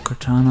Heat Wave for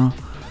Katana.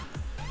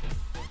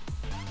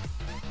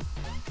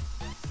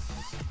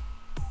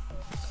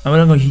 I'm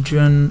gonna go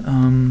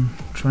Heatran,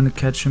 trying to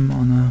catch him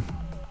on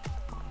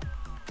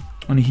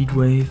a Heat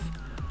Wave.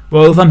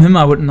 Well, if I'm him,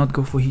 I would not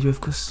go for Heat Wave,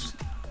 because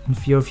in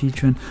fear of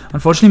Heatran.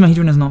 Unfortunately, my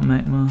Heatran is not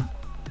Magma.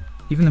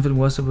 Even if it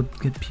was, I would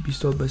get PP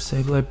stalled by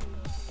Sableye.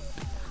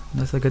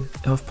 Unless I get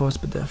Health Pause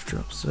but Death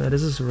Drop. So yeah,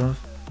 this is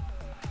rough.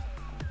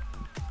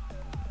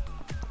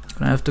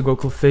 I have to go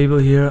Clefable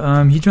here.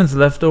 Heatran's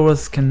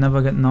leftovers can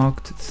never get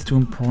knocked. It's too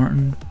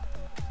important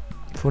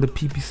for the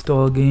PP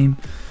stall game.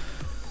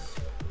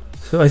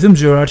 So I assume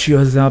Jirachi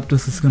or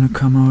Zapdos is gonna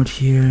come out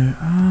here.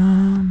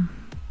 I'm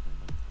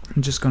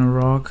just gonna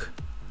rock.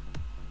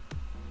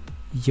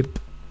 Yep.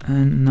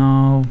 And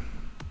now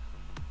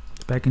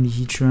it's back in the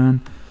Heatran.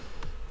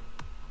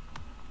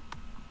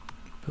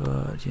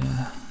 But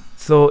yeah.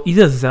 So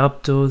either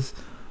Zapdos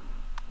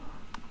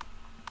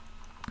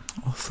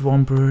or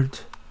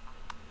Swampert.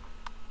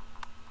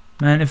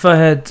 Man, if I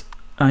had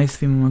Ice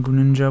Beam on my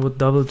Greninja, I would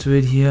double to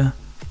it here.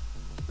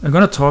 I'm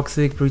gonna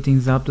Toxic,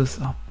 breathing Zapdos.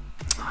 Oh,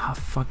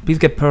 fuck. Please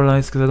get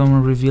paralyzed because I don't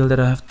want to reveal that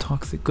I have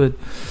Toxic. Good.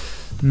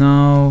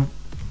 Now,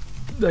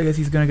 I guess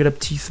he's gonna get up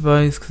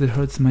T-Spice because it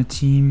hurts my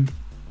team.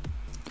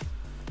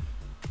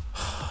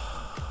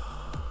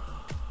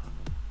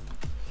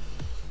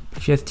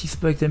 If he has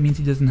T-Spike, that means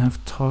he doesn't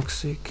have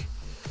Toxic.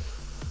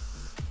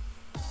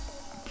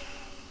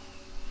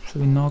 So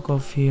we knock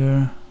off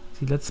here.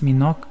 He lets me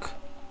knock.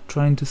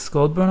 Trying to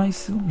Skull Burn, I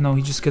assume? No,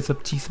 he just gets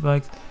up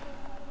T-Spikes.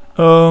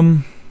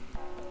 Damn,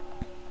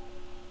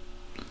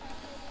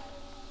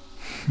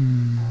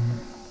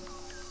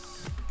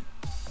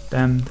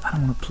 I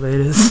don't want to play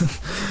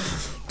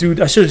this.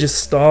 Dude, I should have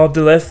just stalled.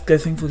 The left guy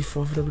thankfully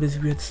forfeited with his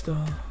weird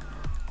stall.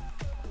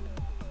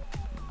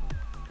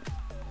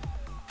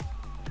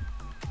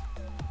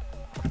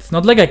 It's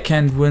not like I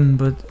can't win,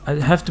 but I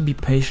have to be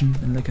patient.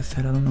 And like I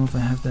said, I don't know if I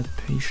have that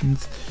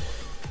patience.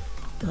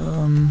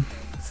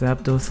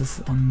 Zapdos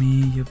is on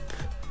me, yep.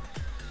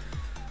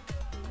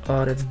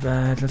 Oh, that's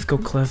bad. Let's go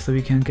Clef so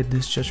we can get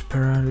this Judge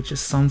Para, which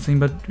is something,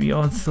 but we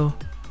also...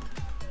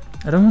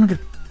 I don't want to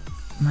get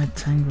my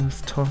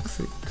Tangrowth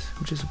Toxic,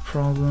 which is a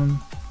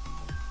problem.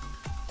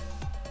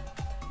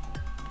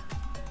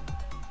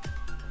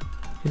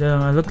 Yeah,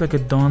 I look like a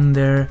Don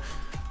there.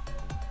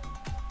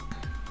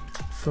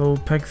 So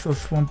Pex or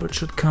Swampert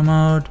should come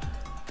out.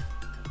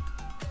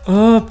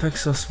 Oh,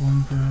 Pex or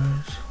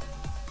Swampert.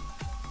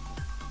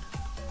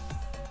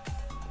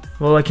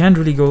 Well, I can't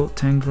really go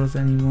Tangrowth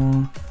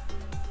anymore.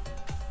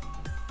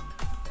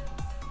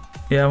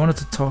 Yeah, I wanted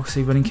to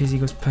Toxic, but in case he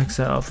goes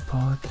Pexa off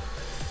pod.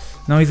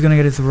 Now he's gonna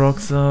get his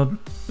rocks up.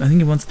 I think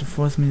he wants to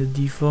force me to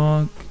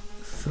defog.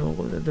 So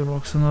the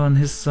rocks are not on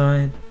his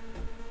side.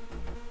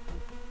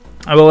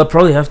 Well, I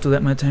probably have to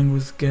let my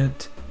Tangrowth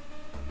get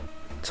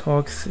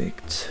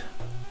Toxic.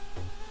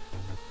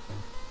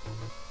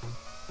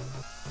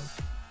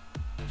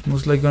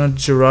 Most likely gonna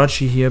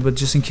Jirachi here, but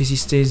just in case he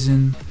stays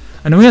in.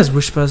 I know he has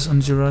Wish Pass on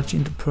Jirachi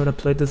into Purd. I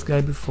played this guy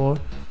before.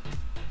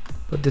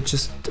 But that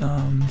just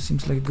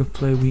seems like a good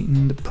play,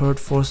 weakening the Purd,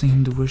 forcing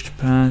him to Wish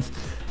Pass.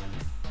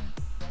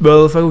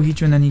 Well, if I go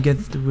Heatran, then he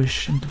gets the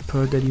Wish into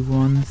Purd that he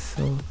wants,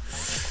 so...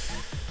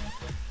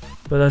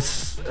 But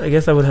that's... I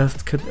guess I would have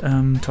to cut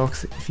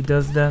Toxic if he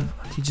does that.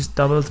 He just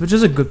doubles, which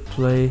is a good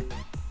play.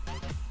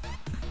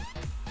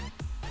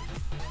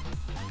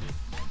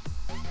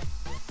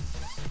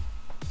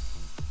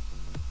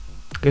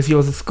 I guess he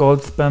also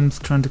Scald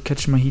spams trying to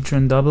catch my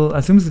Heatran double. I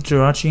assume it's a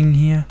Jirachi in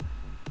here.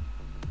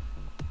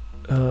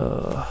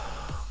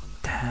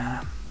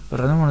 Damn.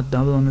 But I don't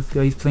double on this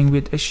guy. He's playing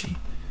weird Ishi.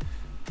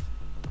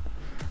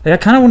 Like, I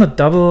kind of want to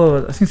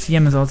double. I think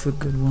CM is also a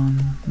good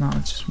one. No,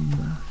 it's just me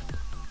left.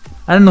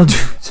 I don't know,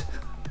 dude.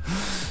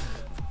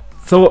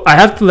 So I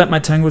have to let my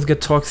Tangos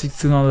get toxic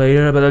sooner or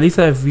later, but at least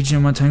I have regen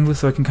on my Tangos,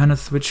 so I can kind of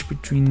switch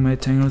between my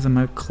Tangos and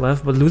my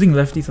Clef. But losing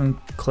lefties on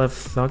Clef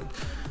sucked,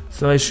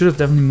 so I should have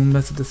definitely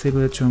Moonblasted the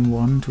Saber at turn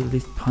 1 to at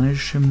least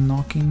punish him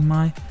knocking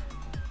my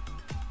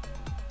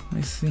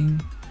thing.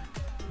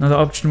 Another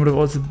option would have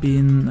also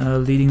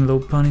been leading low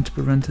punny to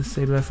prevent his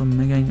Saber from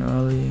megaing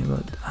early,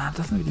 but it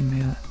doesn't really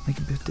make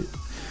a bit.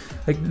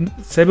 Like,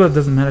 Saber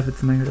doesn't matter if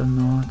it's megaed or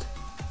not.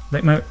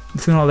 Like,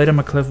 sooner or later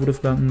my Clef would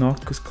have gotten knocked,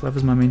 because Clef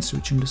is my main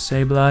switching to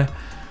Sableye.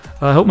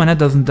 I hope my net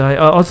doesn't die.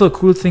 Also, a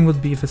cool thing would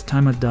be if his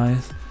timer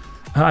dies.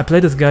 I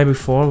played this guy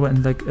before,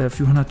 when like a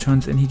few hundred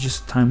turns and he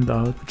just timed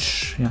out,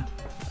 which, yeah.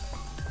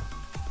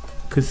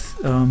 Because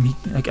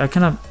I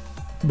kind of,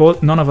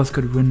 none of us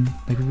could win.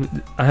 Like,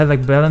 I had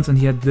like balance and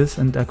he had this,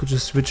 and I could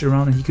just switch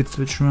around and he could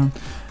switch around.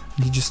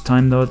 And he just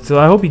timed out. So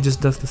I hope he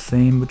just does the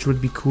same, which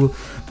would be cool.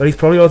 But he's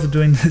probably also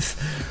doing this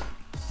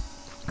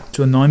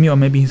to annoy me, or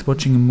maybe he's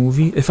watching a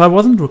movie. If I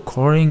wasn't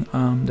recording,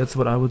 that's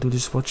what I would do,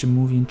 just watch a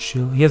movie and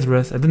chill. He has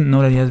rest. I didn't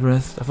know that he has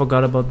rest. I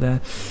forgot about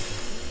that.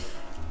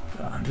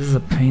 This is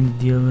a pain to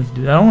deal with,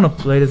 dude. I don't want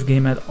to play this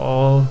game at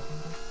all.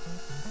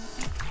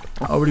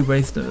 I already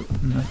wasted.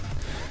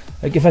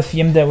 Like, if I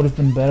CM'd that would have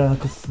been better,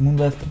 because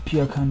Moonblast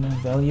PP are kind of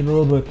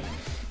valuable, but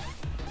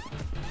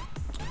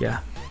yeah,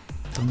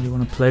 don't really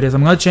want to play this.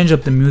 I'm gonna change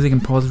up the music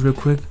and pause it real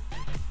quick.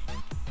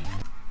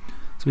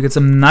 So we get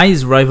some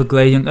nice rival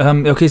gladiator.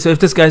 Okay, so if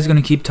this guy's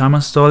gonna keep timer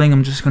stalling,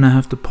 I'm just gonna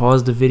have to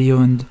pause the video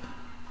and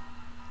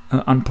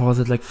unpause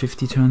it like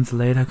 50 turns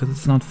later, because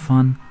it's not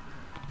fun.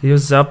 He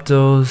uses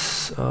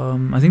Zapdos.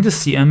 I think the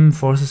CM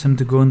forces him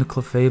to go into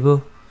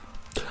Clefable.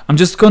 I'm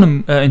just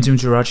gonna into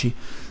Jirachi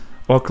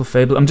or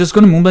Clefable. I'm just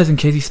gonna Moonblast in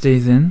case he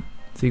stays in.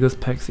 So he goes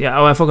Pex. Yeah,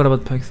 oh, I forgot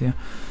about Pex. Yeah,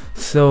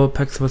 so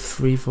Pex was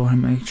free for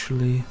him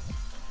actually.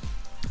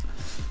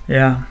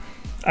 Yeah,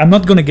 I'm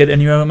not gonna get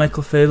anywhere with my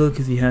Clefable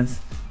because he has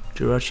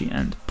Jirachi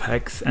and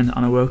Pex and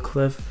Unaware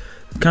Clef.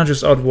 Can't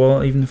just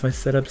outwall even if I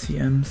set up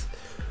CMs.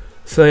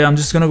 So yeah, I'm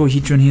just gonna go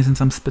Heatran here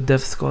since I'm Spadef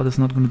squad is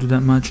not gonna do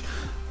that much.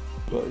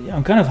 But yeah,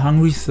 I'm kind of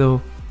hungry,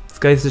 so this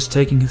guy's just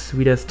taking his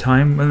sweet ass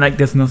time. And like,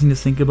 there's nothing to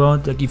think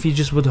about. Like, if he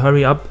just would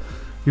hurry up,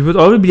 we would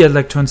already be at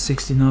like turn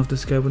 60 now if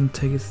this guy wouldn't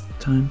take his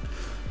time.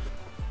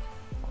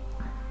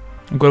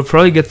 I'm gonna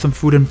probably get some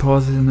food and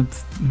pauses in a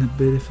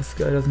bit if this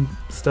guy doesn't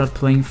start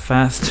playing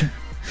faster.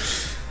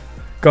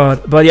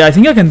 God, but yeah, I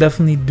think I can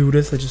definitely do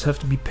this. I just have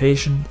to be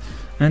patient.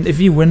 And if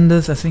we win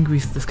this, I think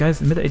this guy's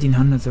mid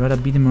 1800s. I rather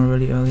beat him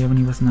already earlier when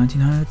he was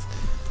 1900s.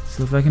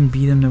 So if I can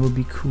beat him, that would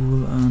be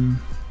cool.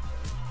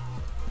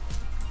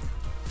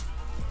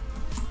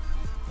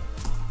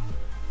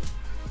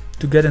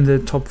 To get in the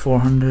top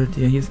 400,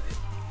 yeah, he's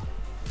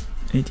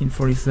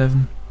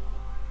 1847.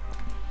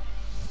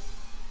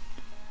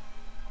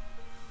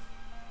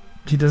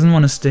 He doesn't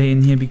want to stay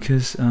in here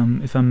because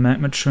if I'm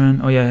Magma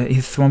Churn, oh yeah,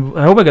 he's Swamp.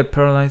 I hope I get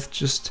paralyzed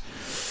just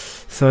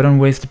so I don't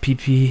waste the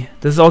PP.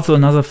 This is also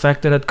another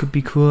factor that could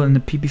be cool in the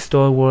PP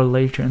store war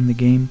later in the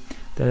game,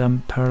 that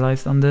I'm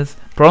paralyzed on this.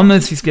 Problem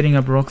is he's getting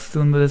up rocks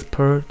soon with his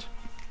Pert.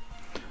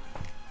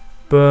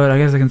 But I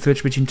guess I can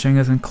switch between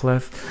Chengas and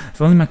Clef.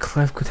 If only my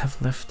Clef could have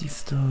lefties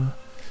still.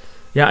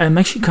 Yeah, I'm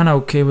actually kind of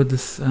okay with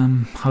this,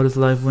 how this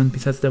live went,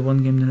 besides that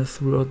one game that I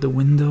threw out the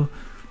window.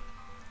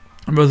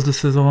 Versus the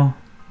Scizor.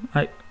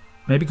 I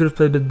maybe could have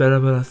played a bit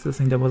better, but I still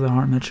think that was a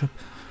hard matchup.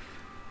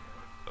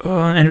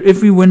 And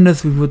if we win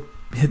this, we would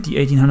hit the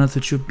 1800s,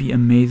 which would be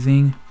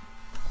amazing.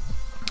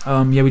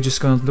 Yeah, we're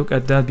just gonna look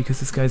at that because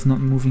this guy's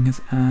not moving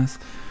his ass.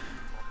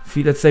 If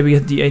we, let's say we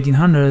hit the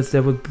 1800s,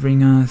 that would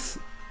bring us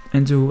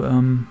into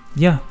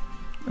yeah,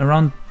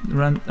 around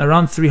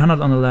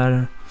 300 on the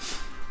ladder.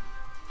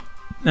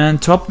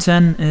 And top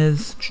 10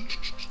 is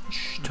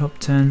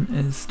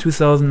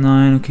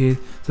 2009. Okay,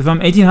 so if I'm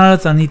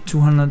 1800s, I need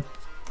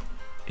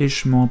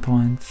 200-ish more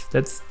points.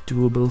 That's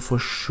doable for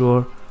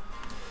sure.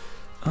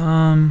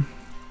 Yeah,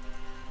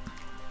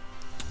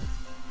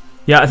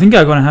 I think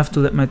I'm gonna have to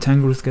let my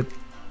Tangrowth get.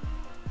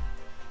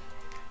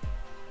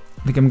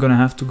 I think I'm gonna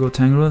have to go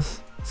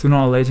Tangrowth sooner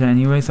or later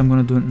anyway, so I'm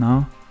gonna do it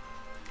now.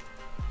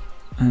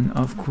 And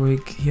off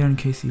quick here in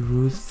case he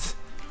roosts.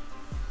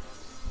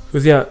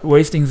 Because yeah,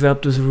 wasting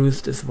Zapdos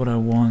roost is what I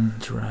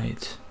want,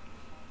 right?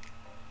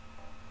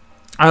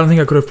 I don't think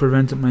I could have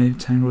prevented my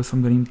Tangrowth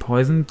from getting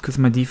poisoned because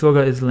my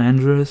Defogger is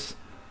Landorus.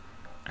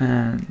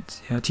 And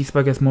yeah,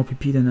 T-Spike has more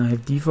PP than I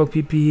have Defog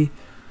PP.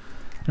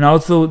 And I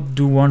also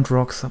do want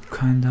Rocks up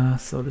kinda,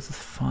 so this is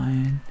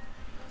fine.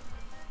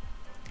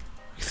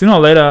 Sooner or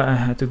later I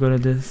had to go to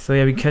this. So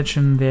yeah, we catch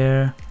him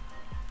there.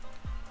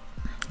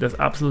 There's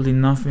absolutely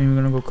nothing.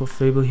 We're gonna go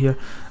Clefable here.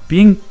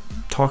 Being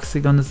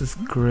toxic on this is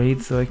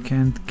great, so I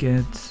can't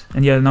get.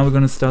 And yeah, now we're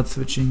gonna start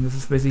switching. This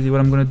is basically what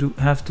I'm gonna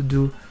have to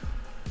do.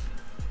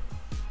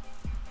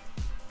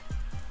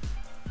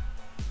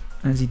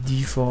 As he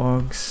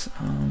defogs.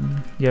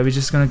 Yeah, we're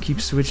just gonna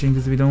keep switching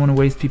because we don't want to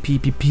waste PP.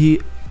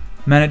 PP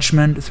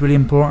management is really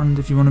important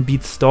if you want to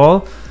beat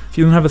stall. If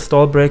you don't have a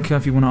stall breaker,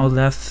 if you want to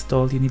outlast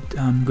stall, you need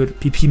good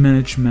PP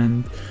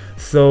management.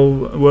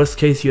 So worst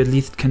case, you at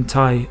least can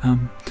tie.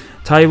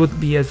 Tie would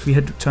be as we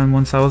had to turn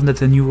 1000.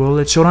 That's a new role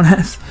that Showdown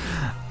has.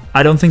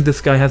 I don't think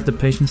this guy has the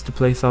patience to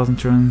play 1000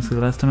 turns. The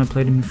last time I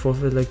played him, he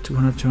forfeited like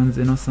 200 turns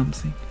in or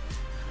something.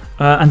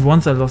 And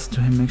once I lost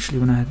to him actually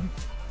when I had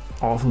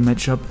awful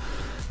matchup.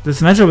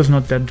 This matchup is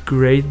not that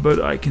great,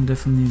 but I can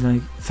definitely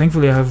like.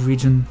 Thankfully, I have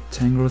Regen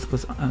Tangrowth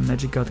plus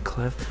Magic Guard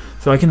Clef,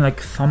 so I can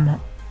like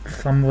somewhat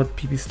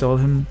PP stall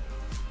him.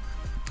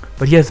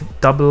 But he has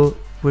double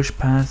Wish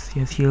Pass, he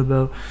has Heal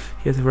Bell,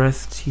 he has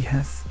Rest, he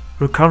has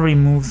recovery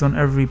moves on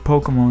every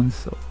Pokemon,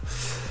 so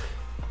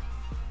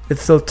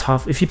it's still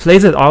tough. If he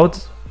plays it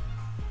out,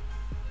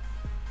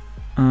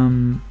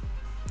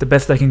 the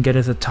best I can get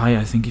is a tie,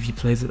 I think, if he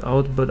plays it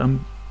out, but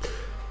I'm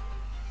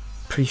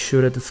pretty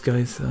sure that this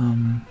guy's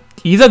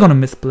either gonna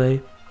misplay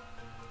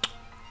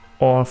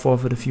or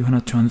forfeit a few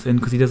hundred turns in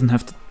because he doesn't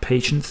have the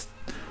patience.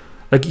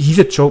 Like, he's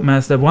a choke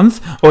master. Once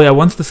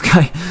this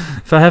guy,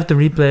 if I have the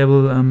replay, I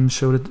will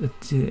show it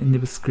in the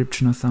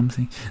description or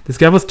something. This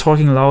guy was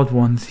talking loud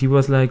once. He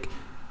was like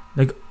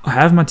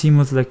half my team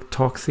was like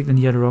toxic, and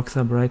he had a Rock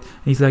Sub, right?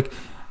 And he's like,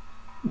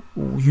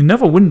 you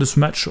never win this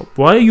matchup.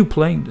 Why are you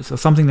playing this? Or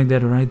something like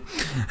that, right?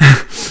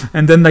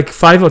 And then like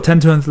 5 or 10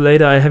 turns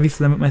later, I heavy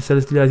slam with my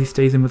Celesteela as he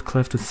stays in with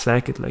Clef to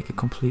sack it like a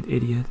complete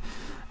idiot.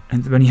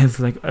 And when he has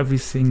like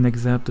everything like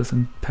Zapdos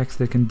and packs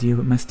that can deal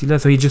with my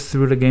Steela, so he just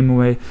threw the game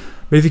away.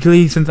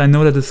 Basically, since I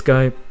know that this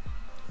guy,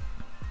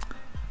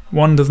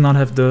 one, does not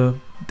have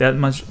that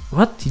much.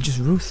 What? He just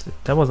roosted.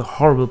 That was a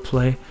horrible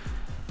play.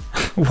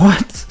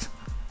 What?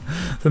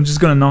 So I'm just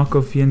gonna knock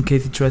off here in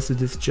case he tries to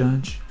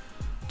discharge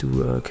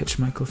to catch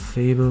Michael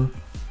Fable.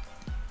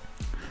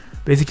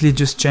 Basically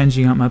just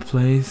changing up my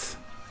plays.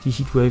 He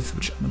Heat Waves,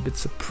 which I'm a bit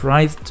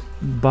surprised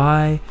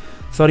by.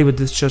 Thought he would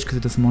discharge because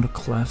it does more to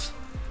Clef.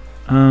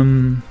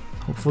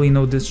 Hopefully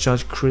no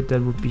discharge crit,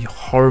 that would be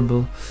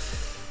horrible.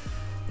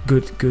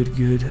 Good.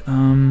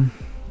 Yeah,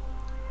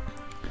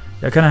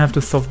 I kinda have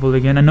to softball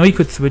again. I know he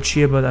could switch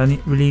here, but I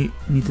really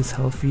need this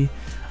healthy.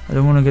 I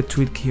don't want to get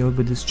too KO'd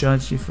with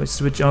discharge if I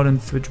switch out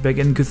and switch back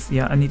in, because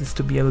yeah, I need this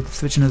to be able to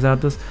switch in his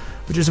Zapdos,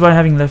 which is why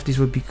having lefties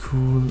would be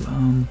cool.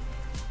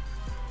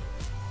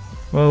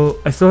 Well,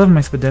 I still have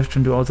my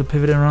Spadefton to also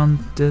pivot around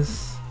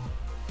this.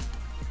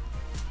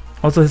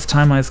 Also his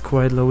timer is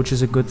quite low, which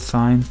is a good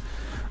sign.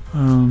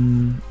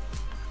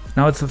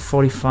 Now it's at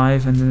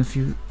 45, and in a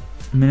few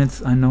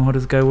minutes I know how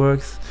this guy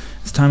works.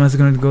 His timer is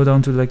going to go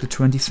down to like the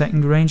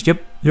 20-second range.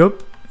 Yep.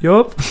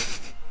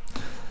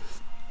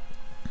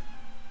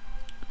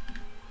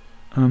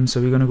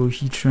 So we're gonna go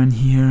Heatran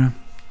here.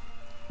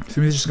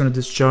 So he's just gonna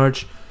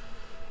discharge,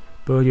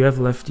 but you have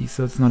lefty,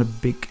 so it's not a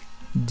big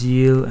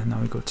deal. And now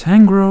we go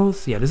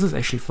Tangrowth. Yeah, this is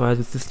actually fine.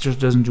 This just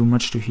doesn't do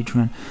much to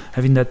Heatran.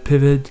 Having that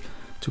pivot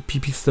to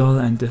PP stall,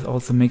 and this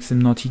also makes him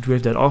not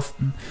Heatwave that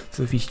often.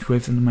 So if he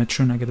Heatwaves into my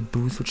turn, I get a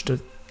boost, which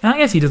does. I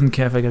guess he doesn't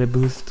care if I get a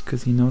boost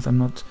because he knows I'm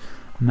not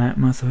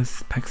Magma, so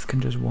his packs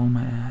can just wall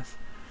my ass.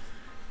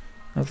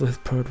 Also, his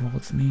Purd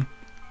walls me.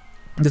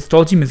 The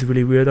stall team is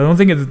really weird. I don't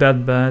think it's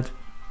that bad.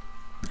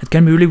 It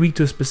can be really weak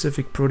to a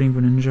specific Protein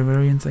Greninja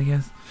variants, I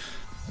guess.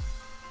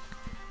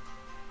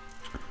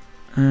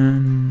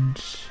 And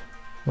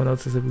what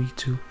else is it weak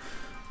to?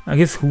 I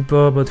guess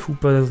Hooper, but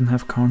Hooper doesn't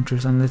have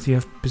counters unless you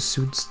have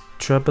Pursuit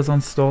Trappers on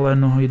stall. I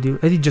don't know how you deal.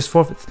 He just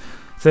forfeits.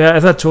 So yeah,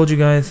 as I told you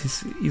guys,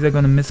 he's either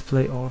gonna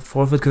misplay or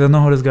forfeit because I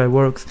know how this guy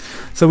works.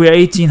 So we are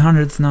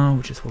 1800s now,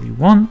 which is what we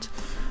want.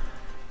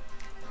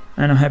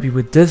 And I'm happy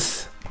with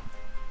this.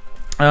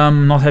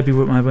 I'm not happy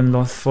with my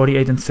win-loss.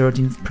 48 and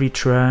 13 is pretty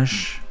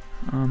trash.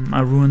 I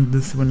ruined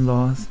this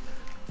win-loss,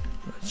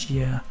 but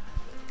yeah.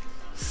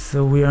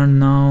 So we are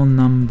now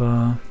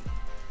number...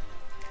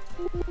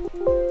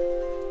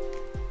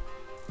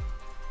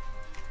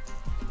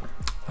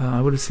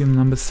 I would assume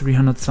number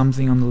 300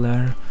 something on the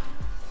ladder.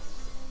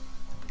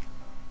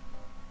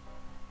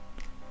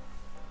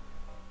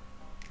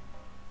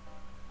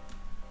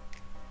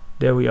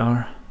 There we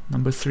are,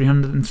 number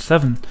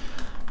 307.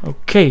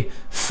 Okay,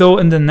 so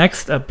in the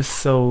next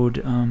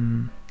episode,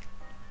 I'm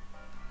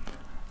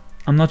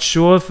not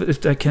sure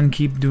if I can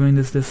keep doing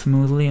this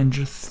smoothly and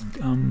just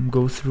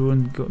go through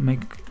and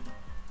make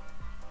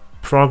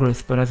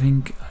progress, but I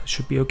think I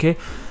should be okay.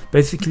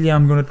 Basically,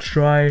 I'm gonna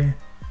try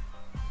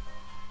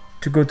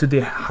to go to the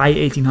high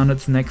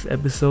 1800s next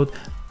episode.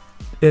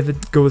 If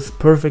it goes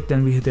perfect,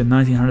 then we hit the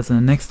 1900s in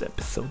the next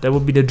episode. That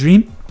would be the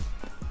dream.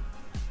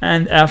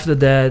 And after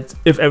that,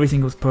 if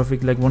everything goes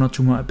perfect, like 1 or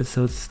 2 more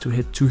episodes to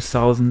hit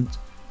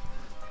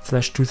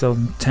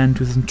 2000/2010,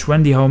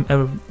 2020,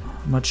 however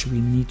much we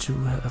need to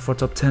for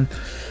top 10.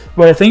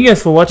 Well, thank you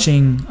guys for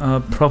watching.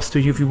 Props to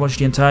you if you watched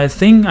the entire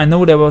thing. I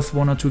know there was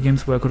 1 or 2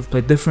 games where I could have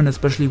played different,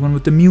 especially one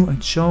with the Mew. I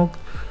choked,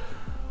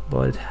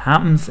 but it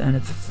happens, and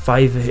it's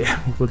 5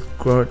 a.m.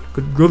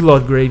 Good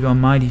Lord Gravy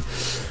Almighty.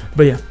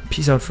 But yeah,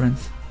 peace out,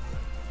 friends.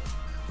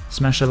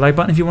 Smash that like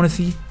button if you want to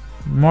see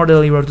more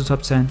daily road to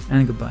top 10,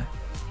 and goodbye.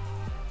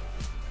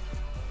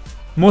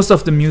 Most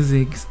of the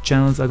music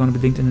channels are gonna be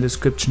linked in the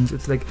descriptions.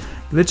 It's like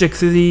Glitch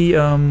City,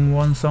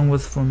 one song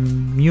was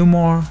from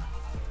Mewmore,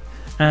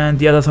 and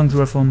the other songs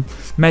were from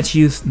Matt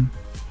Houston.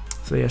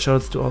 So yeah,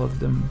 shoutouts to all of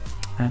them,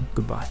 and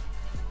goodbye.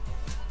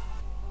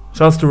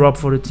 Shoutouts to Rob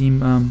for the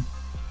team.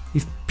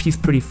 He's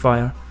pretty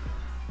fire,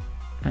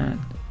 and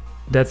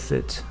that's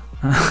it.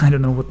 I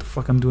don't know what the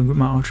fuck I'm doing with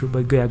my outro,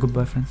 but yeah,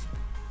 goodbye, friends.